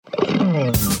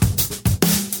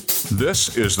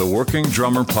This is the Working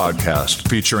Drummer Podcast,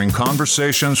 featuring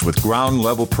conversations with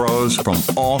ground-level pros from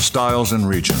all styles and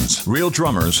regions. Real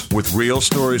drummers with real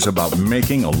stories about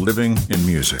making a living in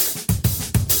music.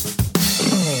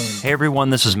 Hey everyone,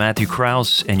 this is Matthew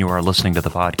Krause, and you are listening to the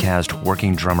podcast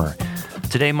Working Drummer.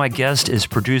 Today, my guest is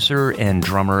producer and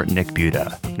drummer Nick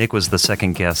Buda. Nick was the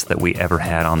second guest that we ever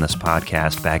had on this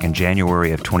podcast back in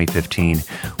January of 2015.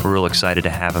 We're real excited to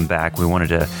have him back. We wanted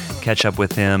to catch up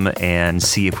with him and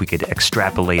see if we could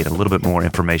extrapolate a little bit more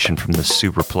information from this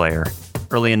super player.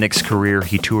 Early in Nick's career,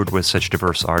 he toured with such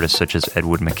diverse artists such as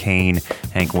Edward McCain,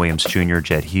 Hank Williams Jr.,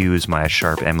 Jed Hughes, Maya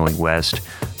Sharp, Emily West,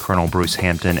 Colonel Bruce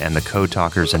Hampton, and the Code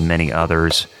Talkers, and many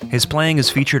others. His playing is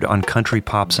featured on country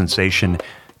pop sensation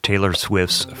Taylor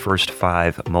Swift's first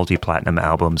 5 multi-platinum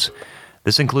albums.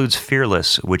 This includes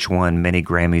Fearless, which won many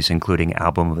Grammys, including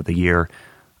Album of the Year.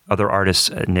 Other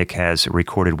artists Nick has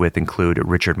recorded with include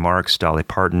Richard Marx, Dolly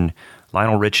Parton,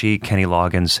 Lionel Richie, Kenny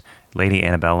Loggins, Lady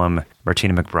Antebellum,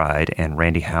 Martina McBride, and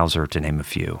Randy Houser, to name a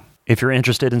few. If you're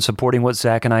interested in supporting what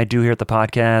Zach and I do here at the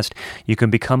podcast, you can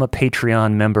become a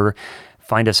Patreon member.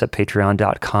 Find us at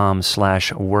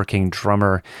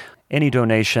patreon.com/workingdrummer. Any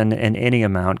donation in any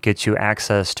amount gets you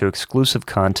access to exclusive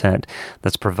content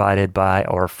that's provided by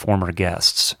our former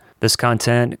guests. This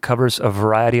content covers a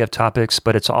variety of topics,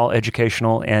 but it's all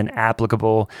educational and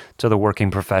applicable to the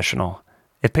working professional.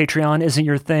 If Patreon isn't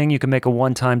your thing, you can make a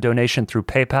one-time donation through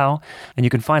PayPal, and you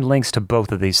can find links to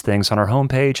both of these things on our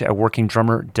homepage at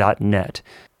workingdrummer.net.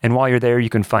 And while you're there, you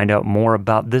can find out more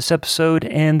about this episode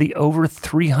and the over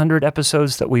 300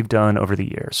 episodes that we've done over the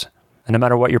years. And no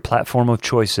matter what your platform of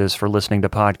choice is for listening to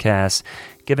podcasts,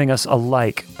 giving us a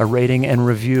like, a rating, and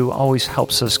review always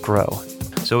helps us grow.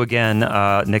 So again,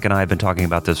 Nick and I have been talking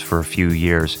about this for a few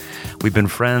years. We've been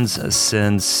friends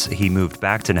since he moved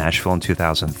back to Nashville in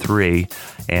 2003,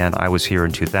 and I was here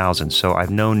in 2000. So I've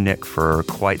known Nick for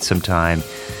quite some time.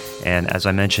 And as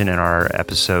I mentioned in our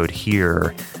episode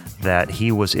here, that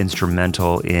he was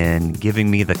instrumental in giving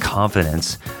me the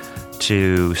confidence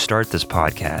to start this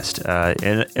podcast.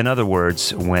 In other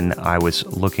words, when I was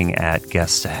looking at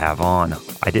guests to have on,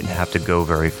 I didn't have to go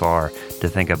very far to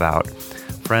think about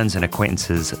friends and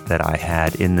acquaintances that I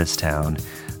had in this town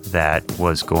that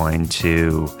was going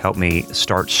to help me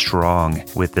start strong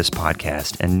with this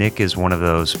podcast. And Nick is one of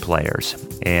those players.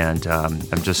 And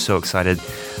I'm just so excited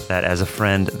that as a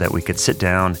friend that we could sit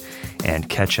down and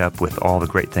catch up with all the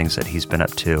great things that he's been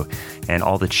up to and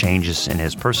all the changes in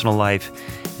his personal life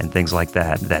and things like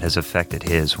that that has affected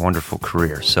his wonderful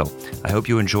career. So I hope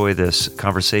you enjoy this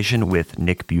conversation with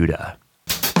Nick Buda.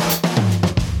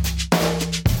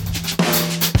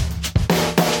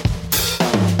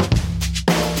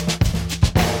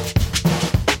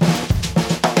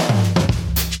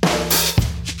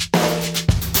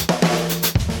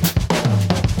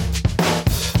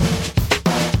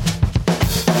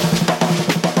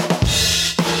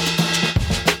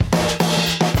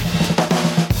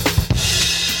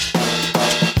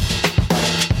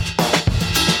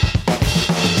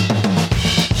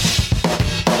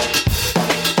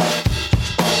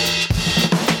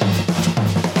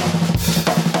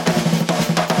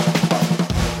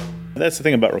 That's the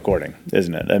thing about recording,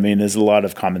 isn't it? I mean, there's a lot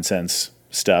of common sense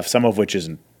stuff, some of which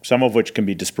isn't, some of which can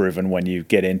be disproven when you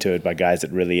get into it by guys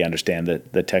that really understand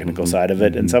the technical side of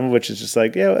it, and some of which is just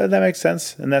like, yeah, that makes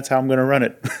sense, and that's how I'm going to run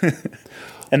it.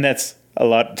 And that's a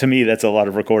lot, to me, that's a lot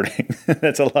of recording.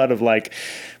 That's a lot of like,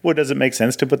 well, does it make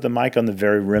sense to put the mic on the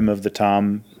very rim of the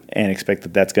tom and expect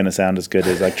that that's going to sound as good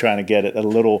as like trying to get it a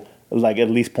little, like at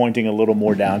least pointing a little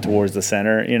more down towards the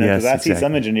center, you know, because I see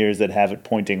some engineers that have it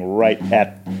pointing right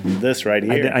at this right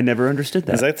here. I never understood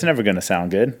that. Because that's never going to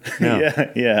sound good. No.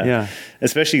 Yeah.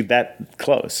 Especially that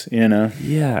close, you know?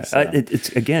 Yeah. So. It's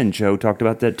again, Joe talked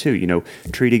about that too, you know,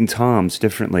 treating toms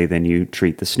differently than you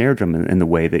treat the snare drum in the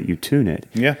way that you tune it.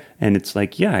 Yeah. And it's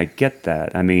like, yeah, I get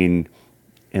that. I mean,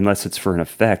 unless it's for an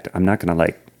effect, I'm not going to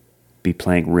like be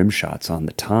playing rim shots on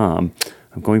the tom.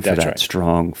 I'm going for that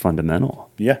strong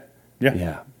fundamental. Yeah.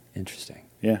 Interesting.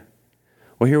 Yeah.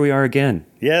 Well, here we are again.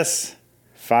 Yes.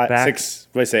 7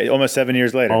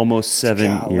 years later. Almost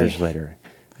 7 years later.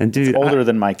 And dude, it's older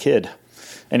than my kid.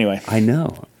 Anyway. I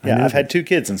know. I've had 2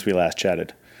 kids since we last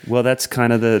chatted. Well, that's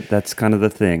kind of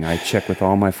the thing. I check with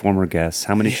all my former guests.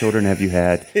 How many children have you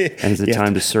had? And is it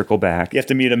time to circle back? You have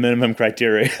to meet a minimum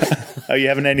criteria. Oh, you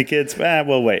haven't had any kids?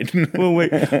 We'll wait.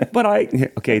 But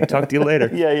okay, talk to you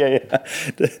later. Yeah.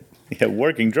 Yeah,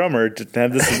 working drummer.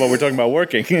 This is what we're talking about,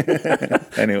 working.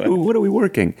 Anyway. What are we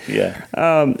working? Yeah.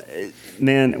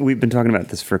 Man, we've been talking about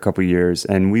this for a couple of years,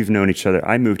 and we've known each other.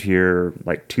 I moved here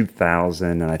like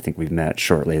 2000, and I think we've met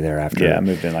shortly thereafter. Yeah, I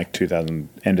moved in like 2000,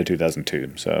 end of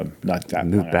 2002, so not that long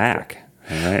Moved back. after.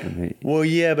 All right. Well,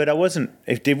 yeah, but I wasn't.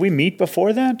 Did we meet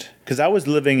before that? Because I was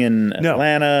living in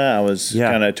Atlanta. I was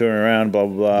kind of touring around, blah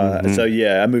blah blah. So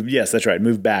yeah, I moved. Yes, that's right.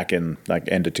 Moved back in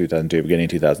like end of 2002, beginning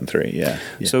of 2003. Yeah.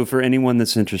 So for anyone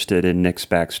that's interested in Nick's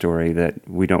backstory that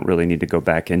we don't really need to go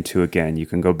back into again, you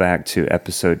can go back to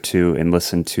episode 2 and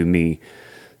listen to me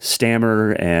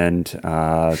stammer and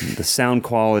the sound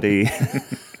quality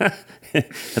at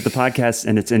the podcast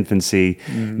in its infancy,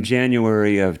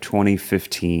 January of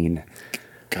 2015.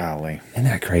 Golly. Isn't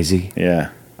that crazy?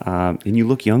 Yeah. And you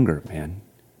look younger, man.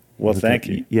 Well, thank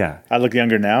you. Yeah. I look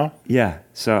younger now. Yeah.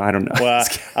 So I don't know. Well,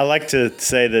 I like to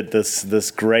say that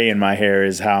this gray in my hair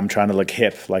is how I'm trying to look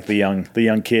hip, like the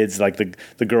young kids, like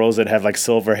the girls that have like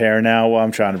silver hair now. Well,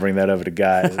 I'm trying to bring that over to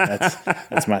guys.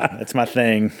 That's my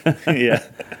thing. Yeah.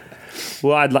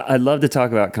 Well, I'd love to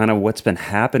talk about kind of what's been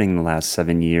happening in the last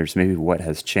 7 years, maybe what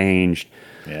has changed.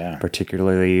 Yeah.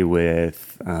 Particularly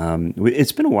with,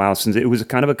 it's been a while since it was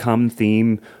kind of a common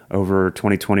theme over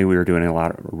 2020. We were doing a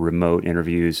lot of remote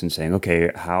interviews and saying, okay,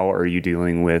 how are you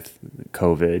dealing with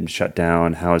COVID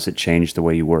shutdown? How has it changed the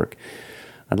way you work?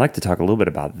 I'd like to talk a little bit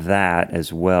about that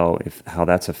as well, how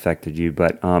that's affected you.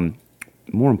 But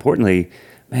more importantly,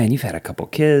 man, you've had a couple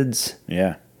kids.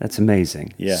 Yeah. That's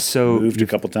amazing. Yeah. So moved a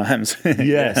couple times.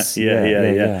 Yes.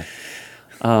 Yeah.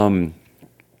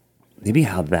 Maybe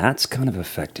how that's kind of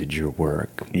affected your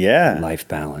work, life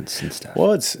balance and stuff.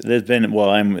 Well,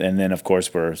 and then of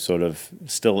course we're sort of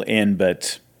still in,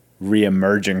 but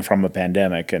re-emerging from a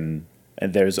pandemic, and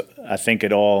I think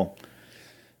it all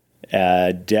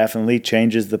definitely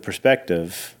changes the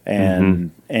perspective,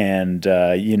 and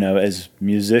as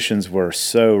musicians we're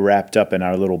so wrapped up in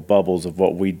our little bubbles of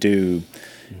what we do,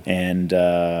 and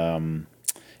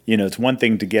it's one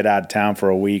thing to get out of town for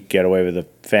a week, get away with the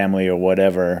family or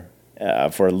whatever.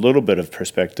 For a little bit of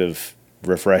perspective,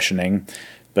 refreshing.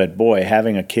 But boy,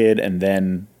 having a kid and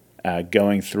then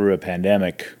going through a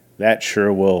pandemic, that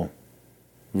sure will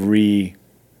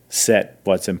reset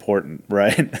what's important,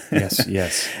 right?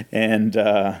 Yes. And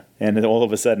all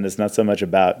of a sudden, it's not so much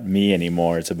about me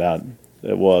anymore. It's about,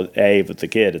 with the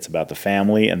kid, it's about the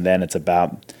family, and then it's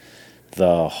about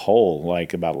the whole,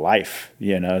 like about life,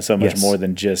 so much more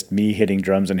than just me hitting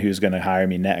drums and who's going to hire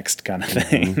me next kind of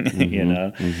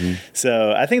thing,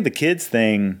 So I think the kids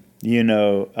thing,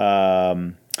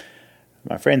 my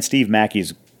friend Steve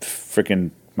Mackey's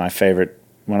freaking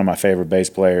one of my favorite bass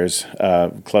players,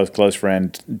 close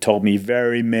friend, told me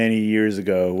very many years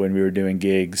ago when we were doing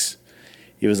gigs,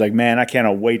 he was like, man, I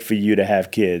cannot wait for you to have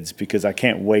kids because I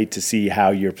can't wait to see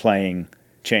how you're playing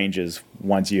changes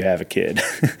once you have a kid.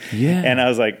 Yeah. And I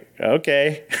was like,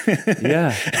 okay.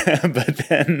 Yeah.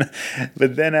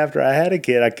 But then after I had a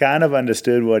kid, I kind of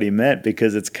understood what he meant,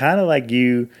 because it's kind of like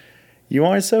you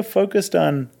aren't so focused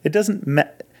on, it doesn't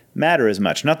matter as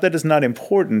much. Not that it's not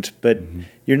important, but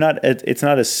you're not, it's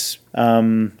not as,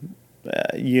 what's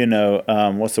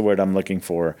the word I'm looking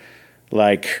for?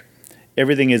 Like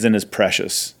everything isn't as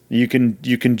precious. You can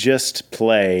just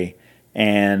play.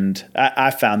 And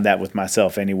I found that with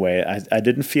myself anyway. I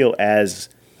didn't feel as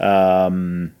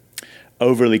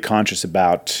overly conscious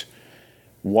about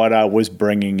what I was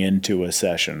bringing into a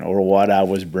session or what I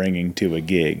was bringing to a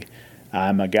gig.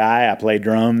 I'm a guy, I play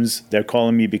drums. They're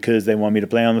calling me because they want me to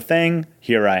play on the thing.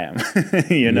 Here I am,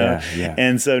 Yeah.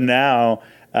 And so now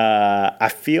I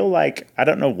feel like, I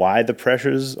don't know why the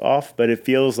pressure's off, but it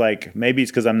feels like maybe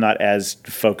it's because I'm not as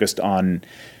focused on,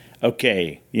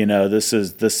 okay,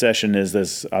 this session is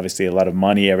this, obviously a lot of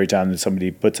money every time that somebody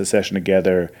puts a session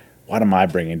together. What am I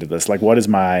bringing to this? Like, what is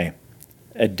my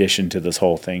addition to this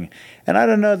whole thing? And I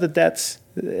don't know that's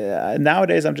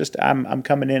nowadays I'm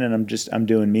coming in and I'm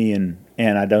doing me, and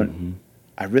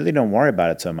I really don't worry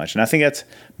about it so much. And I think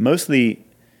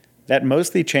that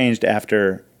mostly changed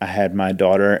after I had my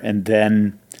daughter, and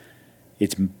then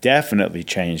it's definitely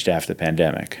changed after the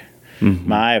pandemic.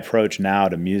 My approach now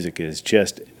to music is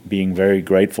just being very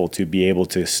grateful to be able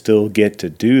to still get to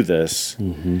do this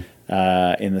in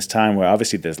this time where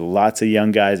obviously there's lots of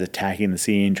young guys attacking the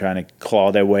scene, trying to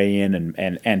claw their way in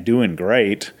and doing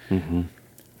great.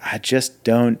 I just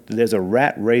don't, there's a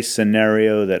rat race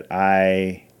scenario that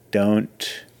I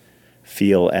don't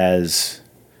feel as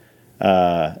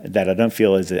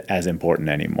important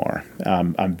anymore.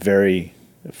 I'm very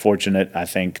fortunate, I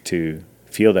think, to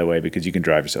feel that way because you can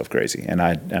drive yourself crazy. And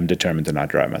I'm determined to not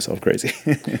drive myself crazy.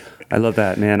 I love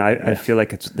that, man. I feel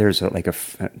like there's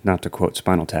not to quote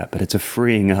Spinal Tap, but it's a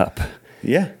freeing up.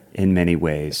 Yeah. In many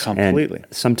ways. Completely.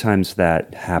 And sometimes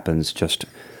that happens just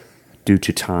due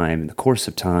to time, the course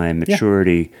of time,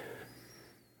 maturity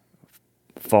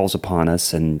falls upon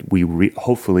us, and we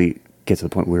hopefully get to the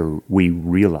point where we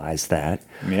realize that.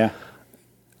 Yeah.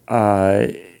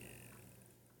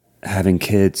 Having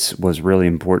kids was really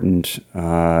important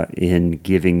in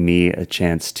giving me a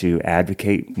chance to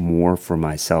advocate more for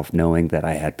myself, knowing that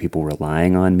I had people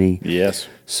relying on me. Yes.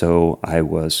 So I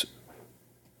was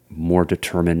more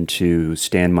determined to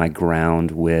stand my ground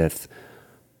with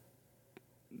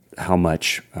how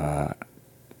much I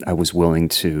was willing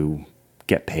to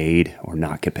get paid or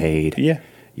not get paid. Yeah.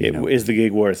 Is the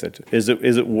gig worth it? Is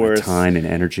it worth time and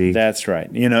energy? That's right.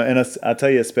 And I'll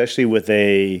tell you, especially with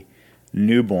a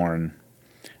newborn,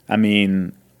 I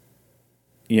mean,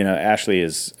 Ashley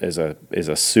is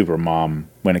a super mom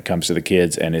when it comes to the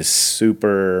kids, and is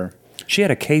super. She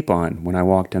had a cape on when I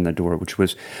walked in the door, which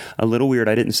was a little weird.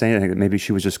 I didn't say anything. Maybe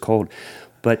she was just cold,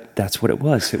 but that's what it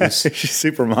was. It was she's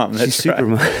super mom. That's she's super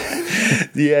mom.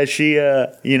 Yeah, she.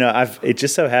 It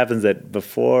just so happens that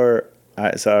before.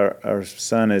 So our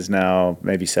son is now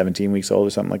maybe 17 weeks old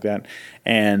or something like that,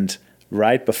 and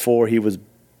right before he was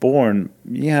born,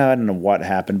 I don't know what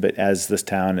happened, but as this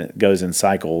town goes in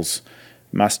cycles,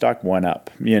 my stock went up,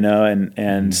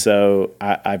 and so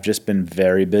I've just been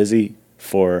very busy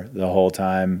for the whole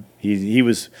time. He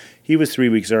was 3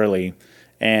 weeks early,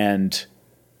 and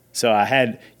so I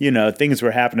had things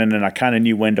were happening, and I kind of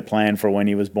knew when to plan for when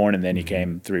he was born, and then he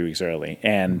came 3 weeks early,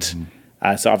 and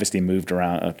I obviously moved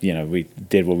around. We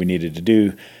did what we needed to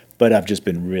do. But I've just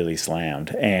been really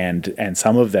slammed, and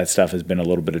some of that stuff has been a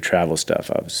little bit of travel stuff.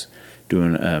 I was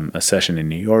doing a session in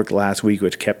New York last week,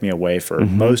 which kept me away for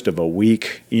most of a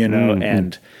week,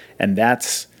 and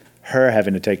that's her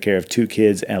having to take care of 2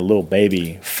 kids and a little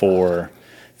baby for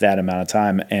that amount of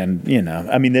time. And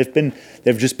I mean,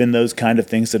 there've just been those kind of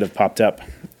things that have popped up,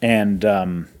 and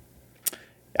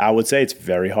I would say it's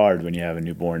very hard when you have a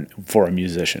newborn for a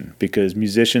musician, because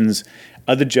musicians,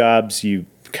 other jobs you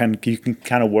can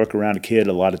kind of work around a kid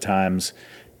a lot of times.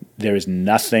 There is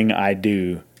nothing I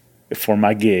do for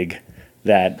my gig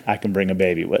that I can bring a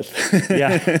baby with.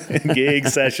 Yeah. Gig,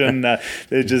 session,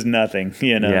 there's just nothing,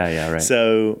 Yeah, right.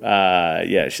 So,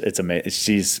 it's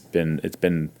amazing. It's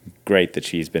been great that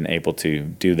she's been able to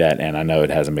do that, and I know it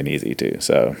hasn't been easy too.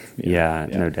 So,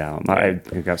 no doubt. I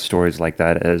got stories like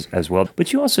that as well.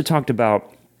 But you also talked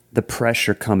about the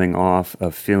pressure coming off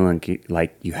of feeling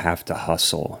like you have to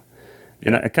hustle.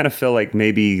 And I kind of feel like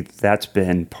maybe that's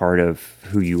been part of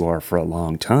who you are for a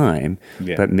long time,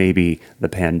 but maybe the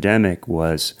pandemic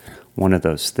was one of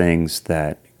those things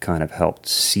that kind of helped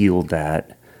seal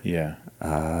that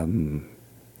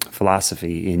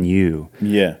philosophy in you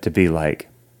to be like,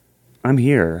 I'm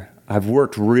here. I've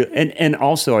worked and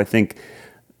also I think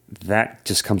that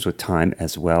just comes with time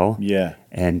as well. Yeah.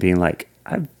 And being like,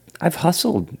 I've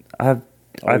hustled. I've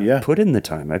put in the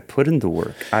time. I've put in the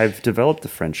work. I've developed the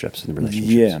friendships and the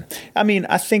relationships. Yeah. I mean,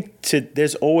 I think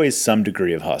there's always some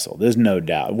degree of hustle. There's no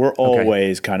doubt. We're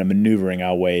always kind of maneuvering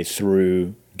our way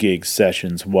through gigs,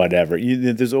 sessions, whatever.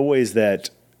 There's always that.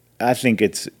 I think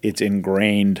it's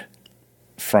ingrained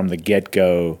from the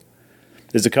get-go.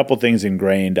 There's a couple things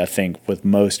ingrained, I think, with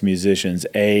most musicians.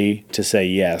 A, to say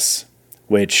yes,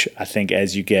 which I think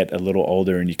as you get a little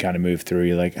older and you kind of move through,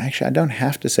 you're like, actually, I don't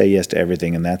have to say yes to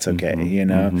everything, and that's okay,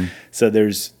 So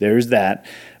there's that.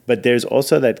 But there's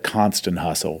also that constant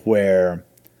hustle where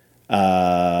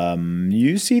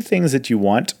you see things that you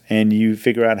want and you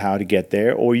figure out how to get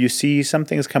there, or you see some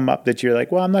things come up that you're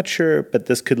like, well, I'm not sure, but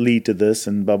this could lead to this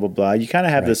and blah, blah, blah. You kind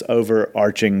of have this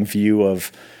overarching view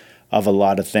of a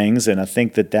lot of things, and I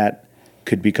think that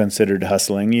could be considered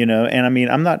hustling, And I mean,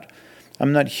 I'm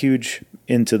not huge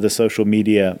into the social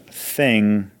media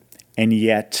thing, and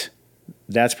yet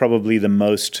that's probably the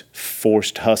most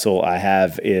forced hustle I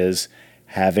have, is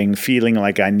feeling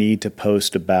like I need to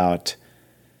post about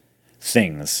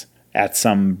things at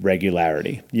some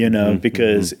regularity,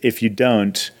 because if you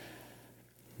don't,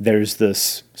 there's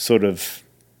this sort of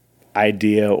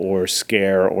idea or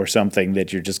scare or something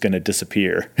that you're just going to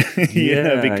disappear,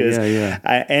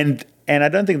 And I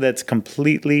don't think that's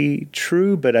completely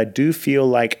true, but I do feel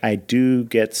like I do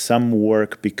get some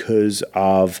work because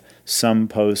of some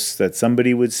posts that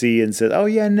somebody would see and said, oh,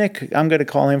 yeah, Nick, I'm going to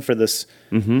call him for this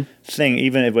thing,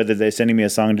 even whether they're sending me a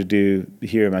song to do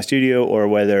here in my studio, or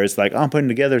whether it's like, oh, I'm putting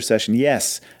together a session.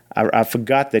 Yes, I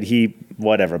forgot that he,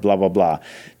 whatever, blah, blah, blah.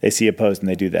 They see a post and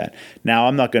they do that. Now,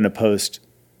 I'm not going to post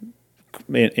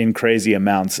in crazy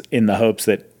amounts in the hopes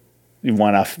that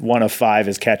one of five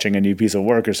is catching a new piece of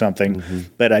work or something. Mm-hmm.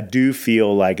 But I do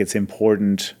feel like it's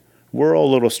important. We're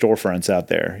all little storefronts out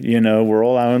there. We're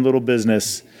all our own little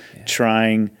business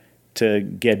trying to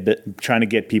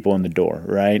get people in the door,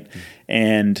 right? Mm-hmm.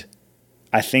 And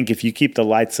I think if you keep the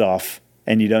lights off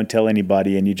and you don't tell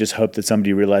anybody and you just hope that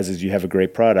somebody realizes you have a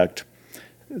great product,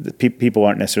 people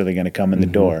aren't necessarily going to come in the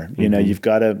door. You've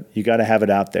got to have it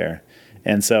out there.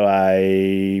 And so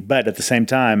but at the same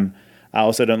time, I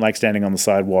also don't like standing on the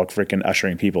sidewalk freaking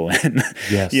ushering people in.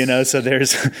 Yes. So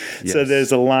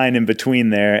there's a line in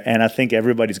between there, and I think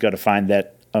everybody's got to find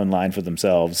that own line for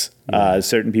themselves. Yeah.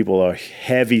 Certain people are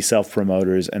heavy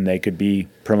self-promoters, and they could be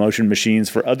promotion machines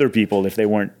for other people if they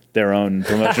weren't their own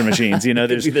promotion machines.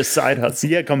 There's the side hustle.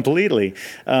 Yeah, completely.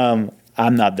 I'm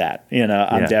not that.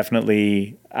 I'm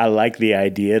definitely. I like the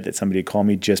idea that somebody call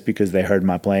me just because they heard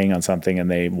my playing on something and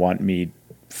they want me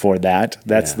for that.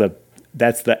 That's the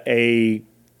A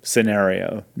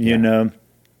scenario, you know.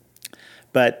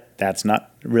 But that's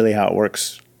not really how it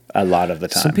works a lot of the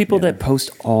time. Some people that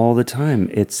post all the time,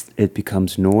 it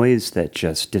becomes noise that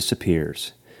just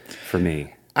disappears for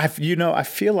me. I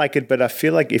feel like it, but I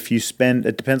feel like if you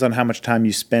it depends on how much time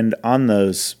you spend on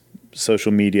those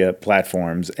social media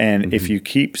platforms. And mm-hmm. if you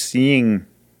keep seeing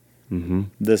mm-hmm.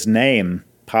 this name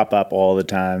pop up all the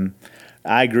time,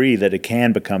 I agree that it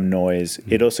can become noise.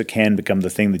 Mm-hmm. It also can become the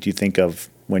thing that you think of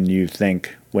when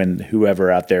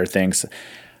whoever out there thinks,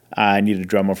 I need a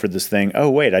drummer for this thing. Oh,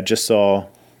 wait, I just saw,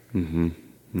 mm-hmm.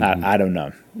 Mm-hmm. I don't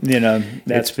know.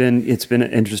 It's been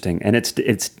interesting. And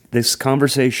it's this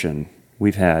conversation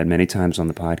we've had many times on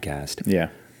the podcast. Yeah.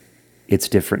 It's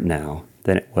different now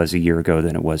than it was a year ago,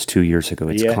 than it was 2 years ago.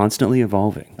 It's constantly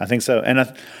evolving. I think so.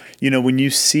 And, when you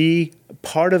see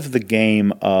part of the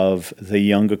game of the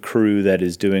younger crew that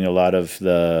is doing a lot of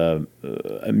the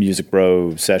Music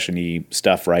Bro session-y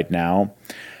stuff right now,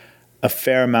 a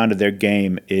fair amount of their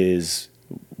game is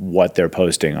what they're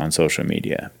posting on social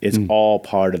media. It's all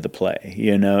part of the play,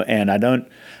 and I don't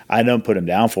put them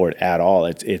down for it at all.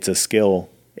 It's a skill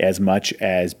as much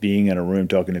as being in a room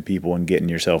talking to people and getting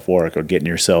yourself work or getting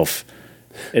yourself.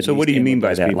 So what do you mean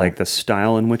by that? People. Like the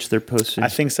style in which they're posting? I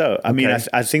think so. Okay. I mean,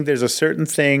 I think there's a certain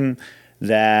thing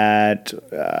that,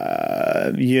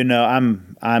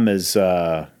 I'm as,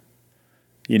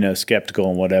 skeptical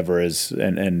and whatever as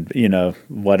anybody.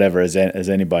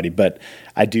 But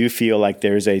I do feel like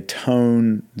there's a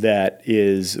tone that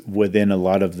is within a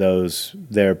lot of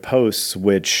their posts,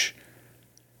 which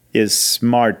is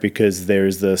smart because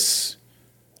there's this,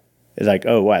 like,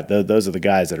 oh, wow, those are the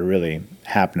guys that are really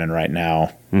happening right now.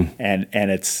 And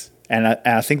I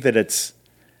think that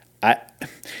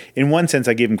in one sense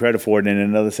I give him credit for it, and in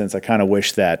another sense I kind of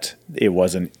wish that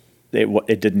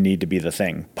it didn't need to be the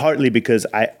thing. Partly because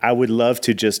I would love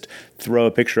to just throw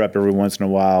a picture up every once in a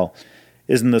while.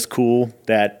 Isn't this cool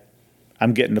that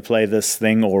I'm getting to play this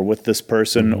thing or with this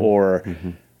person mm-hmm. or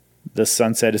mm-hmm. the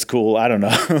sunset is cool. I don't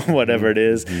know, whatever it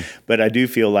is, mm-hmm. but I do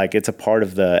feel like it's a part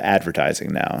of the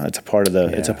advertising now. It's a part of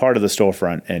it's a part of the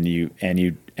storefront, and you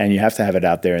have to have it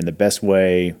out there in the best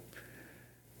way.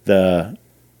 There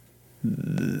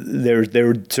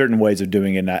are certain ways of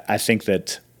doing it. And I think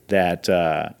that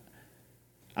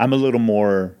I'm a little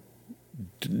more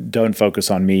don't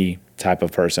focus on me type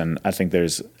of person. I think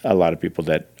there's a lot of people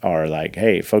that are like,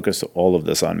 hey, focus all of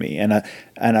this on me. And I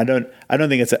don't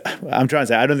think I'm trying to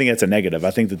say, I don't think that's a negative.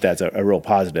 I think that that's a real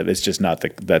positive. It's just not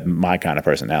that my kind of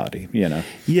personality,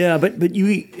 Yeah. But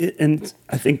and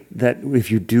I think that if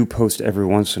you do post every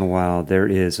once in a while, there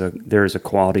is a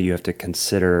quality you have to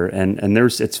consider. And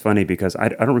it's funny because I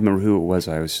don't remember who it was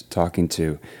I was talking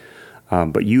to.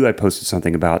 But I posted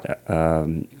something about,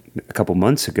 a couple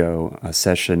months ago, a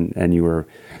session, and you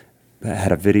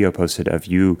had a video posted of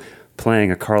you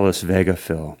playing a Carlos Vega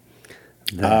fill.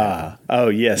 Oh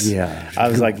yes, yeah. I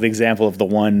was like the example of the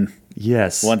one.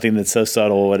 Yes, one thing that's so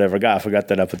subtle or whatever. God, I forgot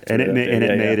that up. And it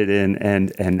made it in.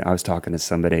 And I was talking to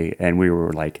somebody, and we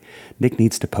were like, Nick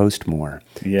needs to post more.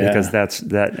 Yeah, because that's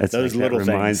those like, little that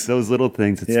reminds things. Those little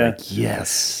things. It's like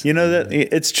yes, that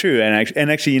it's true.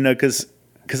 And actually, because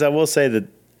I will say that,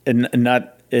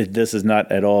 this is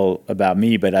not at all about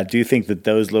me, but I do think that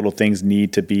those little things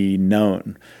need to be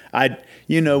known.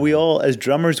 We all, as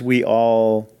drummers, we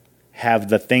all have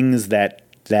the things that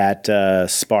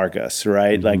spark us,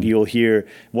 right? Mm-hmm. Like you'll hear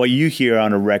what you hear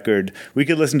on a record. We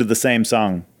could listen to the same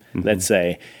song, mm-hmm. let's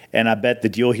say, and I bet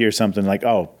that you'll hear something like,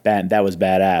 "Oh, that was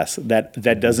badass."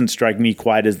 That doesn't strike me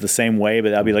quite as the same way,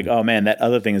 but I'll be like, "Oh man, that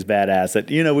other thing is badass." That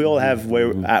we all have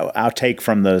our take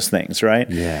from those things, right?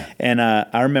 Yeah. And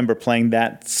I remember playing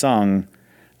that song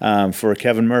for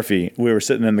Kevin Murphy. We were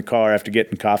sitting in the car after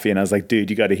getting coffee, and I was like, dude,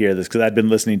 you got to hear this, because I'd been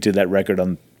listening to that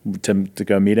record to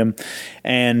go meet him.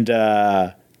 And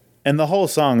the whole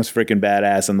song is freaking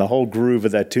badass, and the whole groove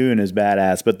of that tune is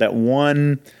badass, but that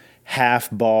one half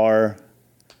bar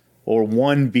or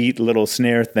one beat little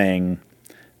snare thing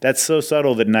that's so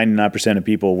subtle that 99% of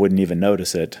people wouldn't even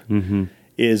notice it,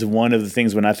 is one of the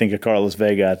things when I think of Carlos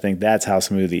Vega, I think that's how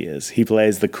smooth he is. He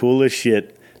plays the coolest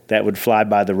shit that would fly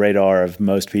by the radar of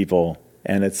most people,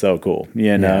 and it's so cool,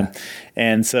 you know? Yeah.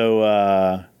 And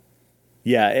so,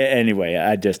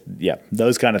 anyway,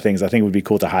 those kind of things I think would be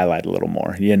cool to highlight a little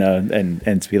more, you know,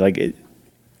 and to be like,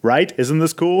 right? Isn't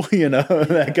this cool? You know,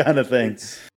 that kind of thing.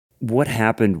 What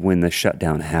happened when the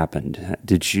shutdown happened?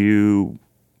 Did your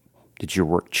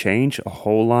work change a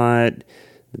whole lot?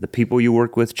 Did the people you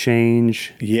work with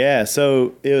change? Yeah,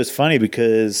 so it was funny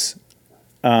because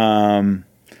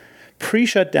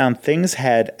pre-shutdown things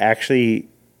had actually,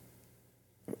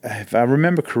 if I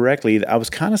remember correctly, I was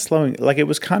kind of slowing, like it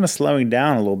was kind of slowing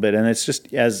down a little bit. And it's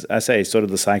just, as I say, sort of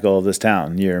the cycle of this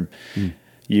town. A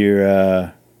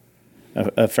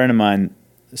friend of mine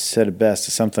said it best.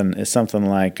 It's something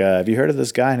like, have you heard of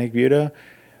this guy, Nick Buda?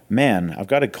 Man, I've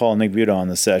got to call Nick Buda on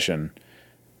the session.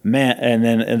 Man, and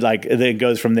then it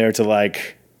goes from there to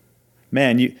like,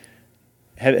 man, you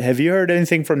have you heard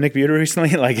anything from Nick Buda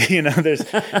recently? Like, you know, there's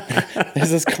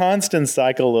this constant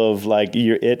cycle of like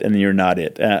you're it and you're not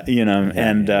it, you know.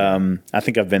 I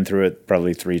think I've been through it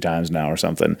probably 3 times now or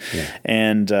something. Yeah.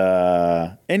 And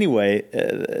anyway,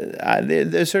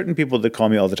 there's certain people that call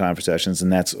me all the time for sessions,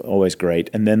 and that's always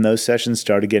great. And then those sessions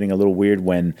started getting a little weird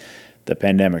when the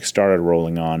pandemic started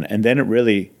rolling on, and then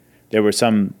there were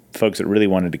some folks that really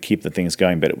wanted to keep the things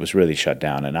going, but it was really shut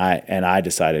down. And I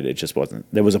decided it just wasn't.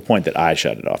 There was a point that I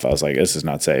shut it off. I was like, this is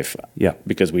not safe. Yeah,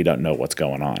 because we don't know what's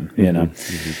going on, you know.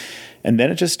 And then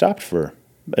it just stopped for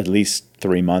at least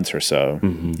 3 months or so,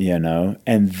 you know.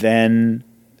 And then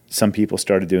some people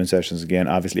started doing sessions again.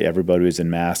 Obviously, everybody was in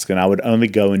masks, and I would only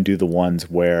go and do the ones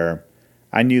where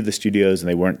I knew the studios and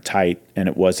they weren't tight, and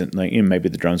it wasn't like, you know, maybe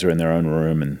the drums are in their own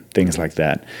room and things like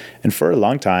that. And for a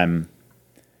long time,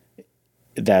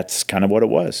 that's kind of what it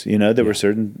was. You know, there were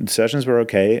certain sessions were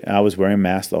okay. I was wearing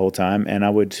masks the whole time, and I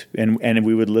would, and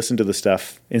we would listen to the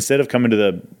stuff instead of coming to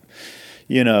the,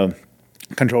 you know,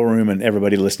 control room and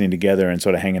everybody listening together and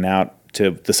sort of hanging out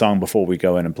to the song before we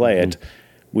go in and play it.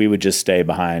 We would just stay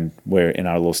behind in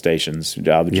our little stations.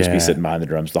 I would just be sitting behind the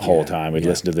drums the whole time. We'd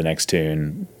listen to the next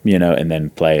tune, you know, and then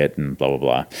play it and blah, blah,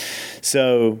 blah.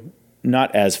 So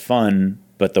not as fun,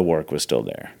 but the work was still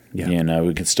there. Yeah. You know,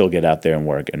 we could still get out there and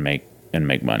work and make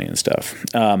money and stuff.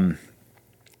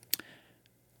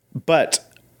 But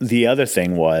the other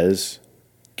thing was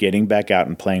getting back out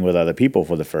and playing with other people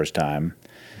for the first time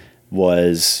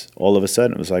was all of a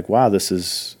sudden it was like, wow, this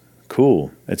is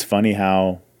cool. It's funny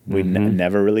how we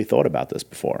never really thought about this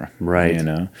before. Right. You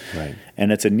know? Right.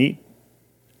 And it's a neat,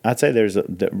 I'd say there's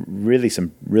really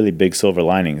some really big silver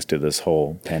linings to this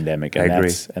whole pandemic. And I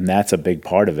agree. That's a big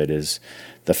part of it is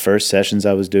the first sessions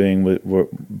I was doing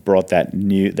brought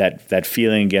that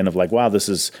feeling again of like, wow, this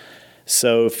is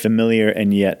so familiar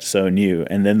and yet so new.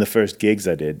 And then the first gigs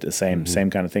I did, the same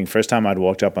kind of thing. First time I'd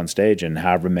walked up on stage in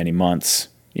however many months,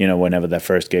 you know, whenever that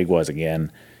first gig was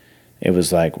again, it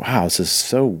was like, wow, this is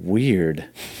so weird,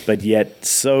 but yet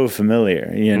so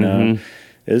familiar, you know.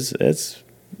 It's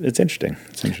interesting.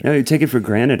 It's interesting. No, you take it for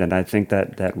granted, and I think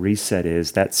that reset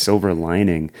is that silver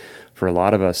lining for a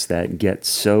lot of us that get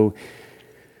so.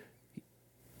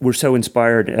 We're so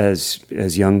inspired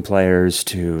as young players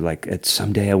to like,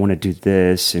 someday I want to do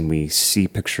this, and we see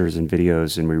pictures and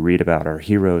videos, and we read about our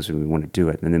heroes, and we want to do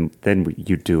it, and then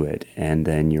you do it, and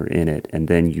then you're in it, and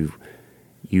then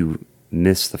you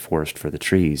miss the forest for the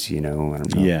trees. You know, I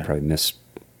don't know, probably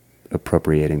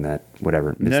misappropriating that,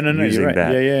 whatever. No, you're right.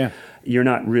 That. Yeah. You're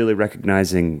not really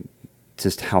recognizing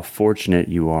just how fortunate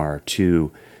you are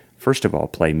to, first of all,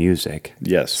 play music.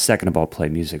 Yes. Second of all, play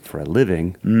music for a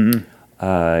living.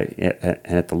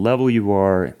 At the level you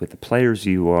are, with the players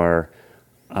you are,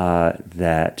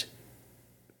 that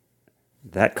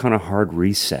kind of hard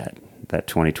reset that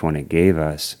 2020 gave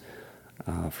us,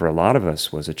 for a lot of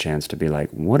us, was a chance to be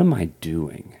like, what am I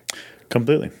doing?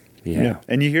 Completely. Yeah.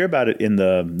 And you hear about it in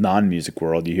the non-music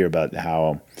world. You hear about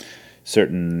how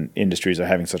certain industries are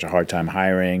having such a hard time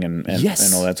hiring and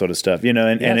all that sort of stuff, you know,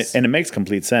 and it makes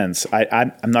complete sense.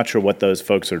 I'm not sure what those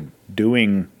folks are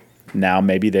doing now.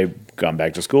 Maybe they've gone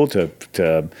back to school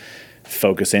to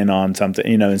focus in on something,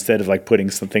 you know, instead of like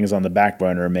putting some things on the back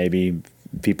burner. Maybe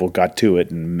people got to it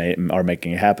and are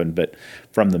making it happen. But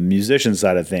from the musician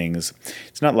side of things,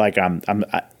 it's not like I'm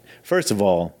first of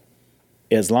all,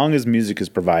 as long as music is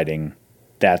providing,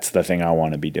 that's the thing I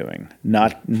want to be doing.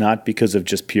 Not because of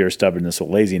just pure stubbornness or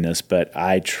laziness, but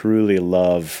I truly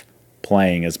love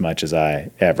playing as much as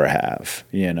I ever have,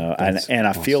 and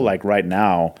I feel like right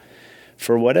now,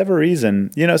 for whatever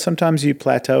reason, sometimes you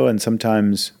plateau and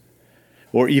sometimes,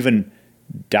 or even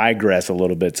digress a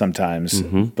little bit sometimes,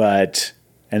 but,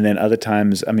 and then other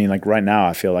times, I mean, like right now,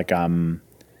 I feel like I'm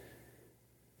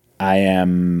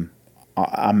in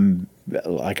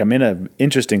an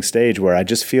interesting stage where I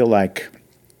just feel like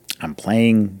I'm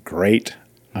playing great.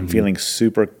 I'm feeling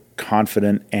super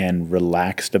confident and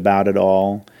relaxed about it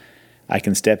all. I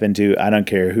can step into, I don't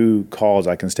care who calls,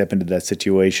 I can step into that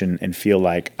situation and feel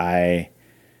like I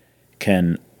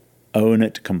can own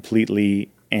it completely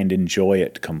and enjoy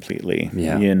it completely,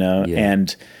 Yeah.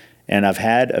 And I've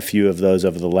had a few of those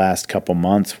over the last couple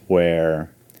months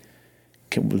where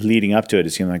leading up to it, it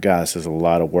seemed like, this is a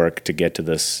lot of work to get to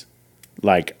this.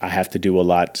 Like, I have to do a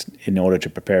lot in order to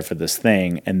prepare for this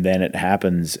thing. And then it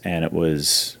happens and it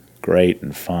was great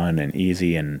and fun and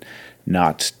easy and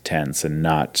not tense and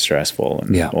not stressful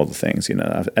and all the things,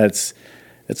 I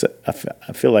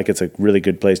feel like it's a really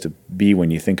good place to be when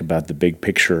you think about the big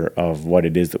picture of what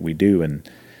it is that we do. And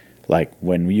like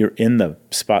when you're in the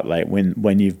spotlight,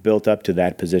 when you've built up to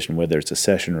that position, whether it's a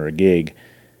session or a gig,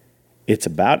 it's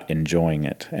about enjoying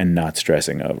it and not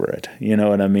stressing over it. You know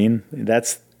what I mean?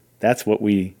 That's what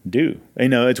we do.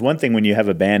 It's one thing when you have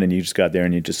a band and you just got there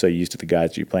and you're just so used to the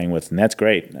guys you're playing with, and that's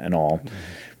great and all. Mm-hmm.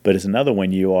 But it's another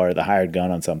when you are the hired gun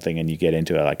on something and you get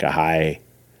into a high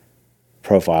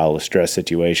profile stress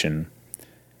situation.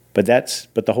 But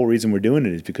the whole reason we're doing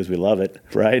it is because we love it,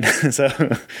 right? So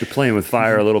you're playing with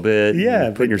fire a little bit,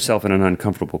 putting yourself in an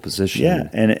uncomfortable position. Yeah,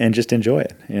 and just enjoy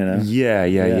it,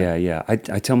 Yeah. I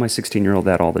tell my 16-year-old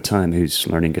that all the time, who's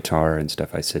learning guitar and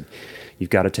stuff. I said, you've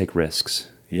got to take risks.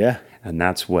 Yeah. And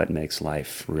that's what makes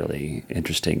life really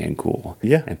interesting and cool.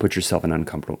 Yeah. And put yourself in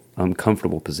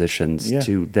uncomfortable positions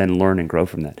to then learn and grow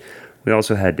from that. We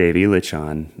also had Dave Elitch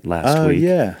on last week.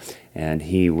 Yeah. And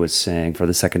he was saying for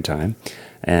the second time,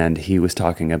 and he was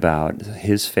talking about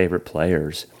his favorite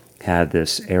players had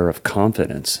this air of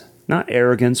confidence. Not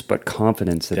arrogance, but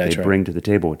confidence that they bring to the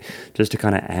table. Just to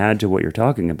kind of add to what you're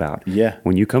talking about. Yeah.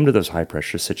 When you come to those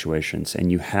high-pressure situations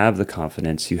and you have the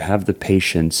confidence, you have the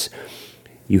patience,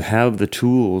 you have the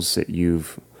tools that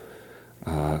you've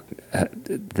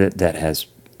that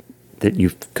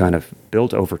you've kind of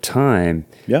built over time.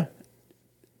 Yeah.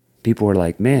 People are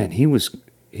like, man, he was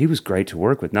great to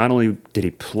work with. Not only did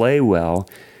he play well,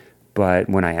 but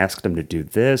when I asked him to do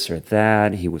this or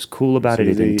that, he was cool about it.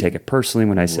 He didn't take it personally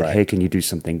when I said, hey, can you do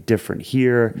something different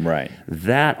here? Right.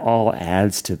 That all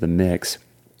adds to the mix.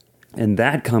 And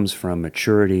that comes from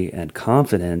maturity and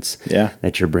confidence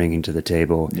that you're bringing to the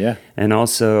table. Yeah. And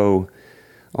also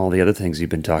all the other things you've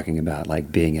been talking about,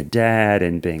 like being a dad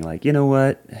and being like, you know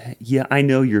what? Yeah, I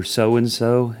know you're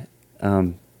so-and-so,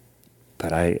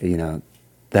 but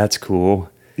that's cool.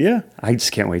 Yeah. I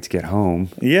just can't wait to get home.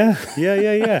 Yeah.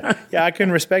 Yeah, I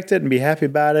can respect it and be happy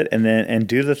about it and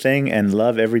do the thing and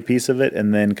love every piece of it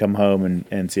and then come home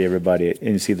and see everybody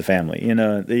and see the family.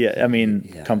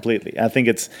 Completely. I think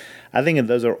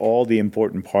those are all the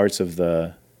important parts of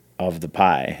the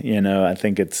pie. I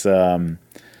think it's I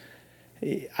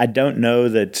don't know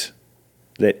that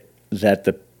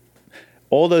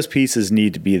all those pieces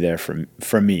need to be there for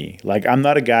me. Like, I'm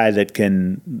not a guy that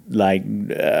can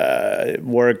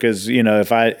work as,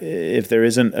 if there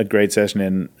isn't a great session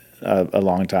in a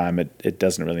long time, it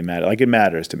doesn't really matter. Like, it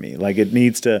matters to me. Like, it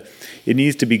needs to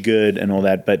be good and all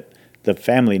that, but the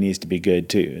family needs to be good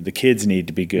too. The kids need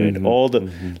to be good.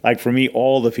 Mm-hmm. Like, for me,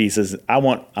 all the pieces, I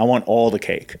want all the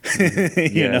cake.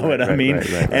 You know what I mean?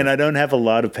 Right. And I don't have a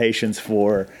lot of patience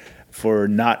for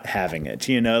not having it.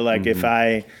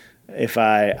 If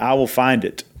I will find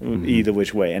it either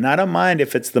which way. And I don't mind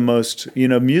if it's the most,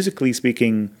 musically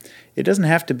speaking, it doesn't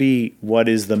have to be what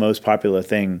is the most popular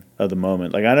thing of the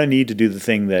moment. Like, I don't need to do the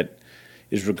thing that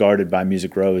is regarded by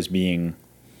Music Row as being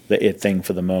the it thing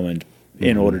for the moment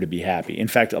in order to be happy. In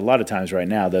fact, a lot of times right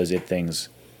now, those it things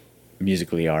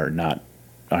musically are not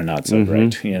so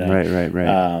great,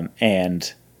 Right.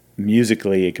 And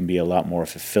musically, it can be a lot more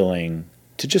fulfilling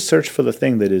to just search for the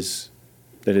thing that is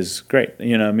great,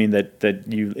 that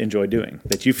you enjoy doing,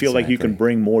 that you feel like you can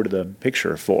bring more to the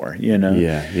picture for,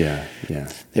 Yeah.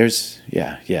 There's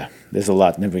a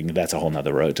lot. That's a whole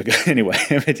nother road to go anyway.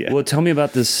 But yeah. Well, tell me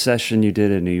about this session you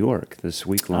did in New York, this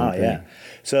week-long thing. Yeah.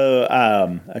 So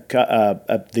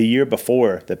the year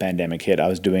before the pandemic hit, I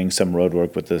was doing some road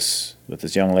work with this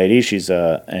young lady. She's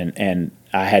and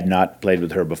I had not played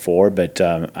with her before, but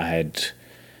I had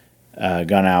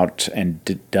gone out and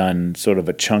done sort of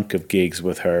a chunk of gigs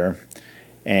with her.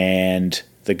 And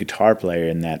the guitar player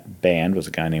in that band was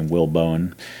a guy named Will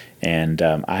Bowen. And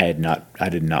I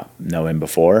did not know him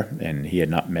before, and he had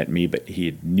not met me, but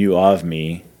he knew of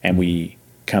me. And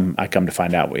I come to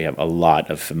find out we have a lot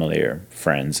of familiar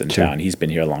friends in town. He's been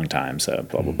here a long time, so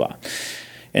blah, blah, blah.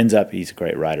 Ends up, he's a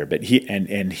great writer, but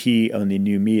he only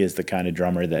knew me as the kind of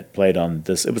drummer that played on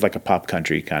this. It was like a pop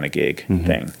country kind of gig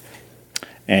thing.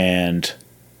 And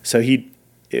so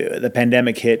the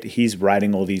pandemic hit, he's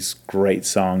writing all these great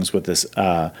songs with this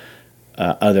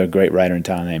other great writer in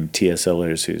town named T.S.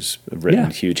 Illers, who's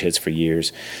written huge hits for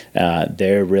years.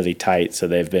 They're really tight, so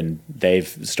they've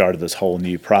started this whole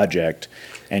new project,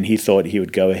 and he thought he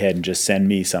would go ahead and just send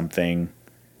me something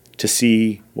to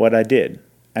see what I did.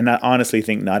 And I honestly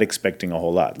think not expecting a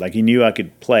whole lot. Like, he knew I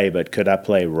could play, but could I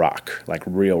play rock, like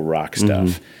real rock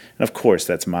stuff? And of course,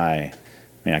 I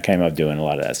came up doing a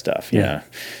lot of that stuff, you know.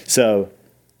 So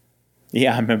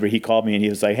yeah, I remember he called me and he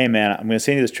was like, hey, man, I'm going to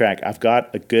send you this track. I've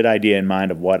got a good idea in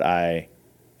mind of what I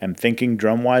am thinking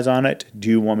drum-wise on it. Do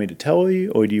you want me to tell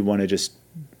you, or do you want to just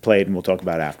play it and we'll talk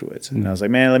about it afterwards? And I was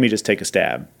like, man, let me just take a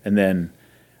stab, and then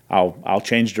I'll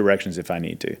change directions if I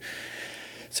need to.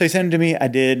 So he sent it to me. I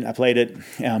did. I played it.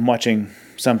 I'm watching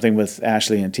something with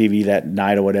Ashley on TV that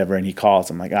night or whatever, and he calls.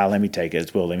 I'm like, let me take it.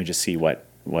 It's Will. Let me just see what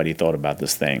he thought about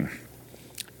this thing.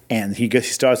 And he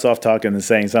starts off talking and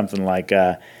saying something like,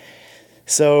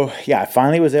 so, yeah, I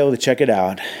finally was able to check it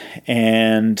out,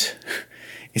 and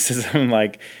he says something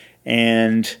like,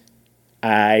 and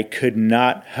I could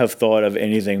not have thought of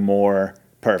anything more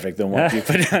perfect than what you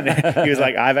put down there. He was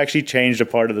like, I've actually changed a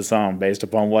part of the song based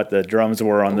upon what the drums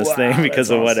were on this thing because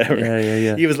of whatever.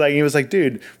 Yeah. He was like,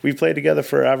 dude, we played together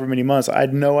for however many months. I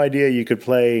had no idea you could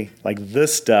play like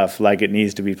this stuff like it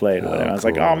needs to be played. I was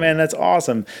like, oh, man, that's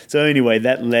awesome. So anyway,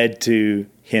 that led to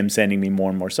him sending me more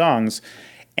and more songs.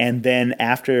 And then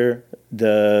after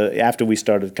we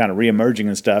started kind of reemerging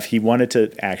and stuff, he wanted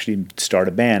to actually start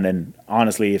a band. And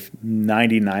honestly, if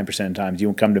 99% of the times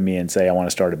you come to me and say, I want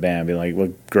to start a band, I'd be like,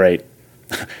 well, great.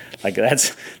 Like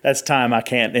that's time I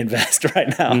can't invest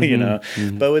right now, you know?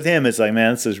 But with him, it's like,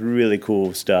 man, this is really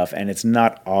cool stuff. And it's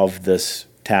not of this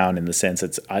town in the sense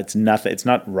it's nothing. It's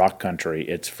not rock country.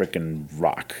 It's freaking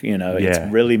rock, you know? Yeah.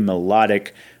 It's really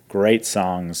melodic, great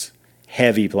songs,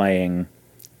 heavy playing,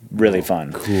 really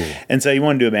fun. Cool. And so he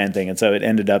wanted to do a band thing, and so it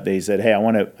ended up that he said, hey, I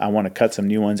want to cut some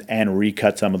new ones and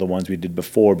recut some of the ones we did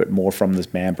before, but more from this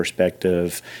band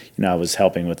perspective. You know, I was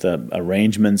helping with the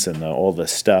arrangements and all the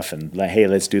stuff, and like, hey,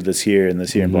 let's do this here and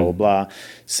this here and blah blah blah.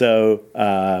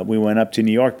 So we went up to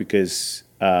New York because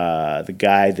the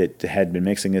guy that had been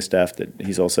mixing his stuff, that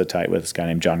he's also tight with, this guy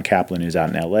named John Kaplan, who's out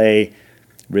in L.A.,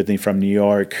 originally from New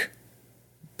York,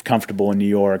 comfortable in New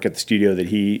York at the studio that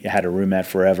he had a room at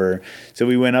forever. So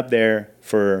we went up there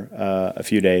for a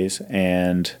few days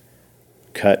and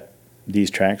cut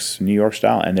these tracks New York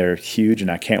style, and they're huge,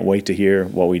 and I can't wait to hear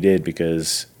what we did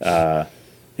because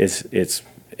it's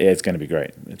going to be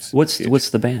great. What's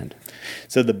the band?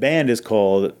 So the band is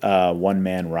called One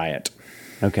Man Riot.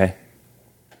 Okay.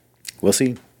 We'll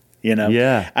see. You know?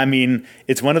 Yeah. I mean,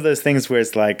 it's one of those things where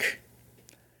it's like,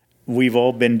 we've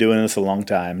all been doing this a long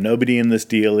time. Nobody in this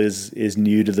deal is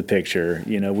new to the picture.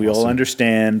 You know, we all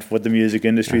understand what the music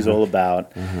industry is all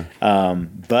about.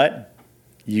 But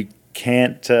you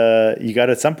can't. You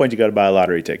got, at some point, you got to buy a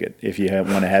lottery ticket if you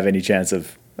want to have any chance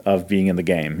of being in the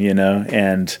game. You know,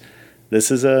 and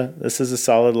this is a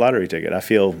solid lottery ticket. I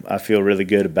feel really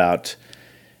good about.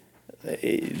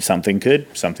 Something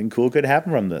cool could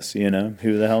happen from this, you know,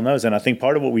 who the hell knows? And I think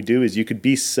part of what we do is you could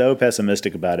be so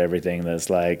pessimistic about everything that's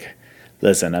like,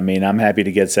 listen, I mean, I'm happy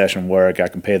to get session work, I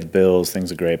can pay the bills,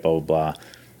 things are great, blah, blah, blah.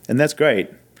 And that's great.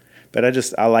 But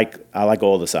I like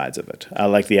all the sides of it. I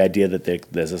like the idea that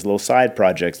there's this little side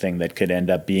project thing that could end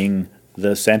up being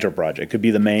the center project, could be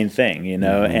the main thing, you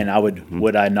know, and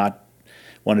would I not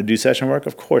want to do session work?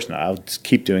 Of course not. I'll just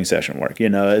keep doing session work, you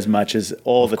know, as much as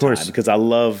all the time, because I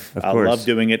love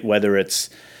doing it, whether it's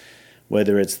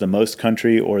the most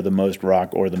country or the most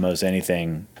rock or the most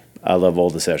anything. I love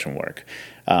all the session work.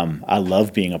 I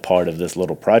love being a part of this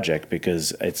little project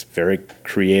because it's very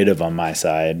creative on my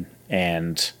side,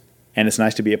 and it's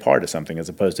nice to be a part of something as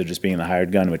opposed to just being the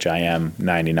hired gun, which I am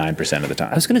 99% of the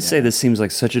time. I was going to say, this seems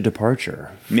like such a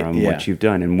departure from what you've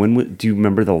done. And do you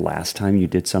remember the last time you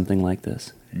did something like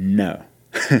this? No.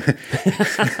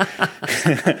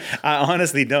 I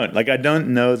honestly don't. Like, I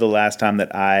don't know the last time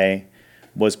that I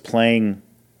was playing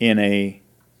in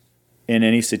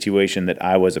any situation that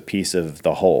I was a piece of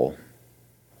the whole.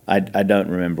 I don't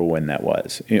remember when that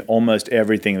was. You know, almost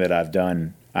everything that I've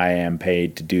done, I am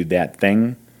paid to do that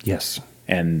thing. Yes.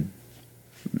 and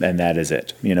that is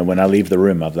it. You know, when I leave the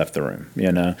room, I've left the room.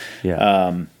 You know,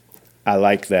 Yeah. I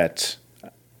like that.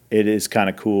 It is kind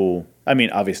of cool. I mean,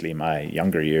 obviously, in my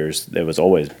younger years, there was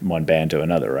always one band to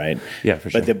another, right? Yeah, for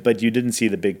sure. But you didn't see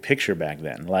the big picture back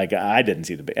then. Like I didn't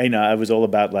see the big. You know, I was all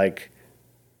about like,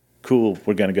 cool,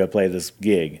 we're going to go play this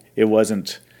gig. It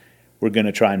wasn't, we're going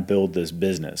to try and build this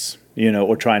business, you know,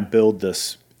 or try and build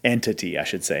this entity, I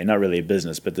should say, not really a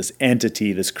business, but this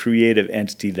entity, this creative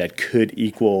entity that could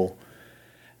equal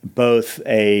both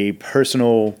a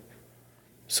personal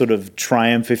sort of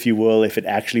triumph, if you will, if it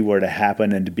actually were to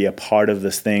happen, and to be a part of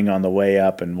this thing on the way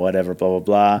up and whatever, blah, blah,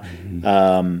 blah.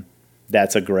 Mm-hmm.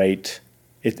 That's a great,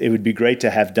 it would be great to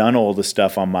have done all the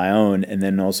stuff on my own and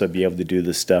then also be able to do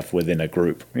this stuff within a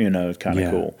group, you know, it's kind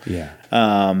of cool. Yeah.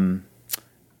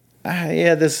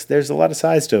 Yeah, there's a lot of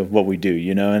sides to what we do,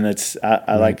 you know, and it's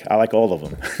I like all of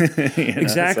them. You know,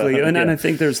 Exactly, so, and yeah. I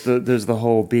think there's the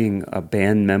whole being a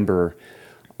band member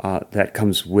that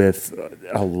comes with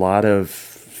a lot of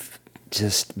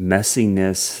just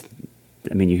messiness.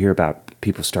 I mean, you hear about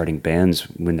people starting bands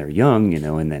when they're young, you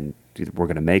know, and then we're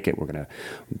going to make it, we're going to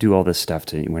do all this stuff,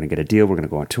 we're going to get a deal, we're going to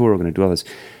go on tour, we're going to do all this.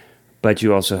 But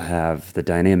you also have the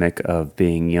dynamic of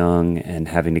being young and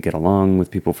having to get along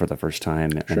with people for the first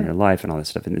time in your life and all this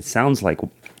stuff. And it sounds like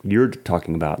you're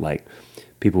talking about like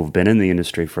people who've been in the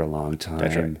industry for a long time.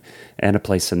 That's right. And a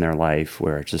place in their life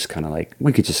where it's just kind of like,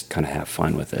 we could just kind of have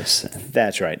fun with this.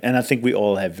 That's right. And I think we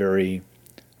all have very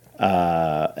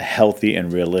healthy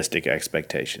and realistic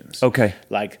expectations. Okay.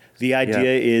 Like the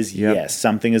idea is, Yep. yes,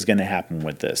 something is going to happen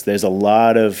with this. There's a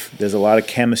lot of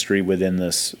chemistry within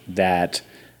this that,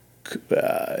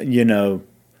 you know,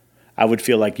 I would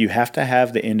feel like you have to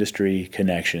have the industry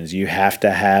connections. You have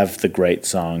to have the great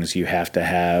songs. You have to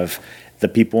have the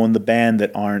people in the band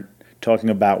that aren't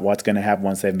talking about what's going to happen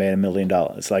once they've made $1 million.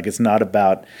 Like it is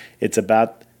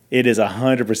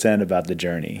 100% about the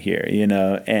journey here, you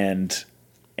know, and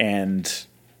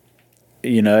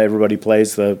you know, everybody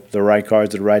plays the right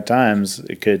cards at the right times.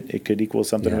 It could equal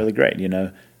something really great, you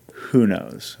know. Who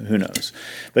knows?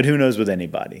 But who knows with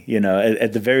anybody? You know,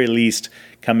 at the very least,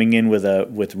 coming in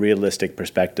with realistic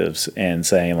perspectives and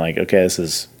saying like, okay, this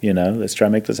is, you know, let's try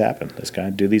and make this happen. Let's kind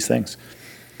of do these things.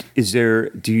 Is there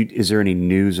any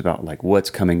news about like what's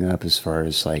coming up as far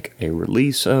as like a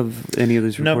release of any of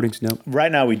these recordings? No.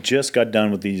 Right now we just got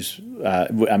done with these.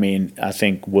 I mean, I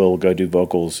think we'll go do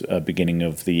vocals beginning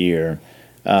of the year.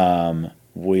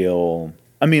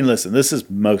 I mean, listen, this is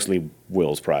mostly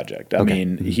Will's project. I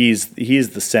mean, he's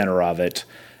the center of it,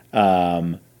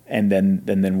 and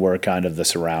then we're kind of the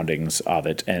surroundings of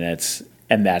it,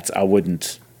 and that's I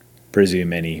wouldn't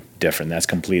presume any different. That's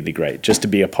completely great. Just to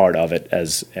be a part of it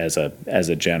as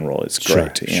a general, it's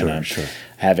great. Sure.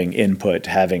 Having input,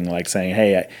 having like saying,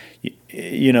 hey,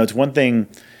 you know, it's one thing.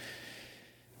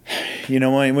 You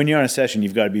know, when you're on a session,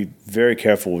 you've got to be very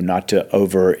careful not to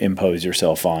overimpose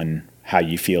yourself on how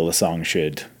you feel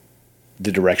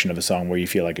the direction of a song, where you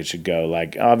feel like it should go.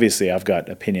 Like, obviously, I've got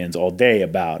opinions all day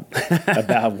about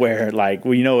where, like,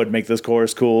 well, you know what would make this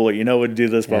chorus cool, or you know what would do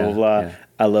this, blah, blah, blah. Yeah.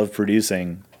 I love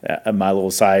producing. My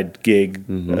little side gig,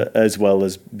 as well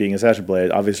as being a session player,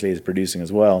 obviously is producing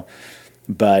as well.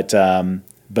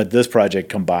 But this project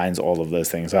combines all of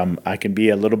those things. I can be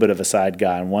a little bit of a side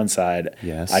guy on one side.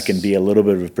 Yes. I can be a little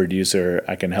bit of a producer.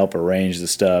 I can help arrange the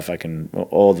stuff. I can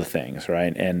all the things,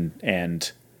 right?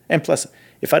 And plus,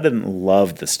 if I didn't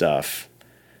love the stuff,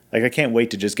 like I can't wait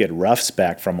to just get roughs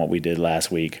back from what we did last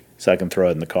week, so I can throw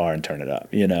it in the car and turn it up.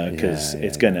 You know, because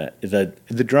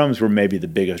the drums were maybe the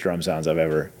biggest drum sounds I've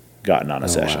ever gotten on a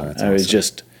session. Wow, It was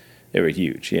just, they were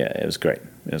huge. Yeah, it was great.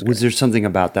 Was there something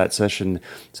about that session?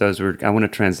 So I want to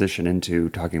transition into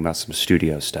talking about some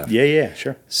studio stuff. Yeah,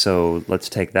 sure. So let's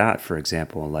take that, for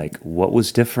example. Like, what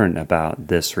was different about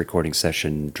this recording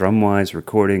session, drum-wise,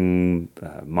 recording,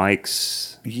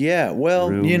 mics? Yeah, well,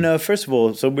 room? you know, first of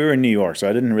all, so we were in New York, so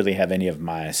I didn't really have any of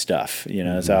my stuff, you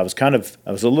know, so I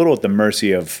was a little at the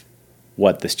mercy of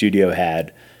what the studio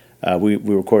had. We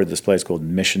recorded this place called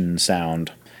Mission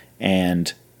Sound,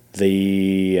 and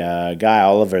the guy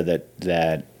Oliver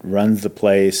that runs the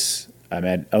place,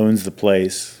 owns the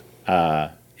place,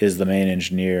 is the main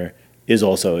engineer, is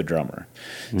also a drummer.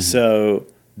 So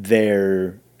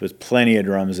there was plenty of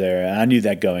drums there, and I knew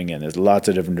that going in. There's lots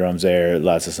of different drums there,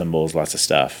 lots of cymbals, lots of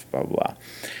stuff, blah blah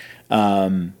blah.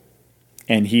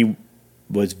 And he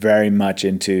was very much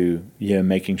into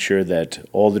making sure that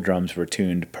all the drums were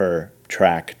tuned per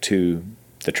track to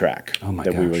the track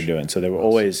that we were doing. So they were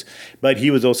always, but he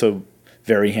was also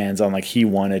very hands-on. Like he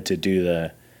wanted to do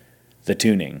the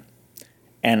tuning,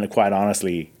 and quite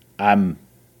honestly, I'm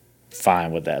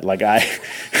fine with that. Like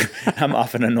I'm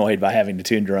often annoyed by having to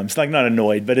tune drums. Like not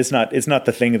annoyed, but it's not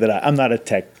the thing that I'm not a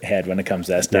tech head when it comes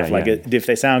to that stuff. Yeah, like yeah. if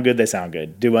they sound good, they sound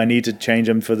good. Do I need to change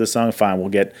them for this song? Fine. We'll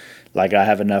get, like, I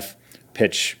have enough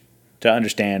pitch to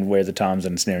understand where the toms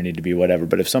and snare need to be, whatever.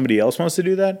 But if somebody else wants to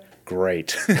do that,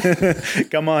 great.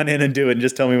 Come on in and do it and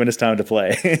just tell me when it's time to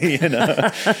play, you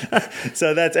know?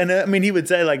 So that's, and I mean, he would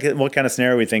say, like, what kind of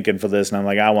snare are we thinking for this? And I'm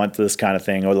like, I want this kind of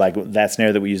thing. Or like that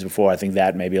snare that we used before, I think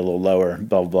that may be a little lower,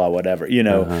 blah, blah, blah, whatever, you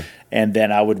know? And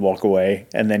then I would walk away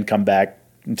and then come back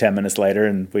 10 minutes later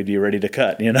and we'd be ready to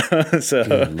cut, you know? So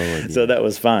that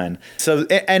was fine. So,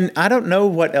 and I don't know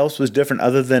what else was different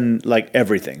other than like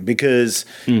everything, because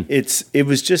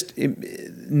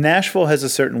Nashville has a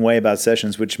certain way about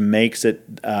sessions which makes it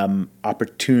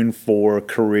opportune for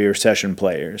career session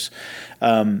players.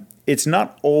 It's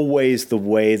not always the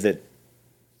way that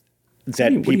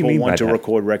people want to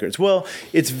record records. Well,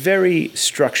 it's very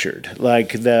structured.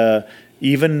 Like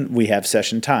even we have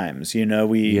session times, you know,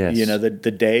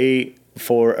 the day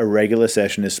for a regular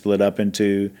session is split up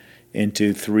into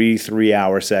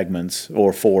 3-hour segments,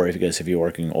 or 4 if you're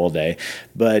working all day.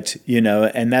 But, you know,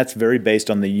 and that's very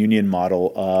based on the union model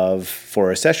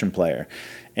for a session player.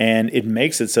 And it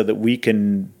makes it so that we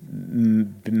can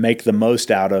make the most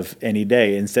out of any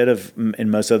day. Instead of, in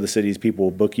most other cities, people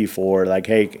will book you for like,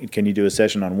 hey, can you do a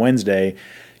session on Wednesday?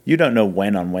 You don't know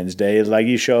when on Wednesday. It's like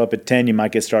you show up at 10, you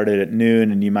might get started at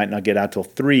noon, and you might not get out till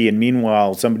 3. And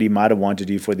meanwhile, somebody might have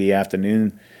wanted you for the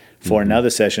afternoon for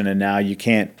another session, and now you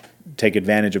can't take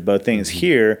advantage of both things.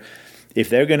 Here, if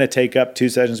they're going to take up 2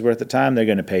 sessions worth of time, they're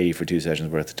going to pay you for 2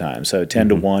 sessions worth of time. So 10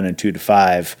 to 1 and 2 to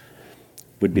 5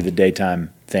 would be the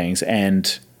daytime things.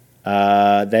 And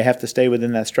they have to stay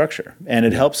within that structure. And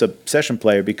it helps a session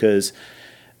player because,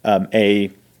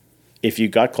 if you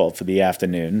got called for the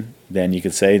afternoon, then you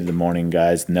could say to the morning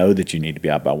guys, know that you need to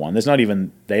be out by 1. They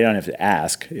don't have to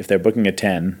ask. If they're booking a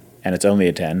 10 and it's only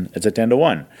a 10, it's a 10 to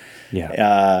 1.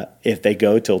 Yeah. If they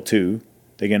go till 2,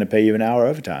 they're going to pay you an hour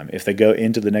overtime. If they go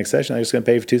into the next session, they're just going to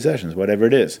pay you for 2 sessions, whatever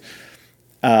it is.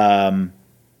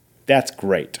 That's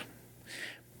great.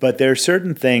 But there are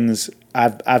certain things.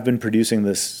 I've been producing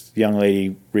this young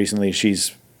lady recently.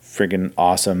 She's freaking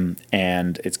awesome,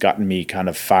 and it's gotten me kind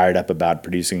of fired up about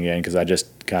producing again because I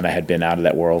just kind of had been out of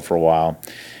that world for a while.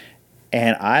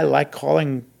 And I like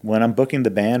calling, when I'm booking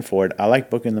the band for it, I like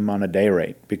booking them on a day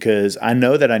rate because I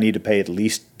know that I need to pay at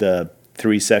least the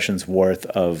 3 sessions worth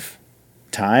of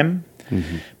time,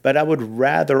 but I would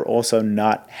rather also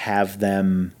not have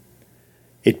them,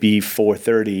 it be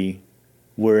 4:30.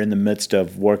 We're in the midst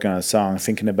of working on a song,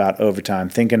 thinking about overtime,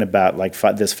 thinking about like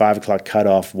this 5 o'clock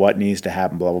cutoff, what needs to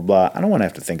happen, blah, blah, blah. I don't want to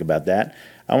have to think about that.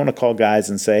 I want to call guys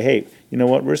and say, hey, you know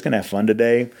what? We're just going to have fun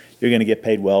today. You're going to get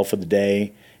paid well for the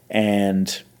day,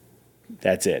 and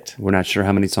that's it. We're not sure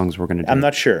how many songs we're going to do. I'm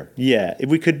not sure. Yeah,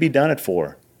 we could be done at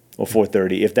 4 or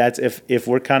 4:30. If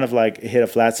we're kind of like hit a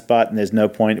flat spot and there's no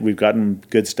point, we've gotten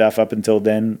good stuff up until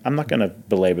then, I'm not going to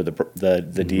belabor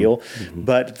the deal.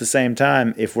 But at the same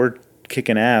time, if we're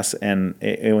kicking ass and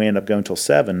we end up going till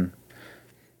 7,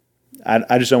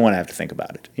 I just don't want to have to think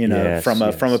about it, you know, from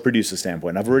a producer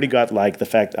standpoint. I've already got like the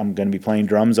fact I'm going to be playing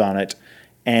drums on it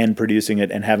and producing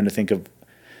it and having to think of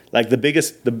like the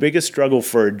biggest struggle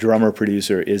for a drummer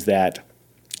producer is that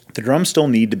the drums still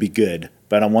need to be good,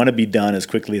 but I want to be done as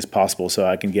quickly as possible so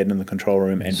I can get in the control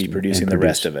room and be producing the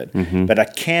rest of it. But I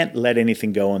can't let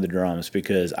anything go on the drums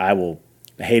because I will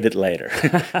hate it later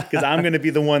because I'm going to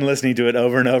be the one listening to it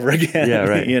over and over again. Yeah,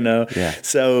 right. You know. Yeah.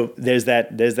 So there's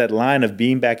that line of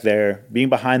being back there, being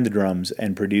behind the drums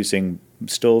and producing,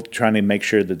 still trying to make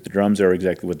sure that the drums are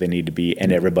exactly what they need to be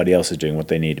and everybody else is doing what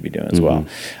they need to be doing as well.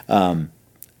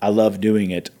 I love doing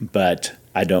it, but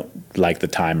I don't like the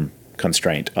time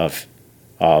constraint of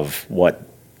what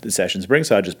the sessions bring,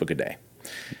 so I just book a day.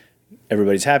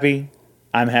 Everybody's happy,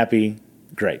 I'm happy,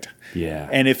 great. Yeah.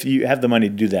 And if you have the money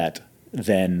to do that,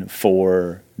 then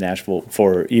for Nashville,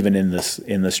 for even in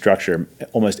the structure,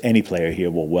 almost any player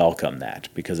here will welcome that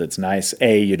because it's nice.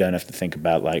 You don't have to think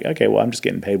about like, okay, well, I'm just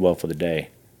getting paid well for the day.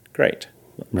 Great.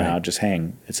 Right. Now just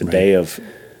hang. It's a day of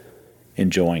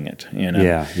enjoying it, you know?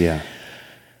 Yeah.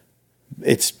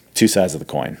 It's 2 sides of the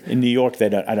coin. In New York, I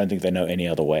don't think they know any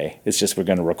other way. It's just we're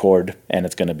going to record, and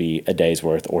it's going to be a day's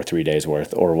worth or 3 days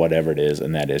worth or whatever it is,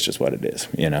 and that is just what it is,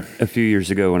 you know. A few years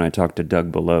ago when I talked to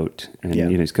Doug Belote, and you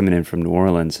know, he's coming in from New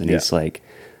Orleans, and he's like,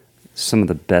 some of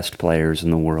the best players in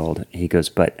the world. He goes,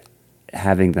 but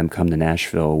having them come to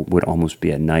Nashville would almost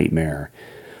be a nightmare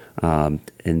with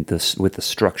the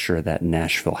structure that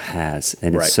Nashville has,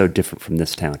 and it's so different from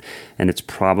this town. And it's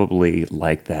probably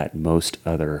like that most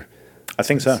other I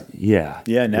think so. Yeah.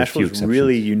 Yeah, with a few Nashville's exceptions.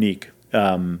 really unique.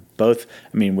 Both,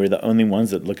 I mean, we're the only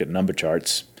ones that look at number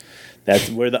charts.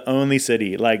 We're the only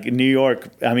city. Like New York,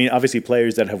 I mean, obviously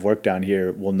players that have worked down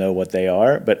here will know what they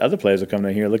are, but other players will come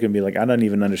down here, look and be like, I don't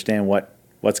even understand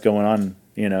what's going on,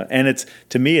 you know. And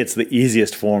to me, it's the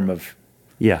easiest form of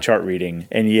chart reading.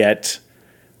 And yet,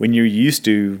 when you're used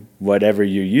to whatever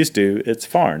you're used to, it's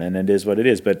foreign, and it is what it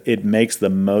is. But it makes the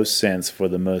most sense for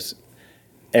the most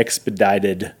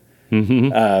expedited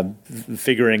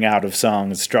figuring out of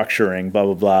songs, structuring, blah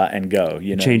blah blah, and go.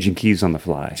 You know, changing keys on the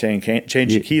fly.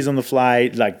 Changing keys on the fly,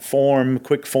 like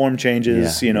quick form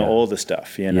changes. All the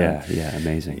stuff. You know. Yeah,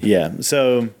 amazing. Yeah.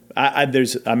 So I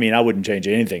wouldn't change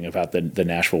anything about the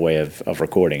Nashville way of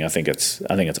recording. I think it's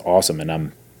awesome,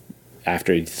 and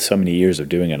after so many years of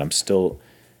doing it,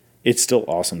 it's still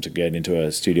awesome to get into a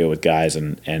studio with guys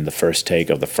and the first take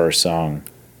of the first song.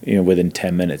 Within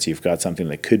 10 minutes, you've got something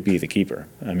that could be the keeper.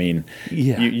 I mean,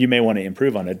 you may want to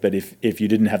improve on it, but if you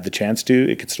didn't have the chance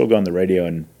to, it could still go on the radio,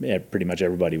 and pretty much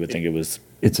everybody would think it's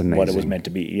amazing. What it was meant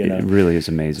to be. It really is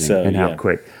amazing. So, and how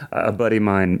quick. A buddy of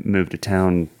mine moved to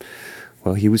town.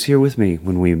 Well, he was here with me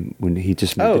when he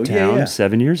just moved to town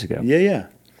 7 years ago. Yeah.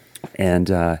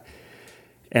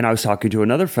 And I was talking to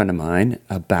another friend of mine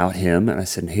about him, and I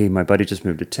said, "Hey, my buddy just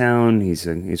moved to town. He's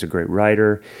a great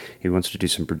writer. He wants to do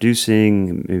some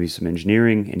producing, maybe some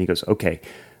engineering." And he goes, "Okay,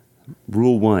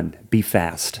 rule 1: be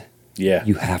fast. Yeah,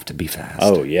 you have to be fast."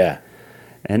 Oh yeah.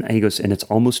 And he goes, and it's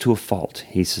almost to a fault.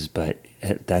 He says, but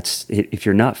that's if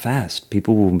you're not fast,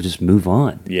 people will just move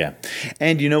on. Yeah,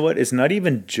 and you know what? It's not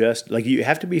even just like you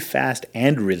have to be fast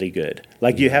and really good.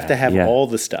 Like you have to have all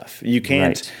the stuff. You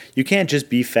can't just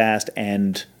be fast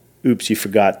and oops, you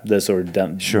forgot this or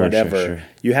done whatever. Sure.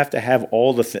 You have to have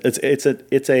all the.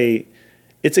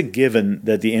 It's a given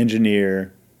that the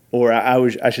engineer, or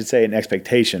I should say, an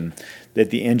expectation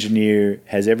that the engineer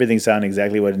has everything sound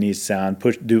exactly what it needs to sound.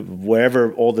 Do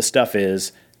wherever all the stuff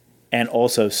is. And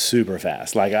also super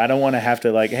fast. Like, I don't want to have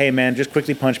to hey, man, just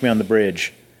quickly punch me on the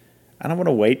bridge. I don't want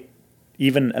to wait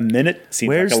even a minute.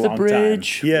 Where's like a the long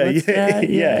bridge? Time.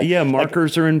 Yeah.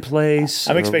 Markers are in place.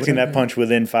 I'm expecting that punch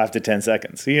within 5 to 10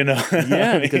 seconds,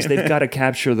 Yeah, because they've got to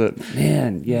capture the,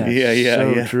 man,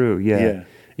 so true,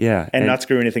 Yeah. And not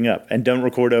screw anything up. And don't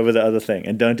record over the other thing.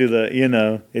 And don't do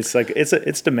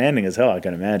it's demanding as hell, I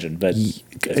can imagine. But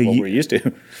that's what we're used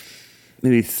to.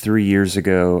 Maybe 3 years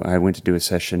ago, I went to do a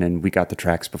session, and we got the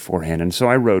tracks beforehand. And so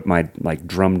I wrote my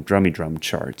drummy drum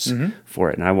charts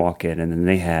for it. And I walk in, and then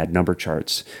they had number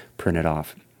charts printed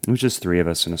off. It was just 3 of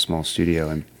us in a small studio.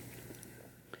 And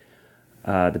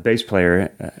the bass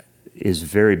player is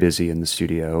very busy in the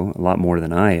studio, a lot more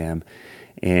than I am.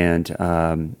 And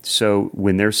so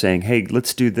when they're saying, hey,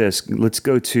 let's do this, let's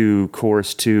go to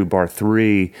chorus 2, bar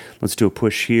 3, let's do a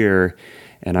push here.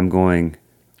 And I'm going...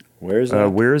 Where's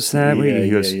that? He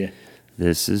goes,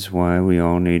 this is why we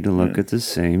all need to look at the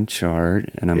same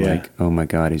chart. And I'm like, oh my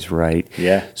God, he's right.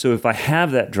 Yeah. So if I have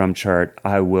that drum chart,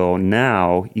 I will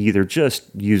now either just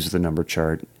use the number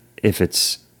chart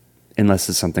unless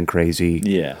it's something crazy.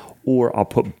 Yeah. Or I'll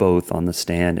put both on the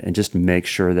stand and just make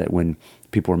sure that when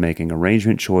people are making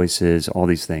arrangement choices, all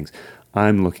these things,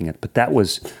 I'm looking at. But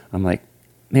I'm like,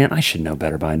 man, I should know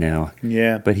better by now.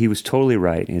 Yeah. But he was totally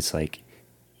right. And it's like,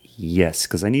 yes,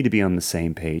 because I need to be on the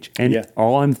same page. And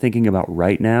all I'm thinking about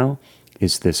right now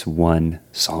is this one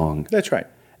song. That's right.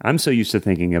 I'm so used to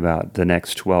thinking about the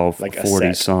next 12,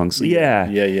 40 songs.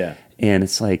 Yeah. And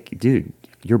it's like, dude,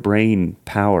 your brain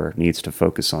power needs to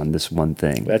focus on this one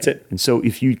thing. That's it. And so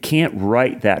if you can't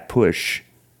write that push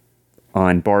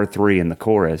on bar 3 in the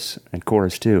chorus and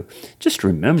chorus 2, just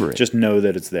remember it. Just know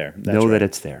that it's there. That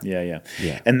it's there. Yeah.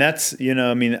 And that's,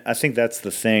 I think that's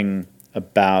the thing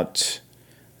about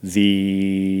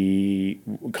the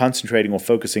concentrating or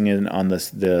focusing in on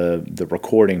the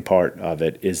recording part of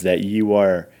it is that you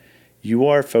are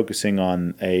focusing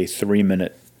on a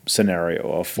 3-minute scenario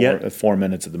or 4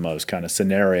 minutes at the most kind of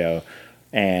scenario,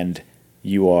 and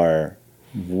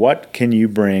what can you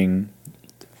bring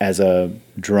as a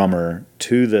drummer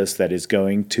to this that is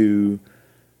going to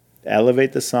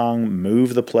elevate the song,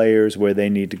 move the players where they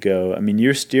need to go. I mean,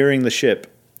 you're steering the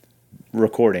ship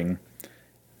recording.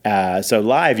 So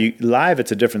live,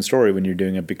 it's a different story when you're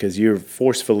doing it because you're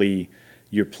playing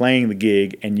the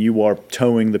gig and you are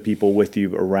towing the people with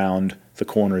you around the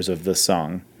corners of the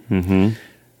song. Mm-hmm.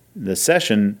 The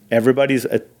session, everybody's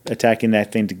attacking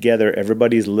that thing together.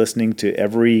 Everybody's listening to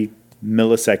every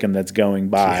millisecond that's going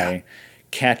by,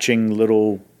 catching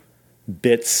little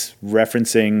bits,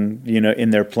 referencing, in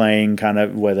their playing, kind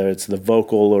of whether it's the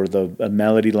vocal or a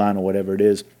melody line or whatever it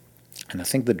is. And I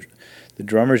think the The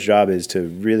drummer's job is to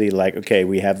really like, okay,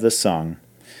 we have this song.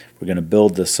 We're going to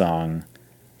build this song.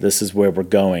 This is where we're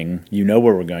going. You know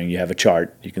where we're going. You have a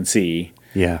chart. You can see.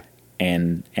 Yeah.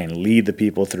 And lead the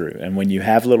people through. And when you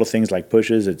have little things like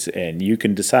pushes, and you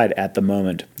can decide at the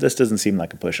moment, this doesn't seem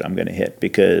like a push I'm going to hit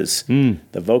because the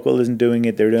vocal isn't doing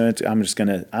it. They're doing it. I'm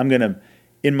going to,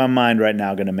 in my mind right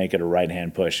now, going to make it a right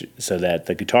hand push so that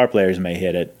the guitar players may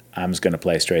hit it. I'm just going to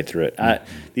play straight through it.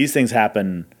 These things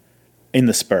happen in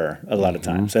the spur a lot of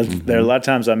times. There are a lot of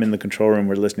times I'm in the control room,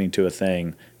 we're listening to a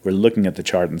thing, we're looking at the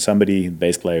chart, and somebody,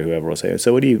 bass player, whoever, will say,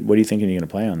 so what do you think you're going to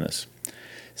play on this?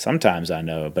 Sometimes I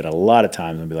know, but a lot of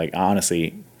times I'll be like,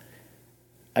 honestly,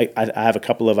 I have a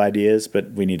couple of ideas,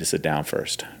 but we need to sit down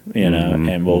first,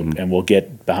 and we'll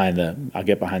get behind I'll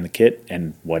get behind the kit,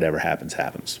 and whatever happens.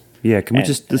 Yeah,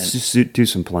 let's just do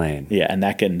some playing. Yeah, and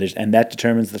that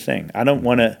determines the thing. I don't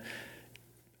want to.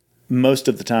 Most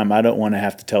of the time, I don't want to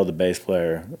have to tell the bass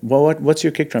player, well, what's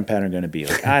your kick drum pattern going to be?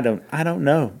 Like, I don't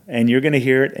know, and you're going to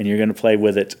hear it, and you're going to play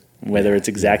with it. Whether it's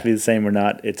exactly the same or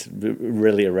not, it's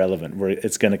really irrelevant.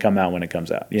 It's going to come out when it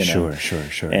comes out. Sure.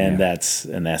 And that's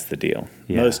the deal.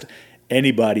 Yeah.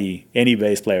 Any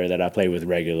bass player that I play with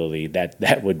regularly,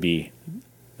 that would be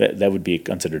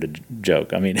considered a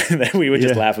joke. I mean, we would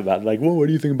just laugh about it, like, well, what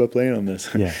do you think about playing on this?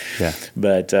 Yeah.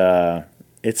 But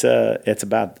it's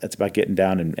about getting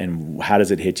down and how does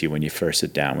it hit you when you first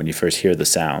sit down, when you first hear the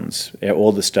sounds,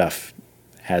 all the stuff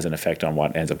has an effect on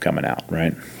what ends up coming out,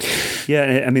 right?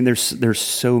 Yeah, I mean, there's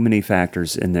so many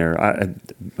factors in there. I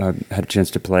had a chance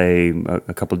to play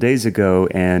a couple of days ago,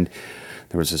 and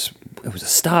it was a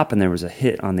stop, and there was a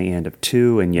hit on the end of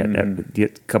two, and yet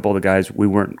a couple of the guys, we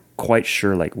weren't quite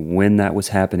sure like when that was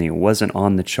happening. It wasn't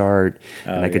on the chart,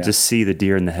 and I could just see the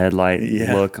deer in the headlight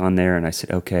look on there, and I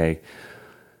said, okay.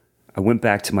 I went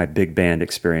back to my big band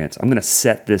experience. I'm going to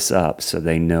set this up so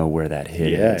they know where that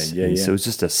hit is. Yeah. So it was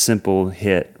just a simple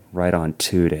hit right on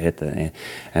two to hit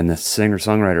and the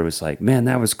singer-songwriter was like, man,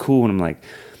 that was cool. And I'm like,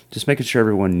 just making sure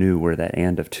everyone knew where that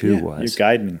end of two was. You're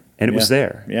guiding. And it was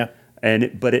there. Yeah.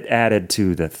 But it added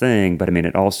to the thing. But I mean,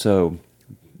 it also,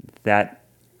 that,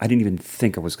 I didn't even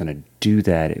think I was going to do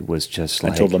that. It was just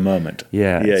like. Until the moment.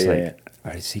 Yeah.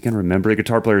 All right, is he going to remember? The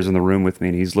guitar player's in the room with me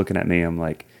and he's looking at me. I'm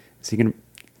like, is he going to.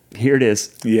 Here it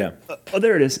is. Yeah. Oh,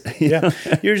 there it is. Yeah.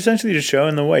 You're essentially just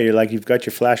showing the way. You're like, you've got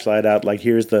your flashlight out. Like,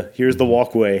 here's the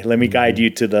walkway. Let me guide you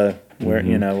to the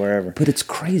wherever. But it's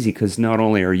crazy because not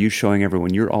only are you showing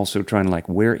everyone, you're also trying to like,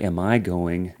 where am I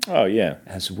going? Oh yeah.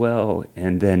 As well,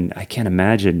 and then I can't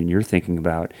imagine you're thinking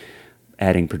about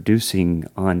adding producing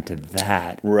onto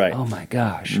that. Right. Oh my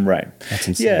gosh. Right. That's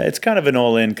insane. Yeah, it's kind of an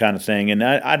all-in kind of thing, and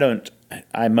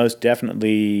I most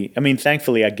definitely. I mean,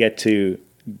 thankfully, I get to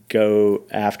go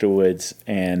afterwards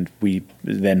and we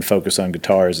then focus on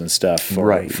guitars and stuff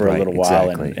for a little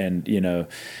while and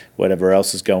whatever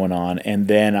else is going on. And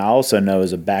then I also know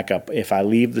as a backup, if I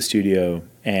leave the studio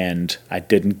and I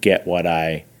didn't get what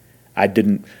I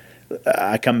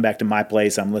come back to my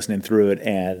place, I'm listening through it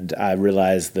and I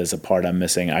realize there's a part I'm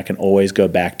missing, I can always go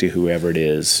back to whoever it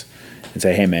is and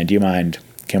say, hey man, do you mind,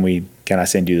 can I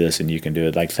send you this and you can do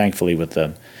it? Like thankfully with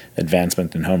the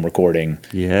advancement in home recording,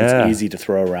 it's easy to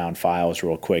throw around files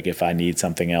real quick if I need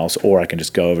something else, or I can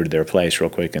just go over to their place real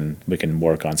quick and we can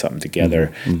work on something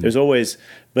together. There's always,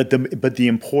 but the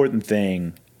important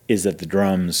thing is that the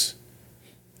drums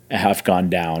have gone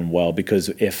down well, because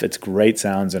if it's great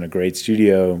sounds in a great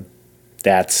studio,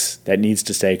 that needs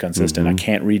to stay consistent. I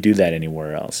can't redo that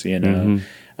anywhere else,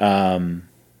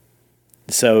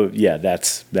 So yeah,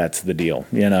 that's the deal,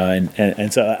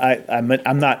 and so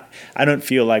I don't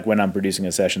feel like when I'm producing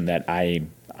a session that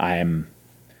I'm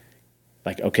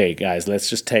like, okay guys, let's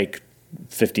just take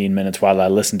 15 minutes while I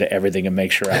listen to everything and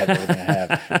make sure I have everything I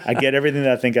have. I get everything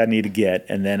that I think I need to get,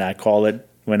 and then I call it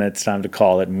when it's time to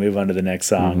call it and move on to the next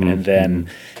song. And then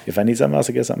if I need something else,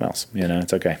 I get something else.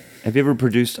 It's okay. Have you ever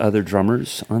produced other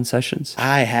drummers on sessions?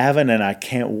 I haven't, and I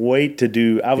can't wait to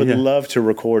do. I would love to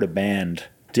record a band.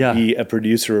 To be a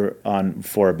producer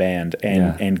for a band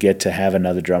and get to have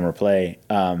another drummer play.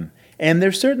 And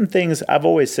there's certain things I've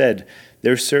always said,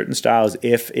 there's certain styles,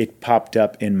 if it popped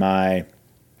up in my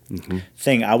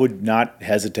thing, I would not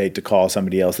hesitate to call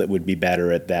somebody else that would be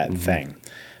better at that thing.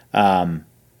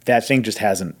 That thing just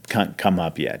hasn't come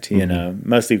up yet,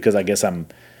 mostly because I guess I'm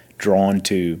drawn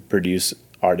to produce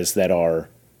artists that are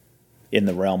in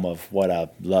the realm of what I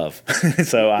love.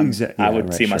 So I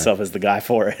would see myself as the guy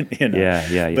for it,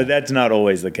 Yeah. But that's not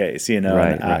always the case,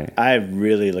 Right. I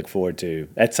really look forward to,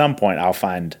 at some point I'll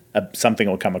find something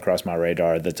will come across my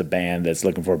radar that's a band that's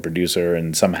looking for a producer,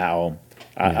 and somehow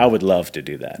I would love to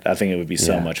do that. I think it would be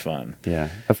so Yeah. much fun. Yeah.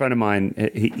 A friend of mine,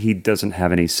 he doesn't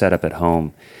have any setup at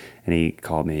home. And he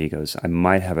called me. He goes, I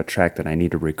might have a track that I need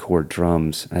to record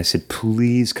drums. And I said,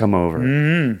 please come over.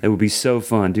 It would be so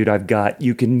fun. Dude,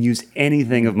 you can use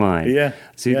anything of mine. Yeah.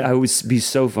 So Yeah. I would be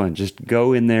so fun. Just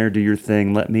go in there, do your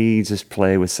thing. Let me just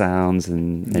play with sounds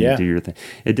and Yeah. do your thing.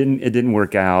 It didn't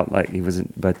work out. Like he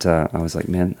wasn't, but I was like,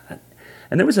 man.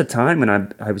 And there was a time when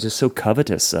I was just so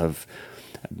covetous of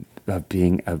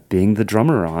being the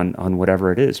drummer on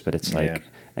whatever it is. But it's like, Yeah.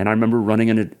 and I remember running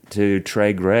into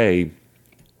Trey Gray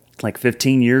like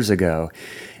 15 years ago,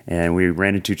 and we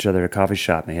ran into each other at a coffee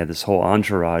shop, and he had this whole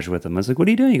entourage with him. I was like, what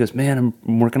are you doing? He goes, man,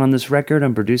 I'm working on this record.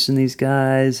 I'm producing these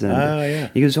guys. And Oh, yeah.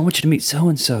 he goes, I want you to meet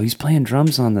so-and-so. He's playing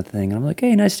drums on the thing. And I'm like,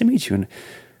 hey, nice to meet you. And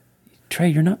Trey,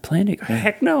 you're not playing it.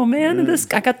 Heck no, man. And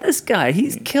I got this guy.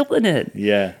 He's killing it.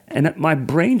 Yeah. And my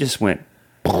brain just went,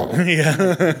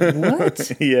 Yeah.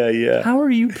 what? Yeah. How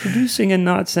are you producing and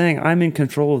not saying, I'm in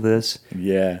control of this,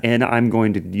 Yeah. and I'm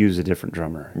going to use a different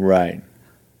drummer? Right.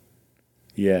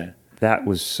 Yeah. That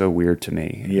was so weird to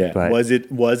me. Yeah. But Was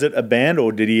it a band,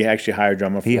 or did he actually hire a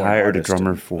drummer for he an hired a artist?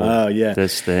 drummer for Oh, yeah.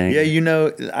 this thing. Yeah,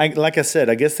 like I said,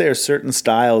 I guess there are certain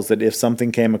styles that if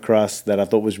something came across that I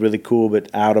thought was really cool, but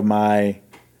out of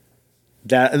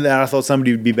that I thought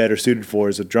somebody would be better suited for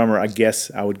as a drummer, I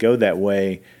guess I would go that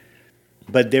way.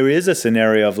 But there is a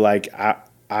scenario of like,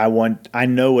 I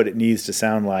know what it needs to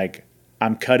sound like.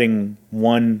 I'm cutting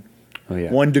one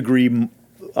degree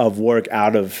of work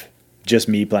out of just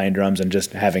me playing drums and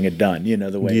just having it done,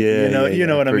 the way, you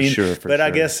know what I for mean? sure, But I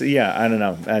sure. guess, I don't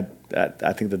know.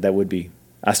 I think that would be,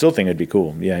 I still think it'd be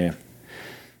cool. Yeah.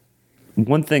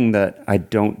 One thing that I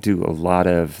don't do a lot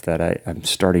of that I'm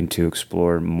starting to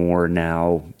explore more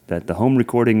now that the home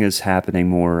recording is happening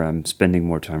more, I'm spending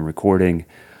more time recording,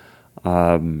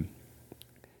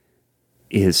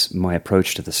 is my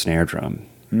approach to the snare drum.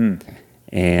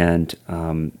 And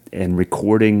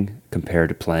recording compared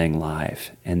to playing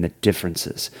live and the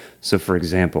differences. So, for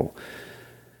example,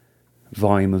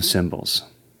 volume of cymbals,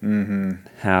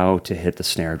 how to hit the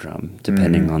snare drum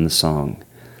depending on the song.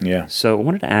 Yeah. So, I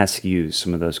wanted to ask you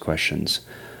some of those questions.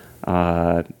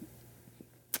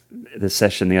 The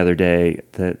session the other day,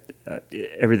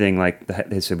 everything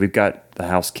they said, we've got the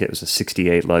house kit. It was a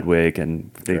 '68 Ludwig,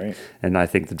 and Great. and I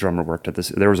think the drummer worked at this.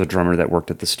 There was a drummer that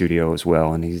worked at the studio as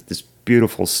well, and he's this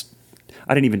beautiful.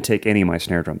 I didn't even take any of my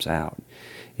snare drums out.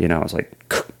 I was like,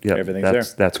 yeah, Everything's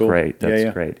that's there. That's Cool. great. That's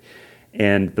Yeah. great.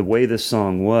 And the way this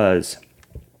song was,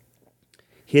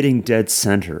 hitting dead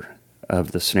center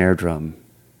of the snare drum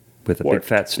with a big Worked.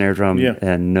 fat snare drum Yeah.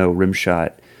 and no rim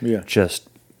shot, Yeah. just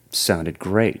sounded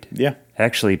great. Yeah.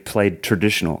 Actually played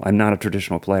traditional. I'm not a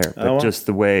traditional player, but Oh, wow. just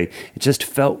the way it just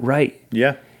felt right.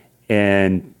 Yeah.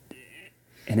 And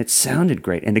it sounded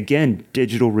great. And again,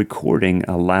 digital recording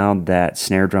allowed that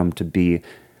snare drum to be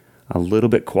a little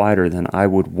bit quieter than I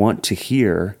would want to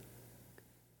hear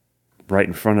right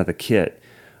in front of the kit.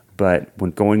 But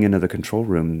when going into the control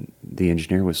room, the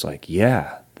engineer was like,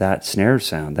 yeah, that snare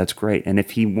sound, that's great. And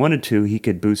if he wanted to, he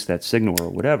could boost that signal or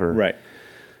whatever. Right.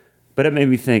 But it made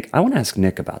me think, I want to ask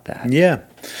Nick about that. Yeah.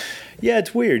 Yeah,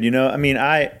 it's weird, I mean,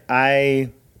 I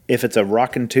if it's a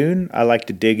rockin' tune, I like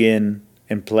to dig in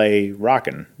and play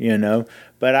rockin',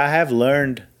 But I have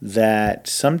learned that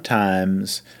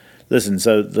sometimes, listen,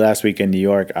 so last week in New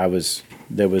York,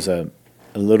 there was a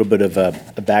little bit of a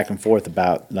back and forth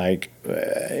about like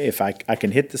if I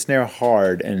can hit the snare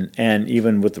hard and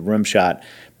even with the rim shot,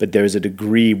 but there's a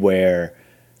degree where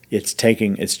it's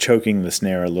choking the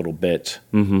snare a little bit.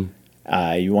 Mm-hmm.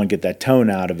 You want to get that tone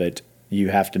out of it. You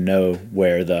have to know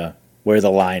where the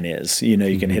line is. You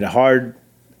can hit it hard,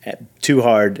 too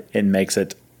hard, it makes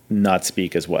it not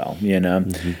speak as well.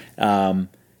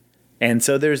 And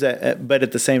so there's that. But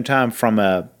at the same time, from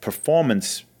a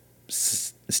performance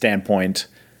standpoint,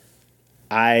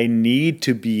 I need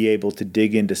to be able to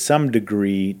dig into some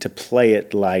degree to play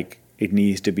it like it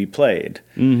needs to be played.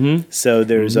 Mm-hmm. So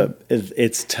there's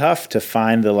it's tough to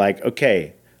find the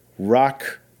okay,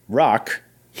 rock,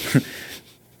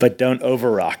 but don't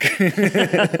over rock,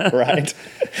 right?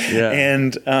 Yeah.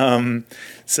 And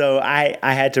so I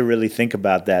had to really think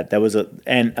about that. That was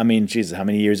and I mean, Jesus, how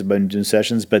many years I've been doing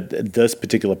sessions? But this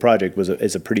particular project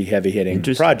is a pretty heavy hitting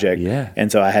project, yeah.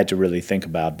 And so I had to really think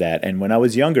about that. And when I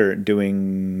was younger,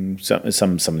 doing some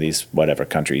of these whatever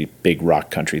big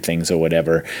rock country things or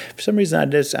whatever, for some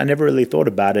reason I never really thought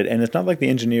about it. And it's not like the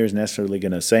engineer is necessarily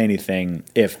going to say anything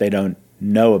if they don't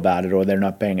know about it or they're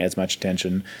not paying as much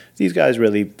attention. These guys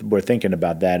really were thinking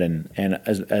about that, and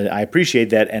I appreciate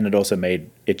that, and it also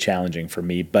made it challenging for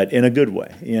me, but in a good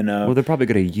way, you know. Well, they're probably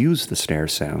going to use the snare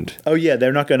sound. Oh yeah,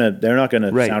 they're not gonna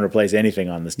Right. sound replace anything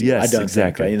on this deal. Yes, I don't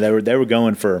exactly. think. Right? They were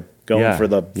going for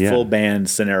the full band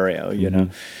scenario, you know.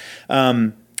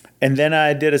 And then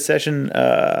I did a session,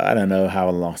 I don't know how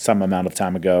long, some amount of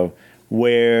time ago,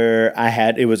 where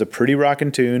it was a pretty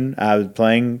rockin' tune. I was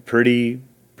playing pretty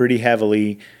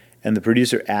heavily, and the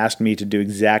producer asked me to do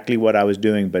exactly what I was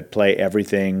doing, but play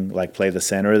everything, like play the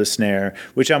center of the snare,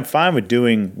 which I'm fine with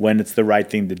doing when it's the right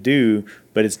thing to do,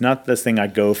 but it's not the thing I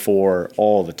go for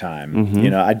all the time.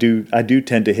 You know, I do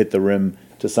tend to hit the rim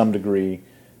to some degree,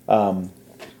 and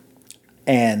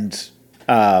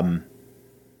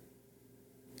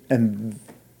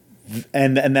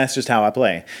that's just how I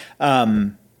play.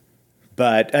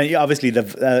 But obviously, a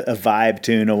vibe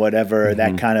tune or whatever,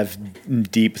 that kind of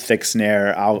deep, thick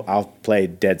snare, I'll play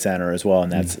dead center as well,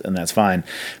 and that's fine.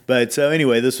 But so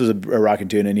anyway, this was a rockin'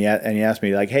 tune, and he asked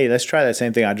me like, "Hey, let's try that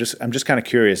same thing. I'm just kind of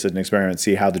curious as an experiment,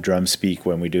 see how the drums speak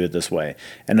when we do it this way."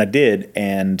 And I did,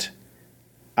 and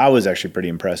I was actually pretty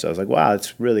impressed. I was like, "Wow,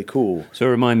 it's really cool." So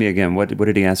remind me again, what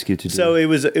did he ask you to do? So it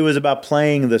was about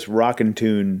playing this rockin'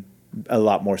 tune a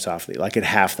lot more softly, like at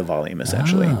half the volume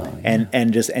essentially,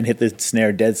 and hit the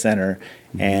snare dead center,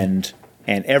 and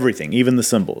everything, even the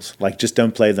cymbals, like just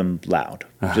don't play them loud.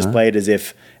 Just play it as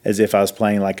if I was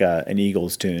playing like an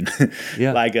Eagles tune,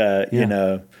 like you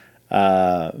know,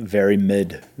 very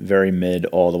mid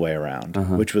all the way around,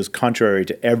 which was contrary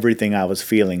to everything I was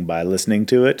feeling by listening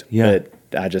to it. But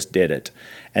I just did it,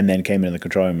 and then came into the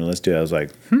control room and listened to it. I was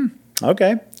like,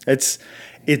 okay, it's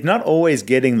not always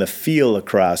getting the feel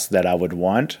across that I would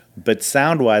want, but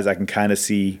sound-wise, I can kind of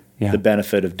see the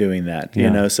benefit of doing that. You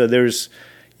know, so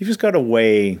you just got to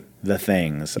weigh the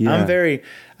things.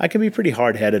 I can be pretty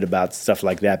hard-headed about stuff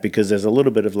like that because there's a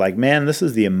little bit of like, man, this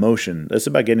is the emotion. This is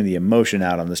about getting the emotion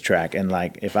out on this track. And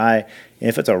like,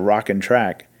 if it's a rockin'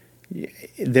 track,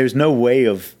 there's no way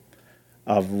of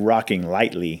rocking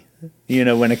lightly, you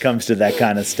know, when it comes to that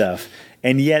kind of stuff.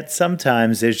 And yet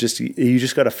sometimes you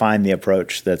just got to find the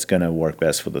approach that's going to work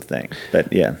best for the thing.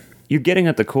 But yeah. You're getting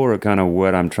at the core of kind of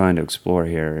what I'm trying to explore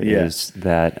here is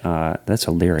that that's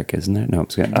a lyric, isn't it? No,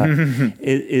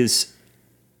 is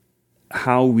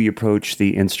how we approach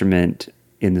the instrument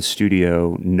in the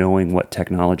studio, knowing what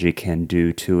technology can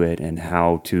do to it and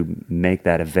how to make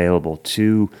that available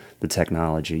to the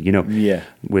technology. You know,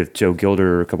 with Joe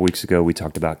Gilder a couple weeks ago, we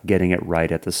talked about getting it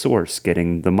right at the source,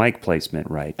 getting the mic placement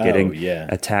right,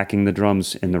 attacking the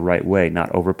drums in the right way,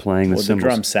 not overplaying the cymbals. The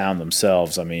drums sound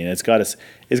themselves. I mean, it's got to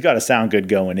sound good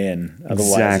going in.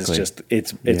 Otherwise,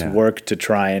 it's work to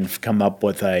try and come up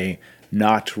with a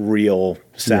not real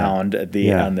sound at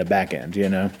on the back end, you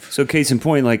know. So case in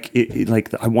point, like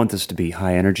I want this to be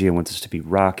high energy, I want this to be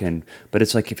rockin', but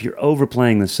it's like if you're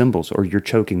overplaying the cymbals or you're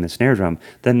choking the snare drum,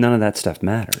 then none of that stuff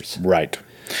matters. Right.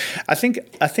 I think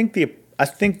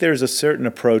there's a certain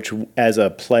approach as a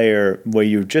player where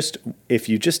if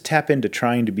you just tap into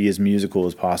trying to be as musical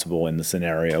as possible in the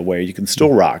scenario where you can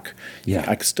still rock. Yeah.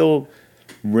 I can still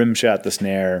rim shot the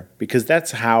snare because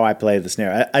that's how I play the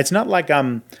snare. It's not like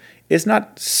it's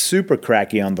not super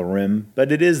cracky on the rim,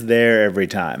 but it is there every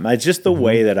time. It's just the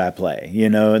way that I play, you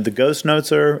know. The ghost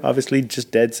notes are obviously just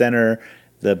dead center.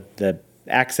 The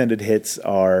accented hits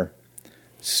are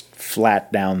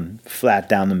flat down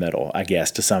the middle, I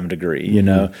guess, to some degree. You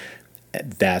know,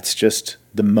 that's just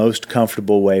the most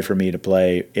comfortable way for me to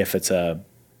play if it's a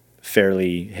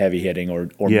fairly heavy hitting or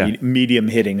medium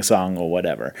hitting song or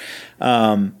whatever.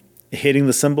 Hitting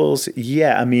the cymbals,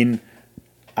 I mean,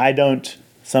 I don't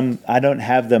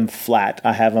have them flat.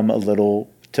 I have them a little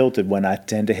tilted when I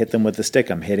tend to hit them with the stick.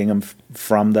 I'm hitting them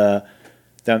from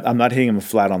I'm not hitting them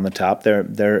flat on the top.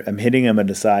 I'm hitting them at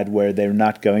the side where you're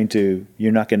not going to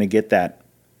get that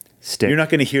stick. You're not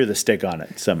going to hear the stick on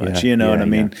it so much. You know what I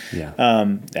mean? Yeah.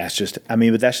 That's just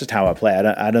how I play.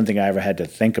 I don't think I ever had to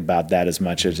think about that as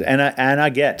much and I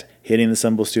get hitting the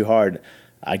cymbals too hard.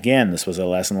 Again, this was a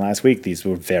lesson last week. These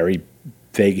were very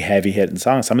big, heavy hitting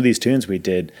songs. Some of these tunes we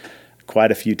did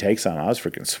quite a few takes on. I was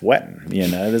freaking sweating, you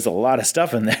know. There's a lot of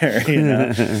stuff in there, you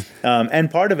know.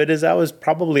 And part of it is I was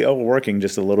probably overworking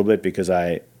just a little bit because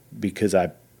I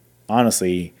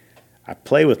honestly I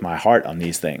play with my heart on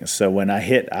these things. So when I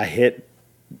hit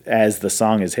as the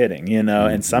song is hitting, you know.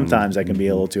 And sometimes I can be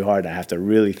a little too hard. I have to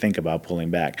really think about pulling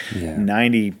back.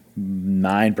 99%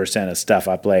 of stuff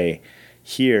I play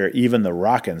here, even the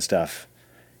rockin' stuff,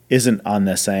 isn't on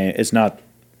the same. It's not.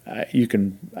 I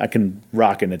can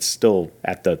rock and it's still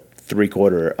at the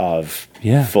 3/4 of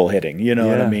Yeah. full hitting. You know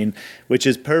what I Yeah. mean? Which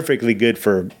is perfectly good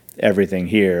for everything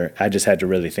here. I just had to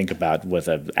really think about with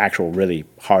an actual really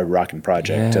hard rocking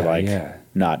project to Yeah, like yeah.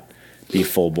 not be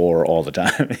full bore all the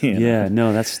time. you know? Yeah,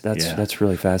 no, that's Yeah. that's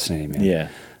really fascinating, man. Yeah.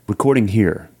 Recording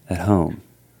here at home,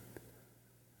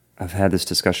 I've had this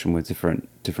discussion with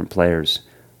different players.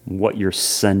 What you're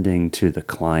sending to the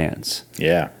clients,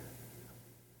 Yeah.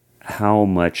 how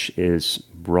much is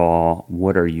raw?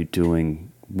 What are you doing?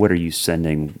 What are you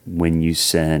sending when you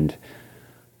send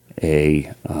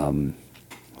a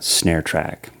snare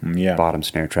track, Yeah. bottom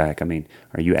snare track? I mean,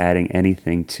 are you adding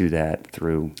anything to that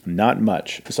through? Not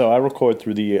much. So I record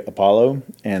through the Apollo,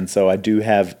 and so I do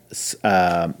have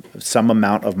some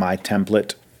amount of my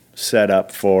template set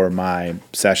up for my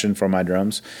session for my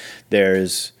drums.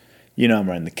 There's, I'm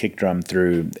running the kick drum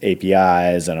through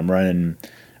APIs, and I'm running.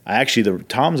 The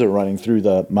toms are running through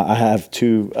I have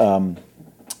two.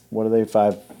 What are they?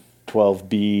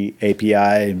 512B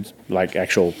API, like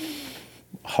actual.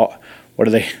 What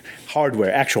are they?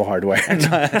 Hardware, actual hardware,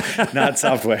 not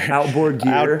software. Outboard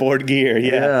gear. Outboard gear,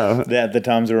 yeah. That the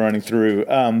toms are running through.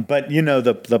 But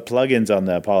the plugins on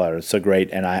the Apollo are so great,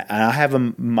 and I have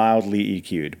them mildly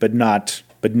EQ'd, but not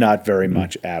very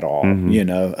much at all.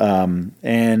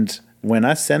 And when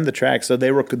I send the tracks, so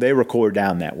they record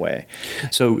down that way.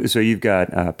 So you've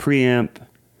got preamp,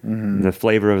 the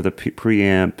flavor of the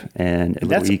preamp, and a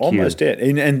That's little EQ. almost it,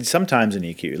 and sometimes an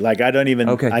EQ. Like I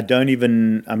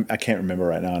can't remember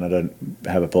right now, and I don't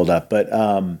have it pulled up. But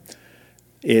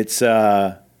it's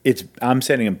I'm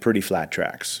sending them pretty flat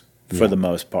tracks for the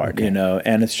most part,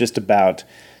 and it's just about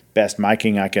best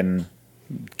miking I can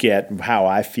get, how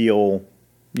I feel.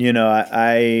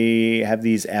 I have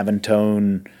these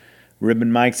Aventone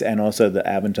ribbon mics and also the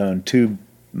Aventone tube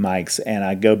mics, and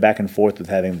I go back and forth with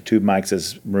having the tube mics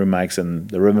as room mics and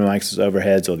the ribbon mics as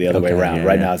overheads, or the other way around.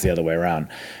 Now it's the other way around.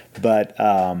 But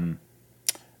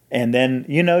and then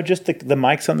just the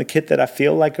mics on the kit that I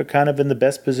feel like are kind of in the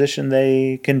best position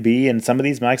they can be. And some of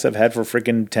these mics I've had for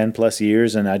freaking 10+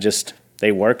 years, and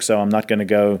they work. So I'm not going to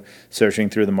go searching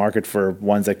through the market for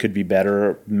ones that could be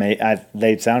better.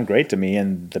 They sound great to me,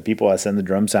 and the people I send the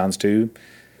drum sounds to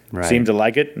seem to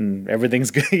like it, and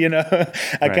everything's good.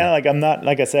 I kind of I'm not,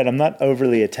 like I said, I'm not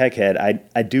overly a tech head.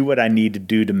 I do what I need to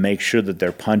do to make sure that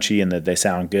they're punchy and that they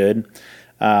sound good.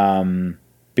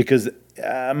 Because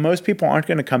most people aren't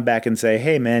going to come back and say,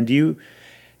 hey man, do you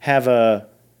have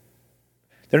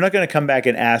they're not going to come back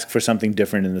and ask for something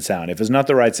different in the sound. If it's not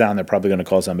the right sound, they're probably going to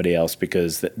call somebody else,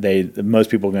 because most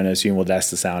people are going to assume, well,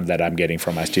 that's the sound that I'm getting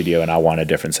from my studio and I want a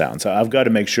different sound. So I've got to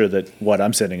make sure that what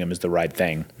I'm sending them is the right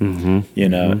thing,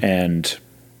 and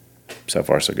so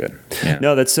far so good. Yeah.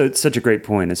 No, that's such a great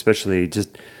point, especially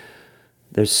just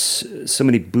there's so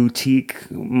many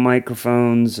boutique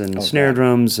microphones and snare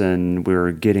drums, and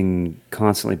we're getting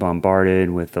constantly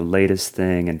bombarded with the latest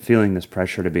thing and feeling this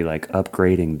pressure to be like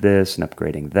upgrading this and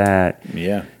upgrading that.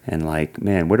 Yeah. And like,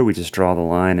 man, where do we just draw the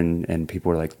line? And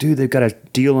people are like, dude, they've got a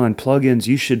deal on plugins.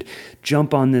 You should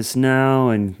jump on this now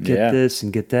and get this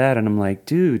and get that. And I'm like,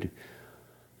 dude,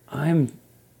 I'm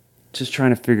just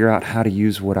trying to figure out how to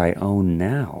use what I own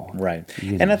now. Right.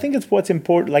 And I think it's what's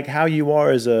important, like how you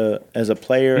are as a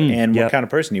player and what kind of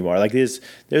person you are. Like there's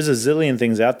a zillion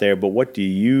things out there, but what do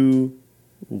you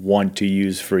want to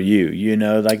use for you?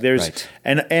 Like there's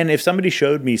and if somebody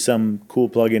showed me some cool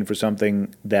plugin for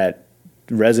something that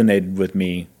resonated with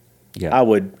me, I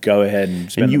would go ahead and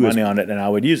spend the money on it, and I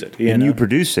would use it. You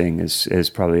producing is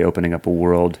probably opening up a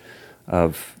world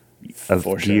of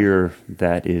gear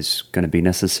that is going to be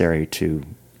necessary to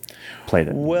play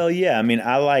that. Well, yeah. I mean,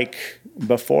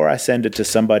 before I send it to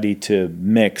somebody to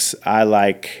mix, I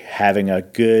like having a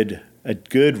good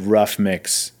rough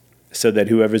mix so that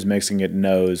whoever's mixing it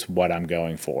knows what I'm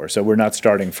going for. So we're not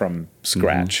starting from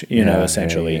scratch,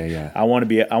 essentially. Yeah. I want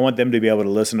them to be able to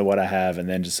listen to what I have and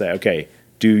then just say, okay,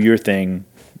 do your thing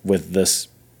with this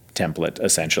template,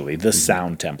 essentially, the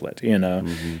sound template,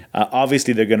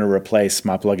 obviously they're going to replace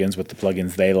my plugins with the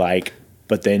plugins they like,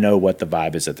 but they know what the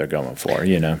vibe is that they're going for, Do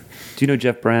you know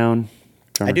Jeff Brown?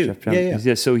 I do. Jeff Brown?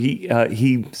 Yeah. So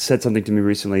he said something to me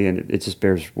recently, and it just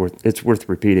it's worth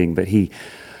repeating, but he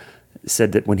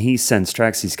said that when he sends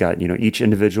tracks, he's got, each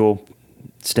individual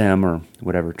stem or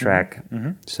whatever track.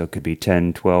 So it could be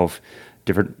 10, 12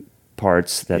 different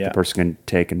parts that the person can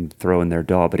take and throw in their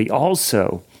DAW. But he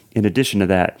also, in addition to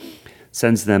that,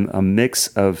 sends them a mix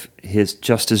of his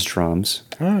drums.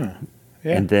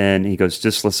 And then he goes,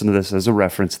 just listen to this as a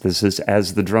reference. This is,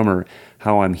 as the drummer,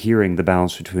 how I'm hearing the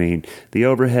balance between the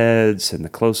overheads and the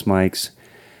close mics.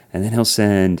 and then he'll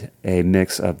send a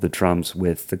mix of the drums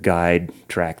with the guide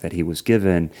track that he was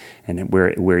given, and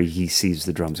where he sees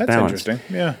the drums That's balanced.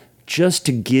 interesting. Yeah. Just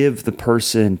to give the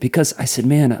person, because I said,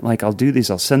 man, like I'll do these,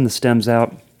 I'll send the stems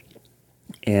out,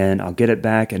 and I'll get it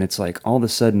back, and it's like all of a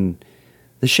sudden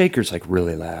the shaker's like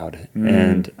really loud,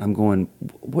 and I'm going,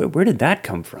 where did that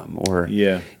come from? Or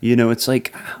it's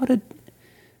like, how did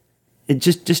it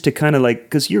just to kind of like,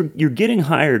 because you're getting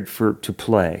hired to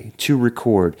play, to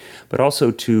record, but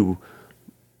also to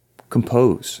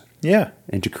compose,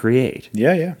 and to create,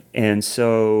 And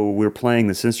so we're playing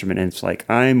this instrument, and it's like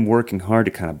I'm working hard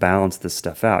to kind of balance this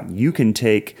stuff out. You can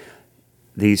take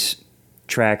these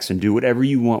tracks and do whatever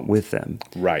you want with them,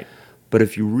 right? But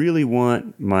if you really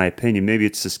want my opinion, maybe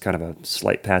it's just kind of a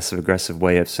slight passive-aggressive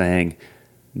way of saying,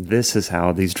 this is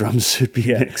how these drums should be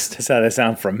mixed. That's how they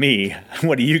sound from me.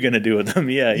 What are you going to do with them?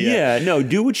 Yeah, no,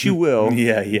 do what you will.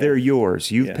 They're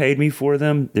yours. You've paid me for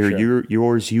them. They're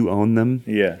yours. You own them.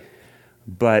 Yeah.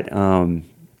 But, man,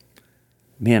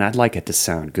 I'd like it to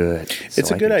sound good.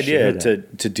 It's a good idea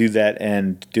to do that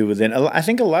and do within. I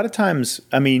think a lot of times,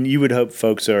 I mean, you would hope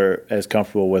folks are as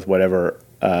comfortable with whatever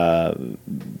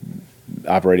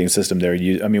operating system they're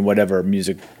using. I mean, whatever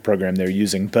music program they're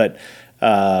using, but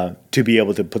to be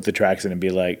able to put the tracks in and be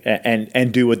like,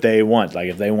 and do what they want. Like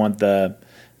if they want the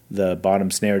bottom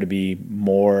snare to be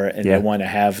more, and they want to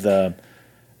have the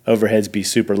overheads be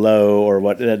super low, or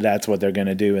what, that's what they're going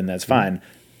to do, and that's fine.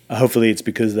 Hopefully, it's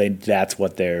because that's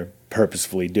what they're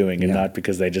purposefully doing, and not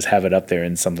because they just have it up there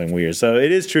in something weird. So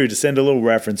it is true to send a little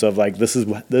reference of like,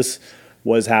 this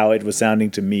was how it was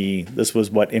sounding to me. This was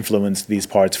what influenced these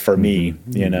parts for me,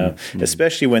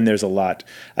 especially when there's a lot.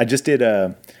 I just did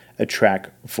a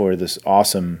track for this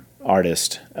awesome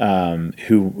artist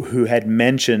who had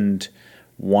mentioned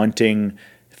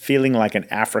feeling like an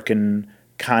African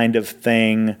kind of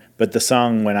thing, but the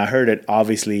song, when I heard it,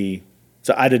 obviously,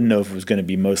 so I didn't know if it was going to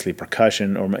be mostly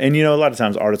percussion and a lot of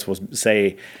times artists will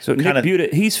say, so Nick Buda,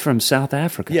 he's from South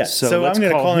Africa. Yeah, so I'm going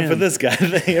to call him for this guy.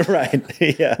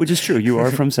 Right. Yeah. Which is true. You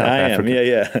are from South Africa.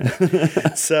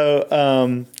 Yeah.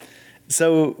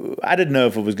 So I didn't know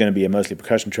if it was going to be a mostly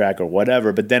percussion track or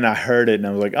whatever, but then I heard it and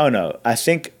I was like, oh no, I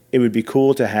think it would be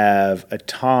cool to have a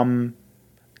tom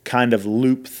kind of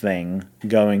loop thing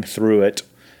going through it,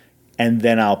 and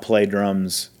then I'll play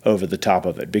drums over the top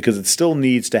of it, because it still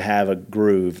needs to have a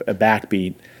groove, a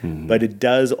backbeat, but it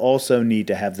does also need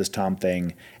to have this tom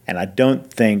thing, and I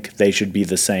don't think they should be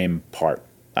the same part.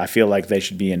 I feel like they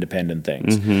should be independent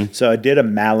things. So I did a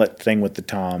mallet thing with the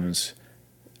toms,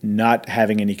 not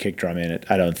having any kick drum in it,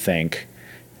 I don't think.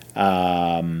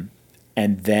 And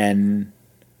then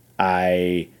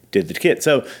I did the kit.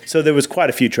 So there was quite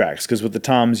a few tracks, because with the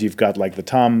toms, you've got like the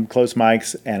tom close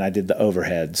mics, and I did the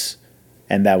overheads,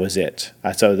 and that was it.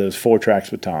 So there was 4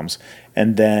 tracks with toms.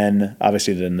 And then,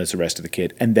 obviously, there's the rest of the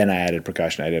kit. And then I added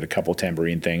percussion. I did a couple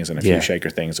tambourine things and a few shaker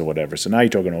things or whatever. So now you're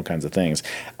talking all kinds of things.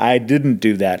 I didn't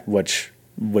do that, which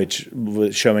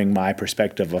was showing my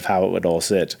perspective of how it would all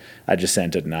sit. I just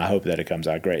sent it, and I hope that it comes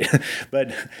out great.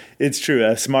 But it's true.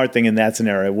 A smart thing in that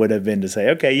scenario would have been to say,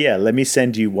 okay, let me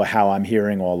send you how I'm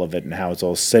hearing all of it and how it's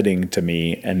all sitting to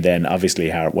me, and then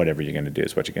obviously whatever you're going to do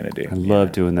is what you're going to do. I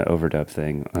love doing the overdub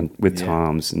thing with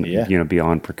toms and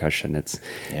beyond percussion. It's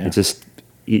just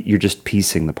you're just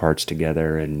piecing the parts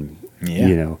together, and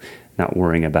not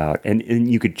worrying about,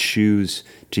 and you could choose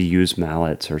to use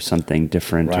mallets or something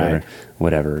different or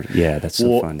whatever. Yeah, that's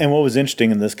so fun. And what was interesting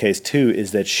in this case too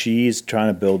is that she's trying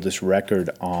to build this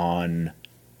record on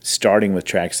starting with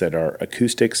tracks that are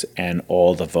acoustics and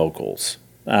all the vocals,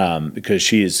 because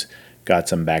she's got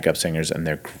some backup singers and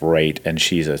they're great, and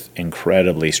she's an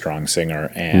incredibly strong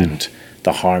singer, and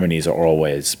the harmonies are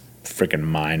always freaking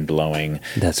mind-blowing.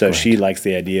 So great. She likes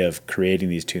the idea of creating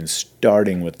these tunes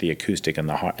starting with the acoustic and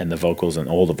the vocals and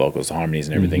all the vocals, the harmonies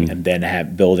and everything, and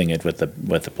then building it with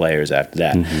the players after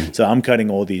that. So I'm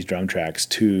cutting all these drum tracks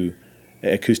to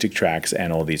acoustic tracks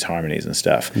and all these harmonies and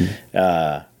stuff.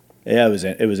 It was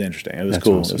interesting. It was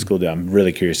cool. Awesome. It was cool. I'm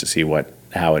really curious to see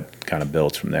how it kind of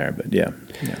builds from there. But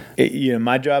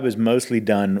my job is mostly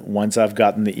done once I've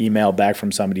gotten the email back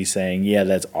from somebody saying, "Yeah,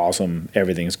 that's awesome.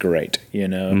 Everything's great."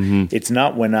 It's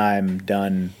not when I'm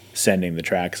done sending the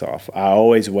tracks off. I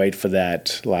always wait for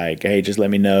that. Like, hey, just let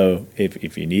me know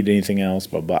if you need anything else.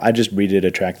 Blah blah. I just redid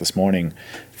a track this morning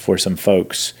for some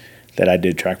folks that I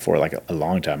did track for like a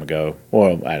long time ago,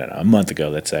 or I don't know, a month ago,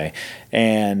 let's say,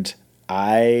 and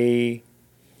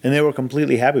they were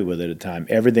completely happy with it at the time.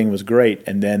 Everything was great.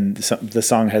 And then the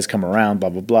song has come around, blah,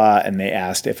 blah, blah. And they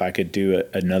asked if I could do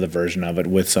another version of it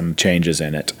with some changes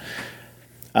in it.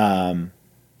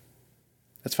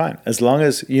 That's fine. As long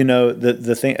as,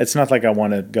 the thing, it's not like I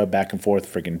want to go back and forth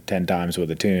freaking 10 times with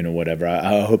a tune or whatever.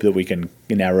 I hope that we can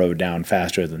narrow it down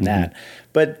faster than that.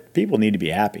 But people need to be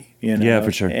happy, Yeah,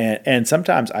 for sure. And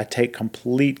sometimes I take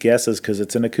complete guesses because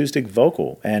it's an acoustic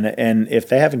vocal. And if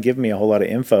they haven't given me a whole lot of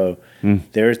info,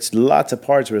 there's lots of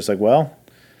parts where it's like, well,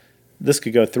 this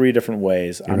could go 3 different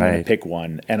ways. I'm going to pick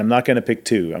one. And I'm not going to pick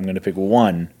 2. I'm going to pick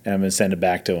 1, and I'm going to send it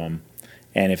back to them.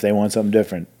 And if they want something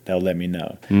different, they'll let me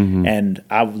know. And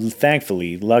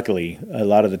luckily, a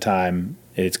lot of the time,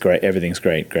 it's great. Everything's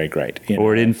great.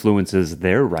 Or it influences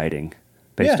their writing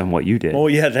based on what you did. Oh,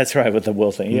 yeah, that's right, with the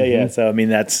Will thing. Yeah. So, I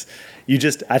mean, I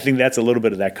think that's a little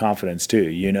bit of that confidence, too.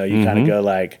 You kind of go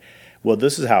like, well,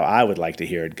 this is how I would like to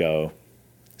hear it go.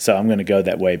 So I'm going to go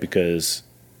that way because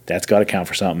that's got to count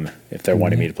for something if they're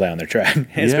wanting me to play on their track,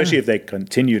 especially if they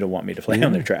continue to want me to play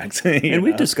on their tracks. And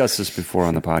we've discussed this before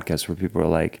on the podcast where people are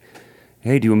like,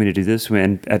 hey, do you want me to do this?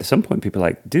 And at some point people are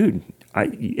like, dude,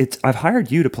 I've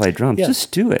hired you to play drums. Yeah.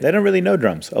 Just do it. They don't really know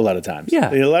drums a lot of times.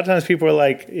 Yeah. A lot of times people are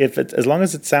like, as long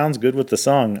as it sounds good with the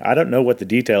song, I don't know what the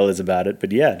detail is about it,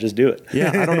 but yeah, just do it. Yeah,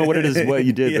 I don't know what it is, what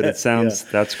you did, but it sounds,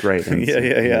 that's great. And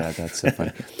yeah. That's so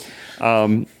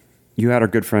funny. You had our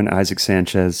good friend Isaac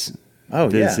Sanchez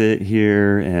visit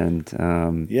here, and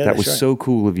that was so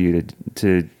cool of you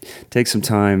to take some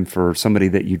time for somebody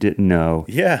that you didn't know.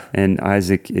 Yeah. And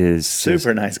Isaac is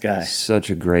super nice guy, such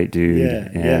a great dude.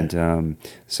 And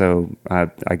so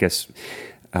I guess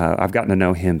I've gotten to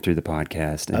know him through the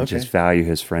podcast and just value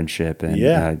his friendship.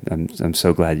 And I'm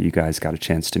so glad that you guys got a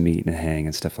chance to meet and hang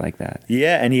and stuff like that.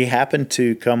 Yeah, and he happened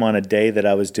to come on a day that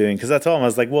I was doing, because I told him, I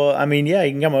was like, well, I mean, yeah,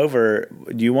 you can come over.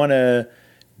 Do you want to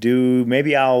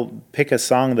maybe I'll pick a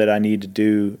song that I need to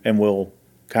do and we'll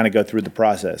kind of go through the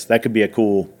process. That could be a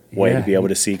cool way to be able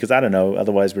to see, because I don't know,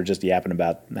 otherwise we're just yapping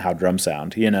about how drums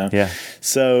sound, Yeah.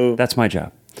 So that's my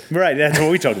job. Right, that's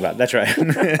what we talked about. That's right.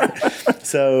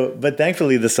 So, but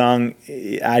thankfully the song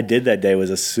I did that day was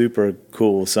a super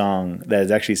cool song that has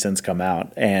actually since come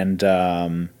out. And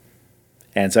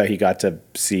so he got to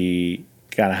see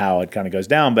kind of how it kind of goes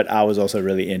down, but I was also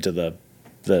really into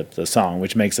the song,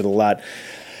 which makes it a lot.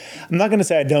 I'm not going to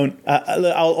say I don't.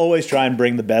 I'll always try and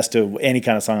bring the best to any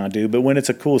kind of song I do. But when it's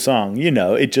a cool song,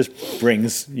 it just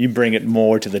you bring it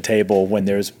more to the table when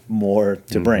there's more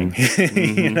to bring.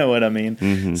 You know what I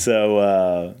mean?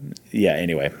 So,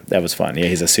 anyway, that was fun. Yeah,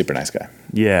 he's a super nice guy.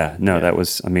 Yeah, no, that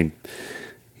was, I mean,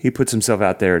 he puts himself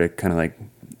out there to kind of like,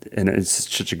 and it's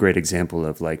such a great example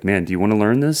of like, man, do you want to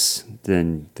learn this?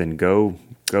 Then go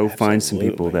find some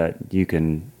people that you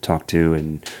can talk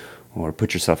to or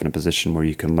put yourself in a position where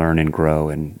you can learn and grow.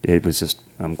 And it was just,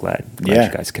 I'm glad you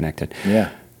guys connected.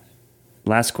 Yeah.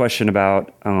 Last question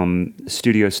about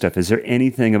studio stuff. Is there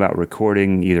anything about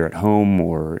recording either at home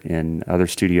or in other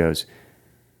studios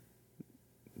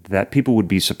that people would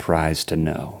be surprised to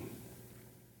know?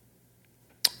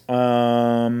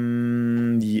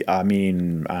 I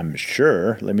mean, I'm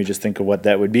sure. Let me just think of what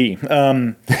that would be.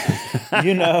 Something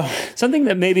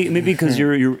that maybe because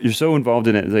you're so involved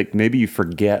in it, like maybe you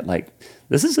forget. Like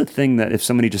this is a thing that if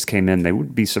somebody just came in, they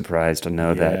would be surprised to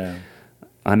know that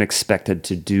I'm expected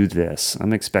to do this.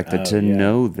 I'm expected to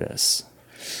know this.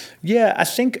 Yeah, I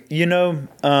think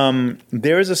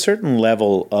there is a certain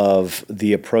level of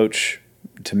the approach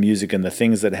to music and the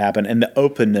things that happen and the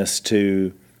openness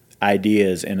to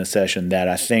ideas in a session that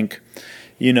I think,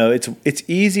 it's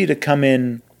easy to come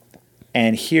in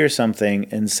and hear something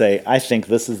and say, I think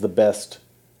this is the best,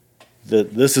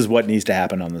 this is what needs to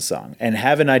happen on the song, and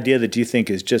have an idea that you think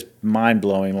is just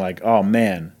mind-blowing, like, oh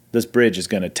man, this bridge is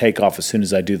going to take off as soon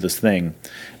as I do this thing,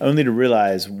 only to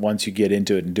realize once you get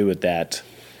into it and do it that,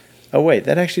 oh wait,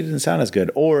 that actually didn't sound as good.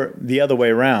 Or the other way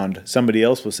around, somebody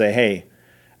else will say, hey,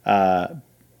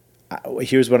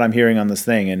 here's what I'm hearing on this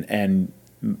thing, and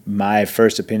my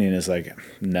first opinion is like,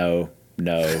 no.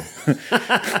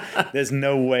 There's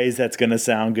no ways that's going to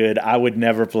sound good. I would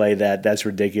never play that. That's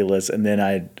ridiculous. And then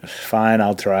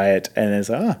I'll try it. And it's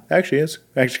it's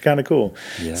actually kind of cool.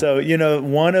 Yeah. So,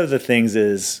 one of the things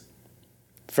is,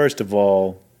 first of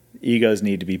all, egos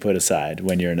need to be put aside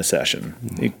when you're in a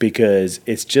session, because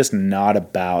it's just not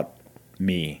about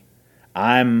me.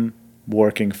 I'm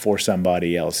working for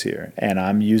somebody else here, and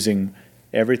I'm using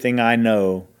everything I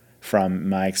know from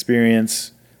my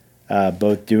experience,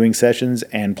 both doing sessions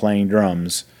and playing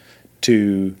drums,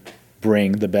 to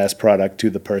bring the best product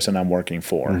to the person I'm working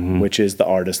for, which is the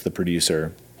artist, the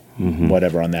producer,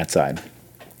 whatever on that side.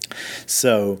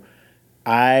 So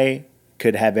I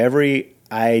could have every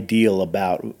ideal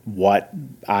about what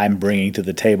I'm bringing to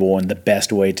the table and the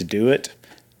best way to do it,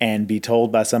 and be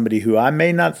told by somebody who I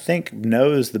may not think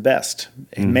knows the best.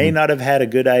 He may not have had a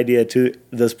good idea to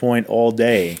this point all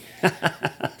day,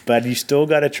 but you still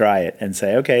got to try it and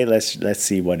say, okay, let's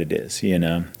see what it is, you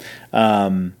know.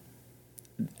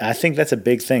 I think that's a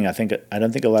big thing. I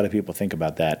don't think a lot of people think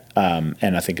about that,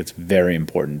 and I think it's very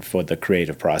important for the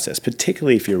creative process,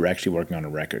 particularly if you're actually working on a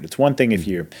record. It's one thing if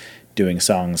you're doing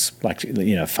songs like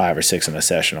 5 or 6 in a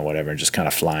session or whatever, and just kind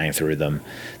of flying through them.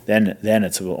 Then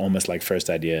it's almost like first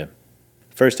idea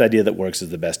that works is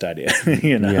the best idea.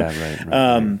 You know. Yeah,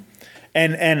 right.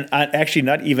 And I, actually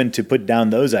not even to put down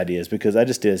those ideas, because I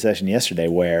just did a session yesterday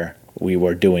where we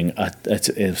were doing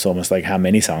it's almost like how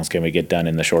many songs can we get done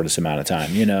in the shortest amount of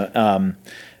time, you know.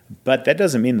 But that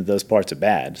doesn't mean that those parts are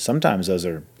bad. Sometimes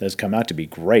those come out to be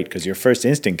great, because your first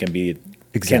instinct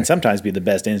can sometimes be the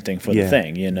best instinct for the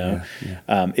thing, you know.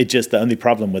 Yeah. It just, the only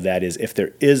problem with that is if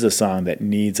there is a song that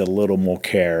needs a little more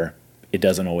care, it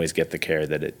doesn't always get the care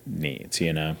that it needs,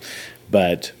 you know.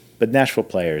 But Nashville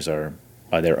players are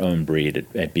their own breed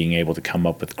at being able to come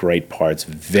up with great parts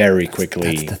very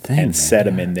quickly and set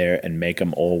them in there and make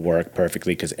them all work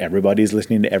perfectly, because everybody's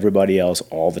listening to everybody else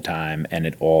all the time, and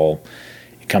it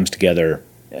comes together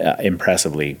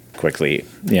impressively quickly,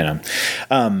 you know.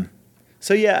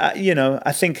 So yeah, you know,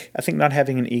 I think not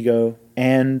having an ego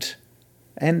and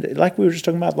like we were just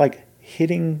talking about, like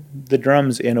hitting the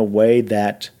drums in a way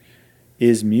that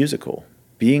is musical,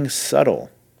 being subtle,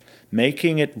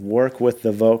 making it work with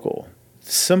the vocal.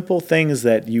 Simple things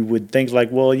that you would think like,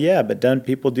 well, yeah, but don't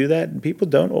people do that? And people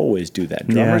don't always do that.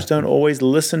 Drummers don't always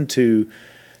listen to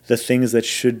the things that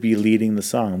should be leading the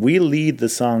song. We lead the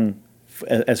song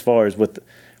as far as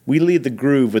we lead the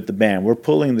groove with the band. We're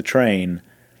pulling the train,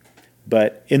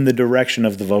 but in the direction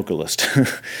of the vocalist.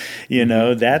 You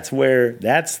know, that's where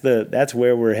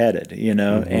we're headed, you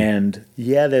know. And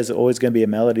yeah, there's always going to be a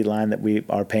melody line that we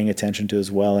are paying attention to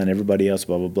as well, and everybody else,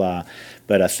 blah, blah, blah.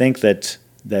 But I think that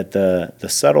the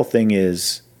subtle thing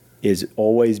is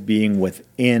always being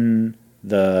within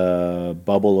the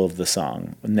bubble of the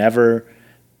song, never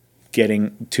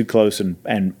getting too close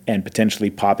and potentially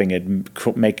popping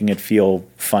it, making it feel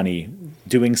funny,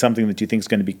 doing something that you think is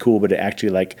going to be cool, but it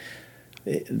actually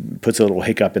it puts a little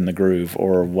hiccup in the groove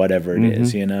or whatever it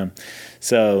is, you know.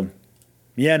 So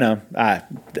yeah, no,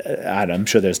 I'm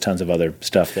sure there's tons of other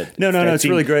stuff that it's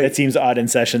really great. It seems odd in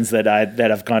sessions that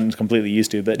I've gotten completely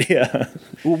used to, but yeah.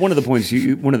 Well, one of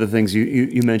the things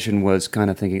you mentioned was kind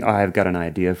of thinking, I've got an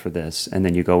idea for this, and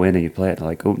then you go in and you play it,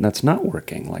 like, oh, that's not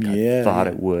working like I thought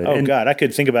it would. Oh, God, I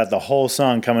could think about the whole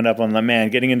song coming up on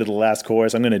getting into the last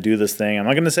chorus. I'm going to do this thing. I'm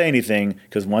not going to say anything,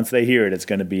 because once they hear it, it's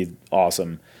going to be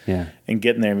awesome. Yeah. And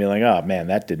getting there and being like, oh man,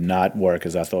 that did not work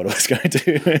as I thought it was going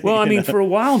to. Well, I mean, for a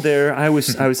while there, I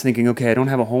was thinking, okay, I don't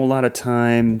have a whole lot of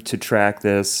time to track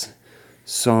this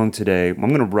song today. I'm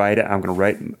going to write it. I'm going to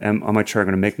write on my chart.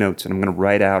 I'm going to make notes, and I'm going to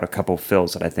write out a couple of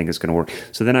fills that I think is going to work.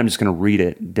 So then I'm just going to read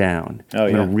it down. Oh,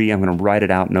 I'm going to write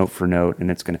it out note for note,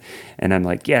 and I'm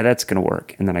like, yeah, that's going to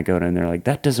work. And then I go down there like,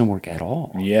 that doesn't work at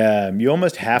all. Yeah, you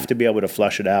almost have to be able to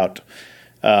flush it out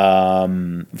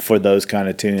for those kind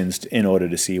of tunes in order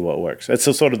to see what works. That's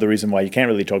sort of the reason why you can't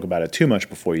really talk about it too much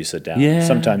before you sit down. Yeah.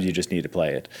 Sometimes you just need to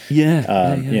play it.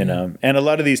 You know. And a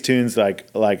lot of these tunes, like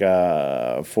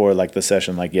for like the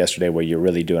session like yesterday where you're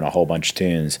really doing a whole bunch of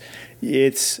tunes,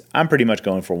 I'm pretty much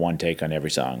going for one take on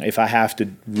every song. If I have to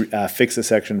fix a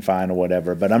section, fine or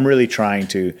whatever. But I'm really trying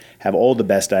to have all the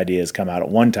best ideas come out at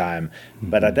one time.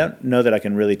 But I don't know that I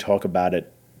can really talk about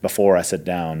it before I sit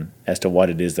down as to what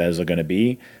it is those are going to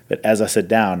be. But as I sit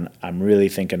down, I'm really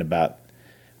thinking about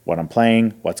what I'm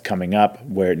playing, what's coming up,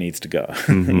 where it needs to go,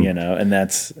 you know, and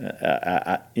that's,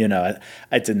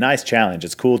 it's a nice challenge.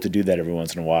 It's cool to do that every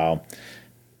once in a while.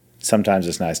 Sometimes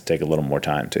it's nice to take a little more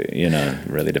time to, you know,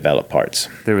 really develop parts.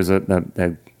 There was a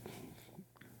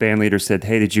band leader said,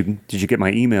 hey, did you get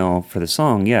my email for the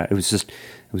song? Yeah, it was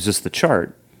just the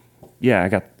chart. Yeah,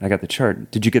 I got the chart.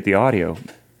 Did you get the audio?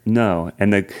 No.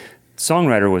 And the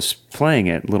songwriter was playing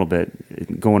it a little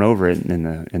bit, going over it in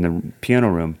the piano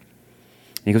room.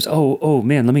 And he goes, oh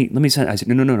man, let me send. I said,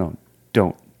 no,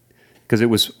 don't, because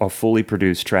it was a fully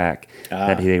produced track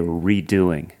that they were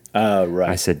redoing. Oh,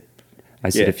 right. I said,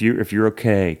 if you're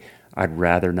okay, I'd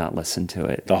rather not listen to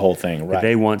it. The whole thing, right?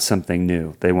 They want something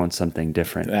new. They want something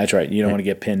different. That's right. You don't want to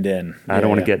get pinned in. I don't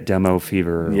want to get demo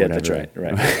fever or whatever. That's right.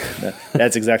 Right.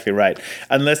 That's exactly right.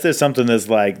 Unless there's something that's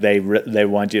like they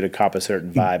want you to cop a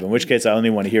certain vibe, in which case I only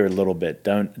want to hear a little bit.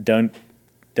 Don't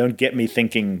get me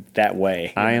thinking that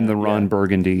way. I am the Ron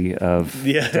Burgundy of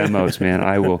demos, man.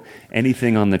 I will,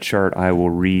 anything on the chart, I will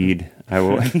read. I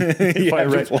will. You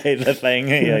have to play the thing.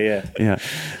 Yeah.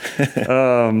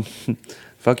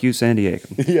 Fuck you, San Diego.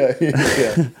 Yeah,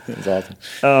 it's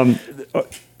awesome.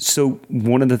 So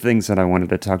one of the things that I wanted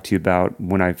to talk to you about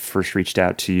when I first reached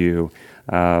out to you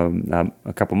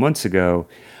a couple months ago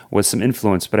was some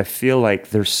influence, but I feel like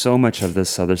there's so much of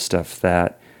this other stuff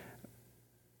that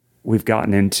we've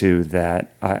gotten into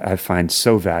that I find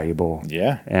so valuable.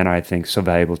 Yeah. And I think so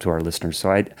valuable to our listeners.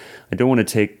 So I don't want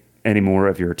to take any more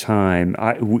of your time.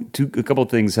 A couple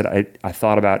of things that I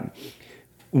thought about.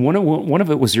 One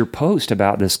of it was your post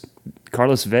about this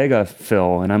Carlos Vega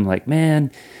fill, and I'm like,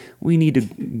 man, we need to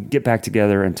get back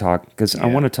together and talk, because I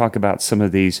want to talk about some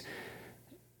of these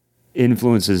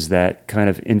influences that kind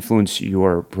of influence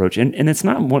your approach. And it's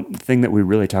not one thing that we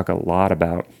really talk a lot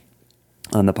about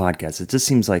on the podcast. It just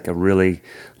seems like a really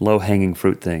low-hanging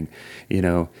fruit thing,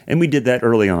 and we did that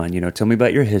early on, tell me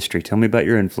about your history, tell me about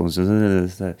your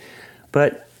influences.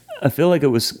 But I feel like it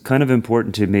was kind of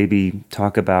important to maybe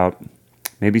talk about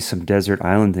maybe some desert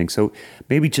island things. So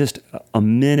maybe just a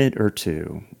minute or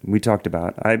two. We talked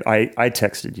about, I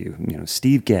texted you,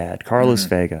 Steve Gadd, Carlos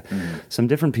Vega, some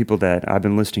different people that I've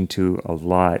been listening to a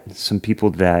lot, some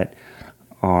people that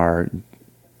are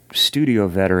studio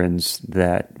veterans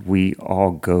that we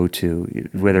all go to,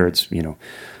 whether it's,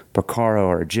 Porcaro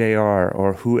or JR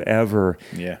or whoever,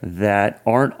 that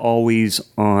aren't always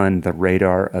on the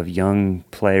radar of young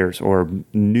players or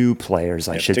new players,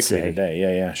 I should say.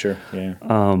 Today. Yeah, sure.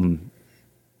 Yeah.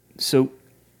 So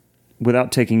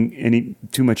without taking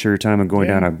too much of your time and going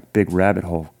down a big rabbit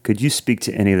hole, could you speak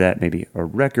to any of that, maybe a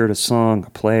record, a song, a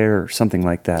player, or something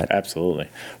like that? Absolutely.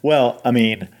 Well, I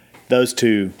mean, those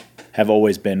two have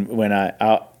always been, when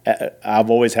I've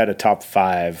always had a top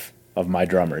 5 of my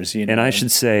drummers. And I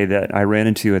should say that I ran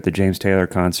into you at the James Taylor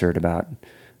concert about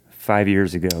 4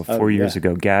 years ago.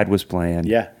 Gadd was playing.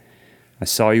 Yeah. I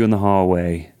saw you in the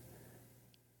hallway,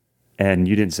 and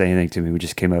you didn't say anything to me. We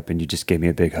just came up, and you just gave me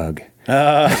a big hug.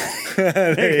 There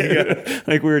you go.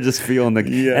 Like we were just feeling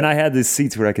and I had these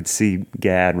seats where I could see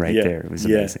Gadd right there. It was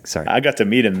amazing. Sorry. I got to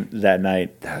meet him that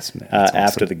night that's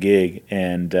after the gig,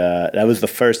 and that was the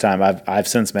first time. I've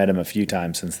since met him a few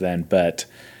times since then, but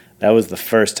that was the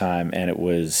first time, and it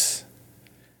was,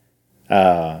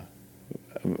 my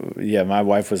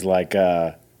wife was like,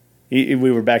 we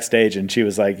were backstage, and she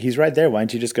was like, he's right there. Why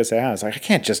don't you just go say hi? I was like, I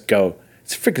can't just go.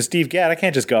 It's freaking Steve Gadd. I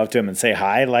can't just go up to him and say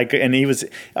hi. And he was,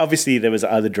 obviously there was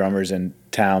other drummers in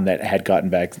town that had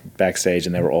gotten backstage,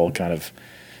 and they were all kind of,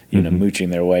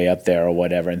 mooching their way up there or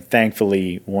whatever. And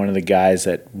thankfully, one of the guys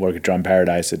that work at Drum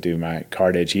Paradise that do my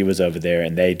cartage, he was over there,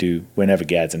 and they do, whenever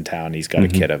Gadd's in town, he's got a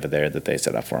kit over there that they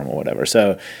set up for him or whatever.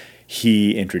 So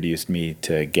he introduced me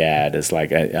to Gadd as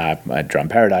like a Drum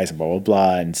Paradise and blah, blah,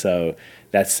 blah. And so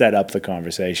that set up the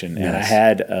conversation. Yes. And I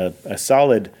had a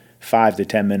solid 5 to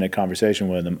 10 minute conversation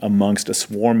with him amongst a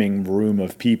swarming room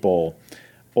of people.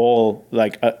 All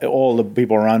the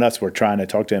people around us were trying to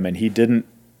talk to him, and he didn't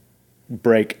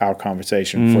break our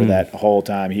conversation for that whole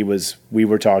time. We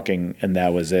were talking, and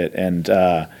that was it. And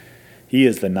he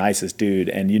is the nicest dude.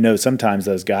 And sometimes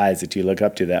those guys that you look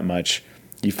up to that much,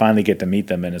 you finally get to meet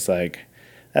them, and it's like,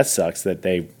 that sucks that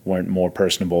they weren't more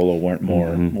personable or weren't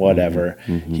more whatever.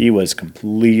 He was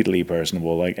completely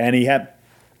personable. I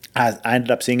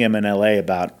ended up seeing him in LA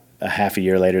about a half a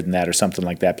year later than that, or something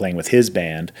like that, playing with his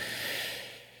band,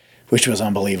 which was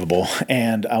unbelievable.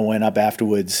 And I went up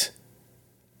afterwards,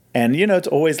 and it's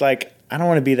always like, I don't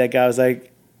want to be that guy. I was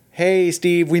like, hey,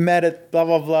 Steve, we met at blah,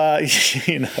 blah, blah,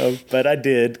 but I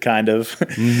did kind of.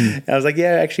 I was like,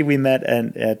 yeah, actually we met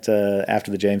at after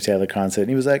the James Taylor concert. And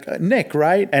he was like, Nick,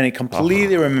 right? And he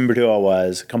completely remembered who I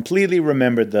was, completely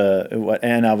remembered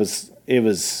and it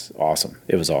was awesome.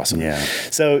 It was awesome. Yeah.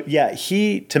 So yeah,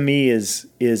 he to me is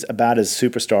about as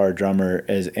superstar a drummer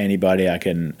as anybody I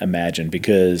can imagine,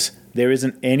 because there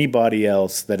isn't anybody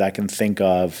else that I can think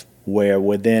of where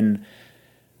within,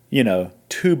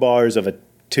 2 bars of a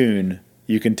tune,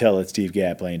 you can tell it's Steve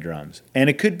Gadd playing drums. And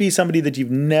it could be somebody that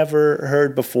you've never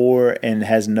heard before and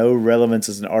has no relevance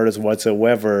as an artist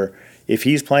whatsoever. If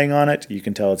he's playing on it, you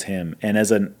can tell it's him. And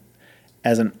as an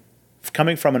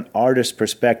coming from an artist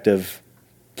perspective,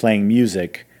 playing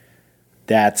music,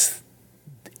 that's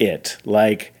it.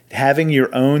 Like having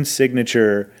your own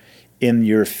signature in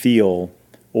your feel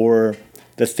or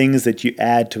the things that you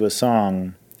add to a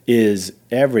song is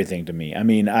everything to me. I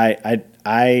mean,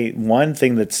 I one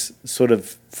thing that's sort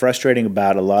of frustrating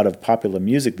about a lot of popular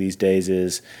music these days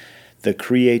is the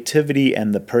creativity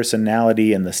and the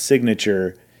personality and the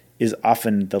signature is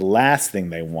often the last thing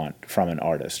they want from an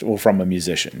artist or from a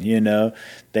musician.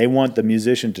 They want the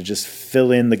musician to just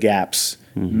fill in the gaps,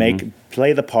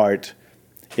 play the part.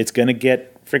 It's going to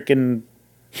get freaking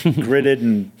gridded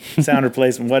and sound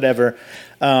replacement, whatever.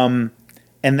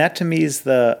 And that to me is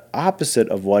the opposite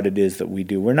of what it is that we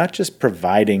do. We're not just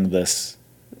providing this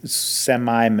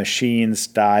semi-machine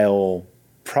style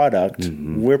product.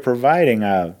 We're providing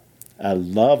a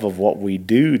love of what we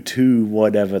do to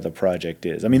whatever the project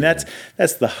is. I mean, that's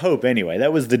the hope anyway.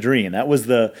 That was the dream. That was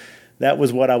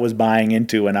what I was buying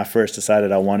into when I first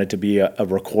decided I wanted to be a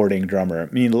recording drummer.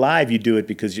 I mean, live you do it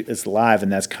because it's live,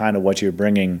 and that's kind of what you're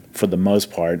bringing for the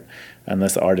most part,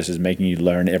 unless the artist is making you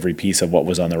learn every piece of what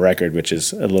was on the record, which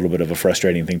is a little bit of a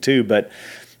frustrating thing too. But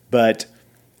the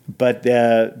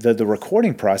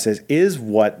recording process is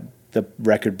what the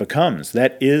record becomes.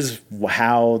 That is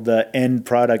how the end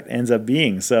product ends up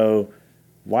being. So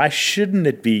why shouldn't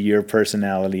it be your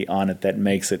personality on it that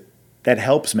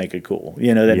helps make it cool?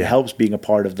 That helps being a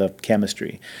part of the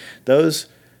chemistry. Those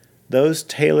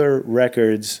Taylor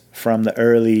records from the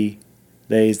early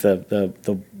days,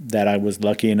 that I was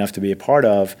lucky enough to be a part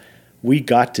of, we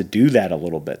got to do that a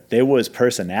little bit. There was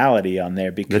personality on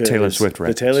there because the Taylor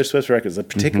Swift records,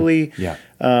 particularly.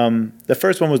 The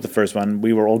first one was the first one.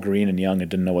 We were all green and young and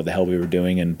didn't know what the hell we were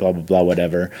doing and blah blah blah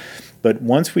whatever. But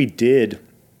once we did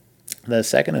the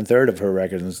second and third of her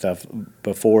records and stuff,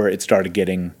 before it started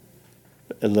getting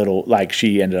a little, like,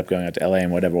 she ended up going out to LA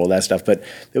and whatever, all that stuff. But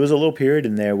there was a little period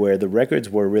in there where the records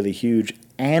were really huge,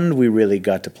 and we really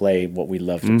got to play what we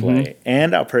love to play,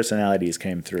 and our personalities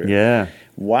came through. Yeah.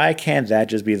 Why can't that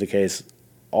just be the case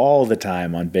all the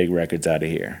time on big records out of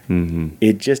here?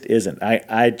 It just isn't.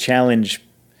 I challenge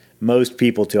most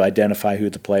people to identify who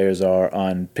the players are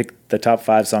pick the top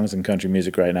 5 songs in country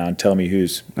music right now and tell me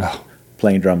who's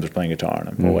playing drums or playing guitar on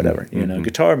them or whatever.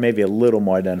 Guitar may be a little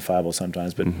more identifiable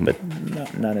sometimes, but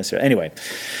not necessarily. Anyway.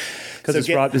 Because it's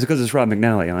Rob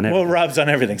McNally on it. Well, Rob's on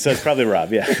everything, so it's probably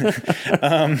Rob, yeah.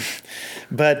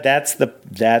 But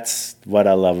that's what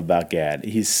I love about Gadd.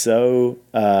 He's so,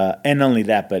 and not only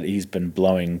that, but he's been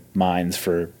blowing minds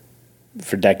for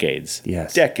decades.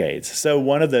 Yes. Decades. So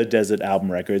one of the Desert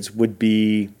album records would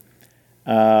be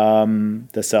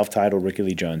the self-titled Ricky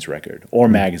Lee Jones record, or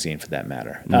Magazine for that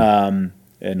matter.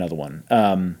 Another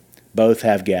one. Both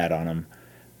have Gadd on them.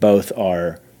 Both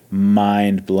are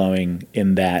mind-blowing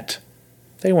in that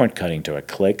they weren't cutting to a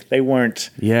click. They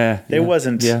weren't. There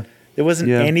wasn't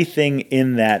anything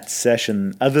in that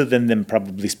session other than them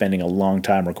probably spending a long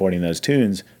time recording those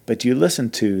tunes. But you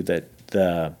listen to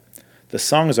the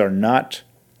songs are not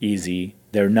easy.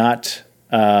 They're not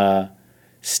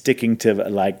sticking to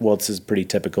like, well, this is pretty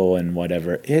typical and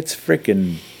whatever. It's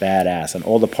freaking badass, and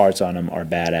all the parts on them are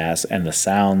badass, and the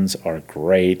sounds are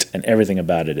great, and everything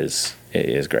about it is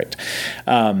great.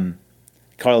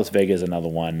 Carlos Vega is another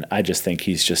one. I just think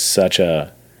he's just such an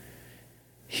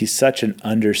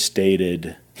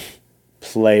understated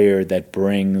player he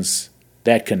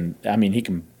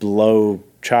can blow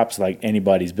chops like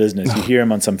anybody's business. You hear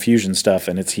him on some fusion stuff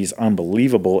and he's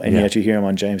unbelievable, and yet you hear him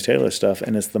on James Taylor stuff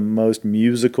and it's the most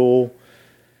musical,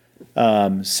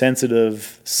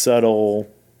 sensitive, subtle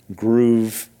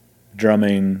groove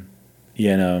drumming.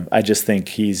 I just think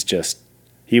he was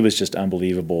just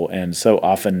unbelievable, and so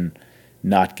often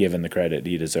not given the credit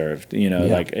he deserved,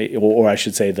 or I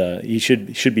should say he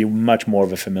should be much more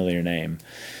of a familiar name.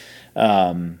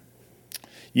 I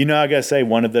gotta say,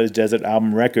 one of those Desert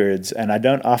album records, and I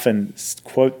don't often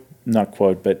state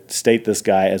this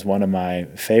guy as one of my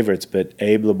favorites, but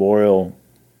Abe Laboriel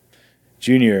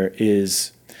Jr.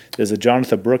 there's a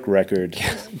Jonathan Brooke record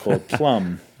called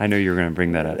Plum. I know you were going to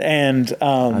bring that up. And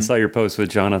I saw your post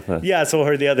with Jonathan. Yeah, I saw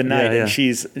her the other night, and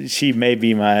she may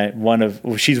be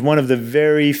she's one of the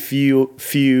very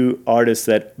few artists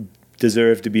that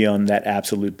deserve to be on that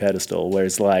absolute pedestal, where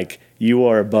it's like you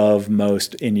are above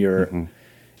most in your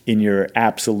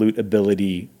absolute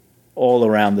ability all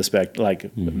around the spectrum,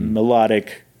 like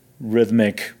melodic,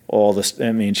 rhythmic, all this.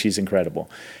 I mean, she's incredible.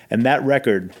 And that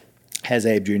record has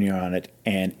Abe Jr. on it,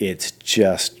 and it's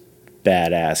just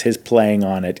badass. His playing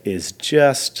on it is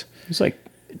just... It's like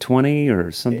 20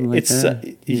 or something like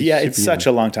that? It's such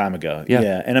a long time ago.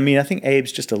 Yeah. And I mean, I think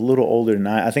Abe's just a little older than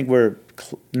I think we're...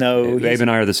 Abe and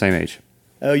I are the same age.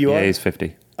 Oh, you are? Yeah, he's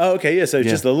 50. Oh, okay, yeah, so it's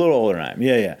just a little older than I am.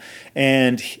 Yeah.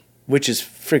 And which is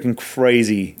freaking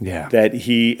crazy that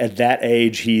he, at that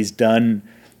age, he's done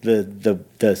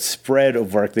the spread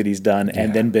of work that he's done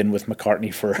and then been with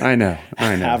McCartney for I know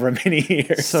however many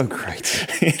years. So great.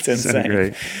 It's insane. So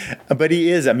great. But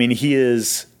he is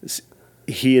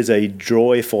a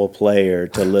joyful player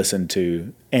to listen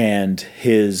to, and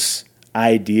his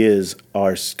ideas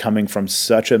are coming from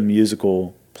such a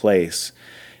musical place,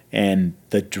 and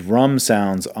the drum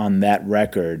sounds on that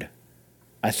record,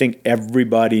 I think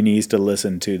everybody needs to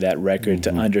listen to that record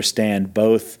to understand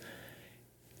both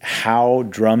how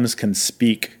drums can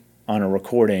speak on a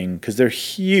recording because they're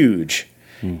huge,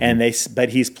 but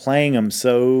he's playing them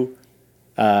so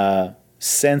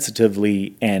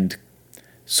sensitively and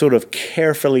sort of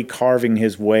carefully carving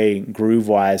his way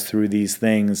groove-wise through these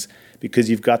things, because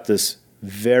you've got this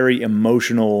very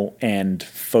emotional and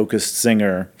focused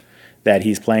singer that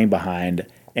he's playing behind,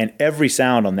 and every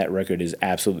sound on that record is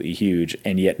absolutely huge,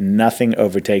 and yet nothing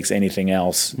overtakes anything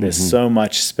else. There's so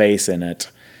much space in it.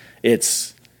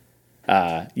 It's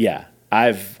I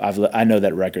know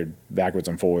that record backwards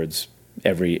and forwards,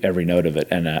 every note of it,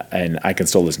 and I can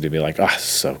still listen to it and be like, oh,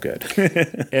 so good.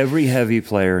 Every heavy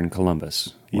player in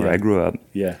Columbus, where I grew up,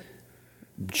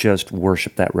 just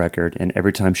worshiped that record. And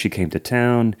every time she came to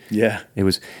town, it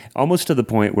was almost to the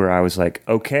point where I was like,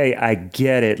 okay, I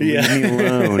get it. Leave me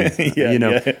alone.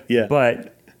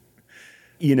 But,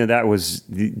 that was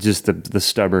just the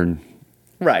stubborn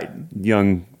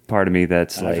young part of me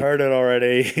that's like, I've heard it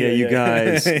already. You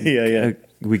guys.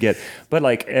 We get, but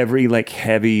like every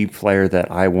heavy player that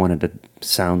I wanted to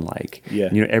sound like,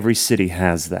 every city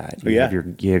has that. You have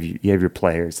your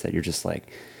players that you're just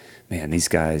like, man, these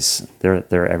guys,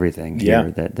 they're everything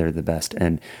here. That they're the best,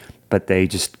 but they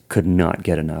just could not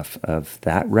get enough of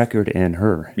that record and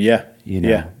her. And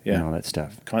all that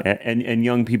stuff. And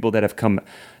young people that have come,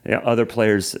 other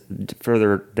players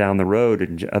further down the road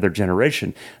and other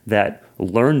generation that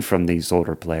learn from these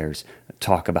older players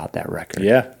talk about that record.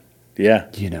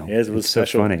 It was so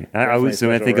funny.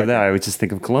 When I think of that, I would just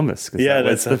think of Columbus.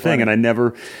 That's the thing. And I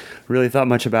never really thought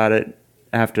much about it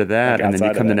after that. And then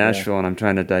you come to Nashville, and I'm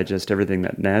trying to digest everything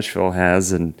that Nashville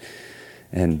has, and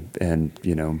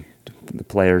the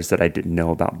players that I didn't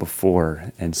know about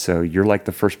before. And so you're like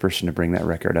the first person to bring that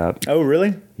record up. Oh,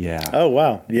 really? Yeah. Oh,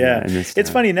 wow. Yeah. It's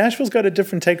funny. Nashville's got a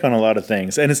different take on a lot of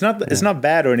things, and it's not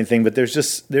bad or anything, but there's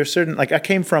certain, like, I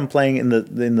came from playing in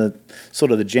the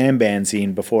sort of the jam band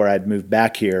scene before I'd moved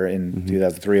back here in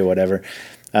 2003 or whatever.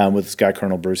 With this guy,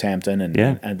 Colonel Bruce Hampton,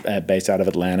 and based out of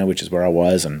Atlanta, which is where I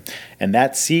was. And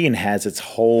that scene has its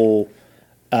whole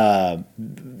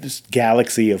this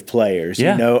galaxy of players,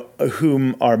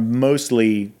 whom are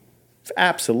mostly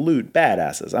absolute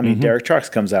badasses. I mean, Derek Trucks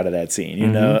comes out of that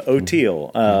scene,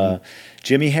 O'Teal,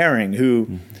 Jimmy Herring,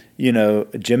 who,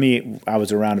 Jimmy, I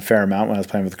was around a fair amount when I was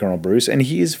playing with Colonel Bruce, and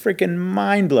he's freaking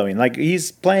mind-blowing. Like,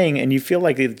 he's playing, and you feel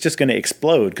like it's just going to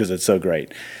explode because it's so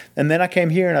great. And then I came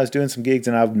here, and I was doing some gigs,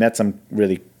 and I've met some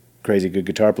really crazy good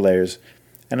guitar players,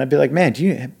 and I'd be like, man,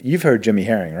 you've heard Jimmy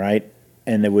Herring, right?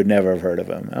 And they would never have heard of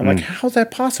him. I'm like, how's that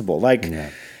possible? Like,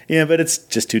 but it's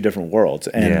just two different worlds,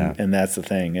 and that's the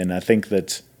thing. And I think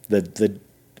that the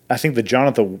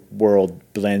Jonathan world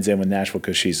blends in with Nashville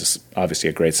because she's obviously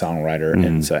a great songwriter,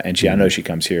 and she I know she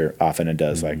comes here often and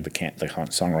does like the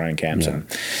songwriting camps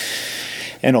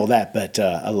and all that. But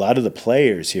a lot of the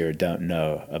players here don't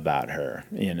know about her,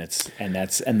 and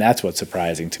that's what's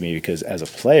surprising to me, because as a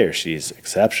player she's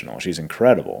exceptional, she's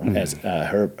incredible. As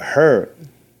her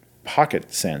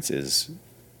pocket sense is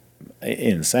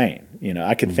insane.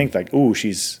 I could think like, ooh,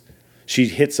 she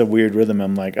hits a weird rhythm.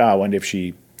 I'm like, I wonder if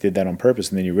she did that on purpose.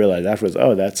 And then you realize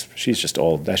afterwards, she's just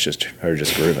old. That's just her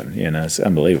just grooving. It's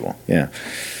unbelievable. Yeah.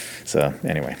 So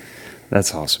anyway,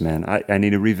 that's awesome, man. I need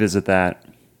to revisit that.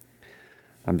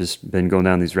 I've just been going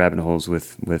down these rabbit holes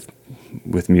with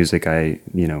music.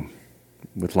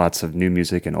 With lots of new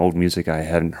music and old music I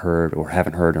haven't heard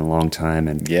in a long time.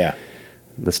 And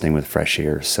listening with fresh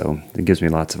ears, so it gives me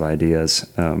lots of ideas,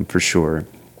 for sure.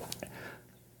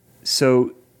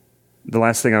 So the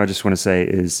last thing I just want to say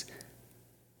is,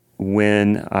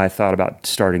 when I thought about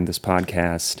starting this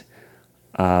podcast,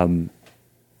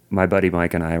 my buddy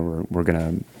Mike and I were going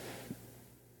to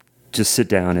just sit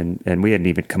down, and we hadn't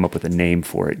even come up with a name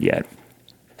for it yet.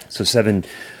 So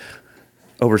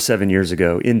over 7 years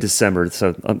ago in December,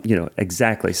 so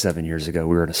exactly 7 years ago,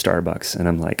 we were at a Starbucks, and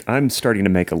I'm like, I'm starting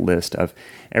to make a list of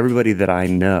everybody that I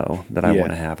know that I want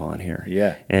to have on here.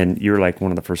 Yeah. And you're like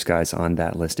one of the first guys on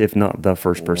that list, if not the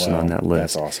first person on that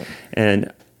list. That's awesome.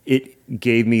 And it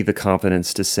gave me the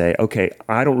confidence to say, okay,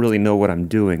 I don't really know what I'm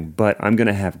doing, but I'm going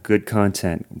to have good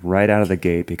content right out of the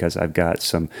gate, because I've got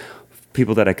some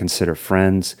people that I consider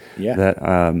friends that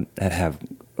have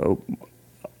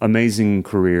amazing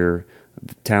career,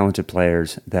 talented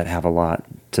players that have a lot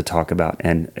to talk about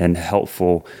and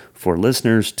helpful for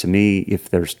listeners. To me, if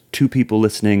there's 2 people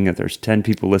listening, if there's 10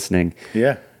 people listening,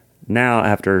 now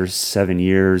after 7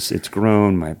 years, it's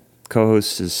grown. My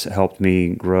co-host has helped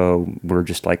me grow. We're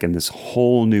just like in this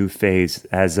whole new phase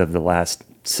as of the last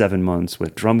 7 months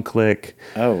with Drum Click.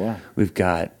 Oh, wow. We've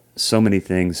got so many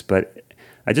things, but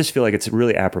I just feel like it's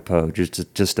really apropos just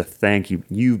to thank you.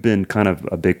 You've been kind of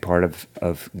a big part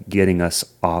of getting us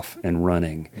off and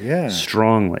running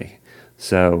strongly.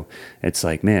 So it's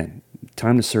like, man,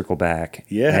 time to circle back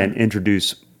and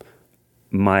introduce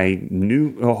my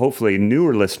hopefully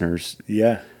newer listeners.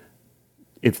 Yeah.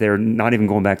 If they're not even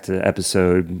going back to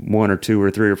episode 1 or 2 or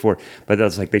 3 or 4, but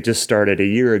that's like they just started a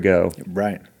year ago.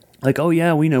 Right. Like, oh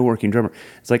yeah, we know Working Drummer.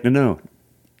 It's like, no.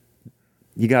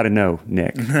 You got to know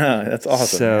Nick. That's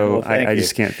awesome. So well, I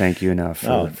just can't thank you enough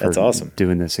for that's awesome.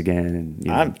 doing this again. And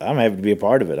you know. I'm happy to be a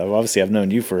part of it. I've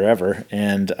known you forever,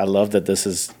 and I love that this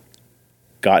has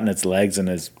gotten its legs and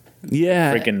is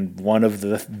freaking one of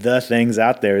the things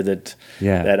out there that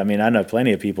I mean, I know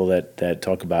plenty of people that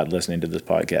talk about listening to this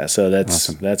podcast. So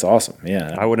that's awesome.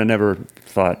 Yeah. I would have never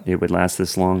thought it would last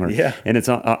this long. And it's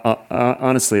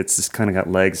honestly, it's just kind of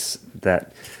got legs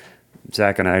that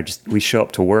Zach and I we show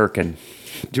up to work and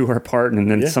do our part, and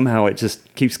then somehow it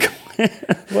just keeps going.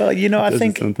 Well, I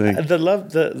think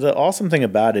the awesome thing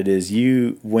about it is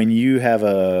when you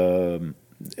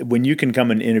can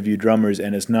come and interview drummers,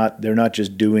 and they're not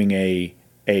just doing a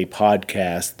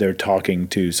podcast, they're talking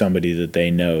to somebody that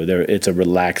they know. It's a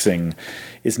relaxing.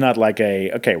 It's not like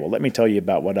let me tell you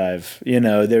about what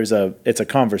it's a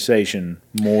conversation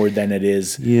more than it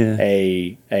is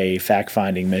a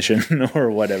fact-finding mission or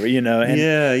whatever, And,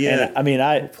 and I mean,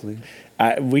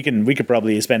 we could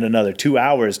probably spend another 2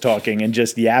 hours talking and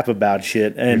just yap about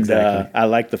shit. And exactly. I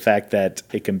like the fact that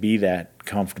it can be that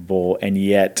comfortable, and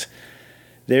yet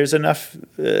there's enough.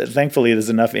 Thankfully,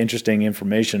 there's enough interesting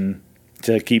information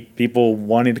to keep people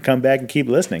wanting to come back and keep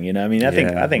listening. I mean, I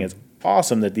think it's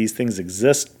awesome that these things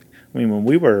exist. I mean, when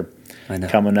we were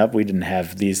coming up, we didn't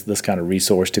have this kind of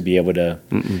resource to be able to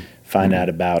find out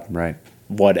about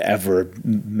whatever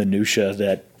minutia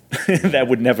that that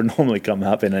would never normally come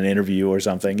up in an interview or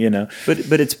something,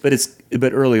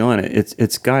 But early on,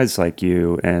 it's guys like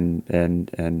you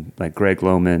and like Greg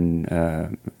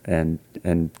Lohman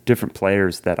and different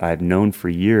players that I've known for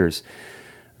years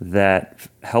that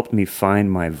helped me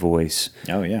find my voice.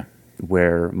 Oh yeah.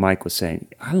 Where Mike was saying,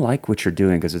 I like what you're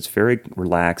doing because it's very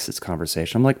relaxed, it's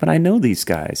conversation. I'm like, but I know these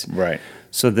guys. Right.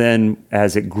 So then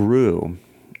as it grew,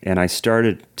 and I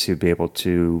started to be able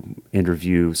to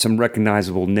interview some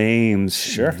recognizable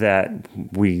names that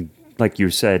we, like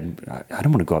you said, I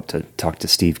don't want to go up to talk to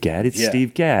Steve Gadd. It's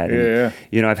Steve Gadd.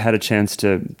 And, I've had a chance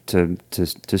to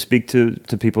speak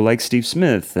to people like Steve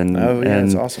Smith and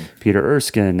that's awesome. Peter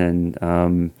Erskine and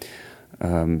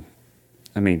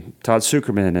Todd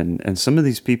Zuckerman and some of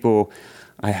these people.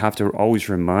 I have to always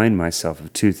remind myself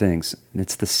of two things.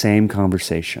 It's the same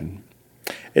conversation.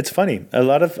 It's funny. A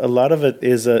lot of it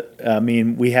is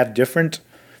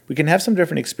we can have some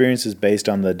different experiences based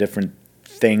on the different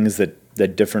things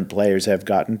that different players have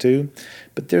gotten to,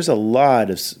 but there's a lot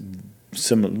of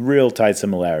some real tight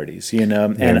similarities,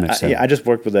 And I just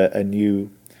worked with a new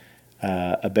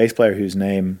bass player whose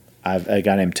name a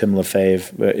guy named Tim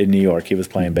LaFave in New York. He was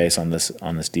playing bass on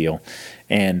this deal,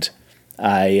 and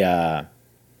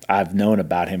I've known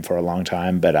about him for a long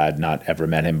time, but I'd not ever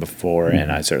met him before,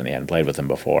 and I certainly hadn't played with him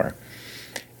before.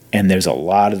 And there's a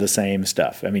lot of the same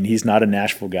stuff. I mean, he's not a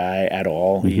Nashville guy at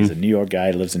all. He's a New York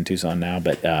guy. He lives in Tucson now,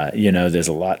 but there's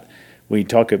a lot.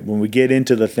 When we get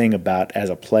into the thing about as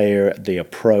a player, the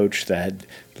approach that,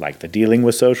 like the dealing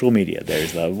with social media,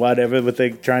 there's the whatever with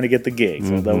the trying to get the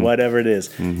gigs or the whatever it is.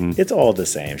 It's all the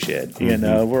same shit.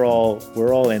 We're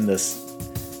all in this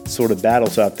sort of battle.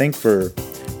 So I think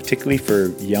particularly for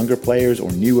younger players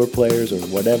or newer players or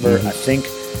whatever, I think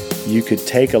you could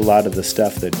take a lot of the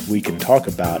stuff that we can talk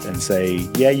about and say,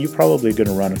 yeah, you're probably going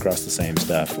to run across the same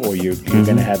stuff, or you're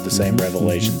going to have the same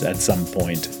revelations at some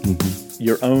point.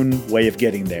 Your own way of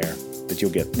getting there, but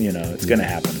you'll get, it's going to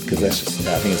happen because I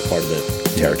think it's part of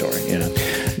the territory,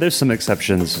 There's some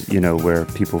exceptions, where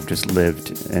people have just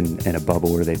lived in a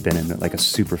bubble where they've been in like a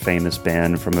super famous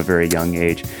band from a very young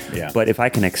age. Yeah. But if I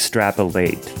can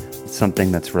extrapolate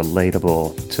something that's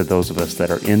relatable to those of us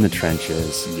that are in the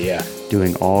trenches,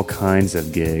 doing all kinds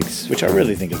of gigs, which I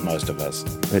really think is most of us.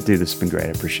 But dude, this has been great. I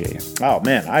appreciate you. Oh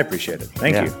man, I appreciate it.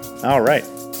 Thank you. All right,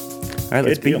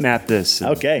 let's beat map this.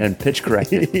 And pitch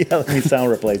correct it. Let me sound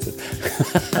replace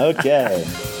it. Okay.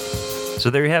 So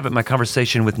there you have it, my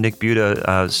conversation with Nick Buda.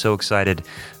 I was so excited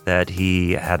that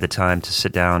he had the time to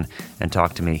sit down and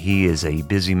talk to me. He is a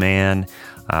busy man.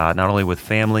 Not only with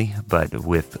family, but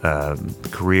with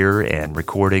career and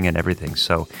recording and everything.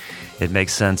 So it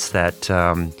makes sense that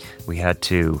we had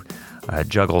to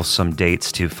juggle some dates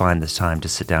to find this time to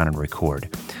sit down and record.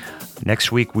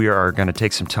 Next week, we are going to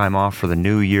take some time off for the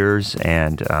New Year's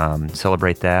and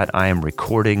celebrate that. I am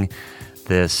recording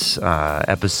this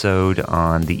episode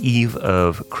on the eve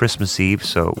of Christmas Eve,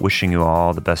 so wishing you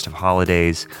all the best of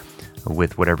holidays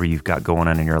with whatever you've got going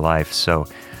on in your life. So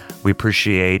We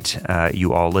appreciate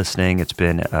you all listening. It's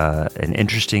been an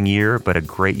interesting year, but a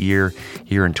great year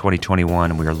here in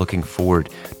 2021. And we are looking forward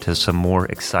to some more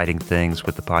exciting things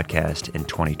with the podcast in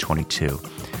 2022.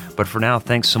 But for now,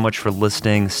 thanks so much for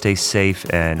listening. Stay safe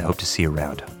and hope to see you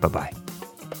around. Bye-bye.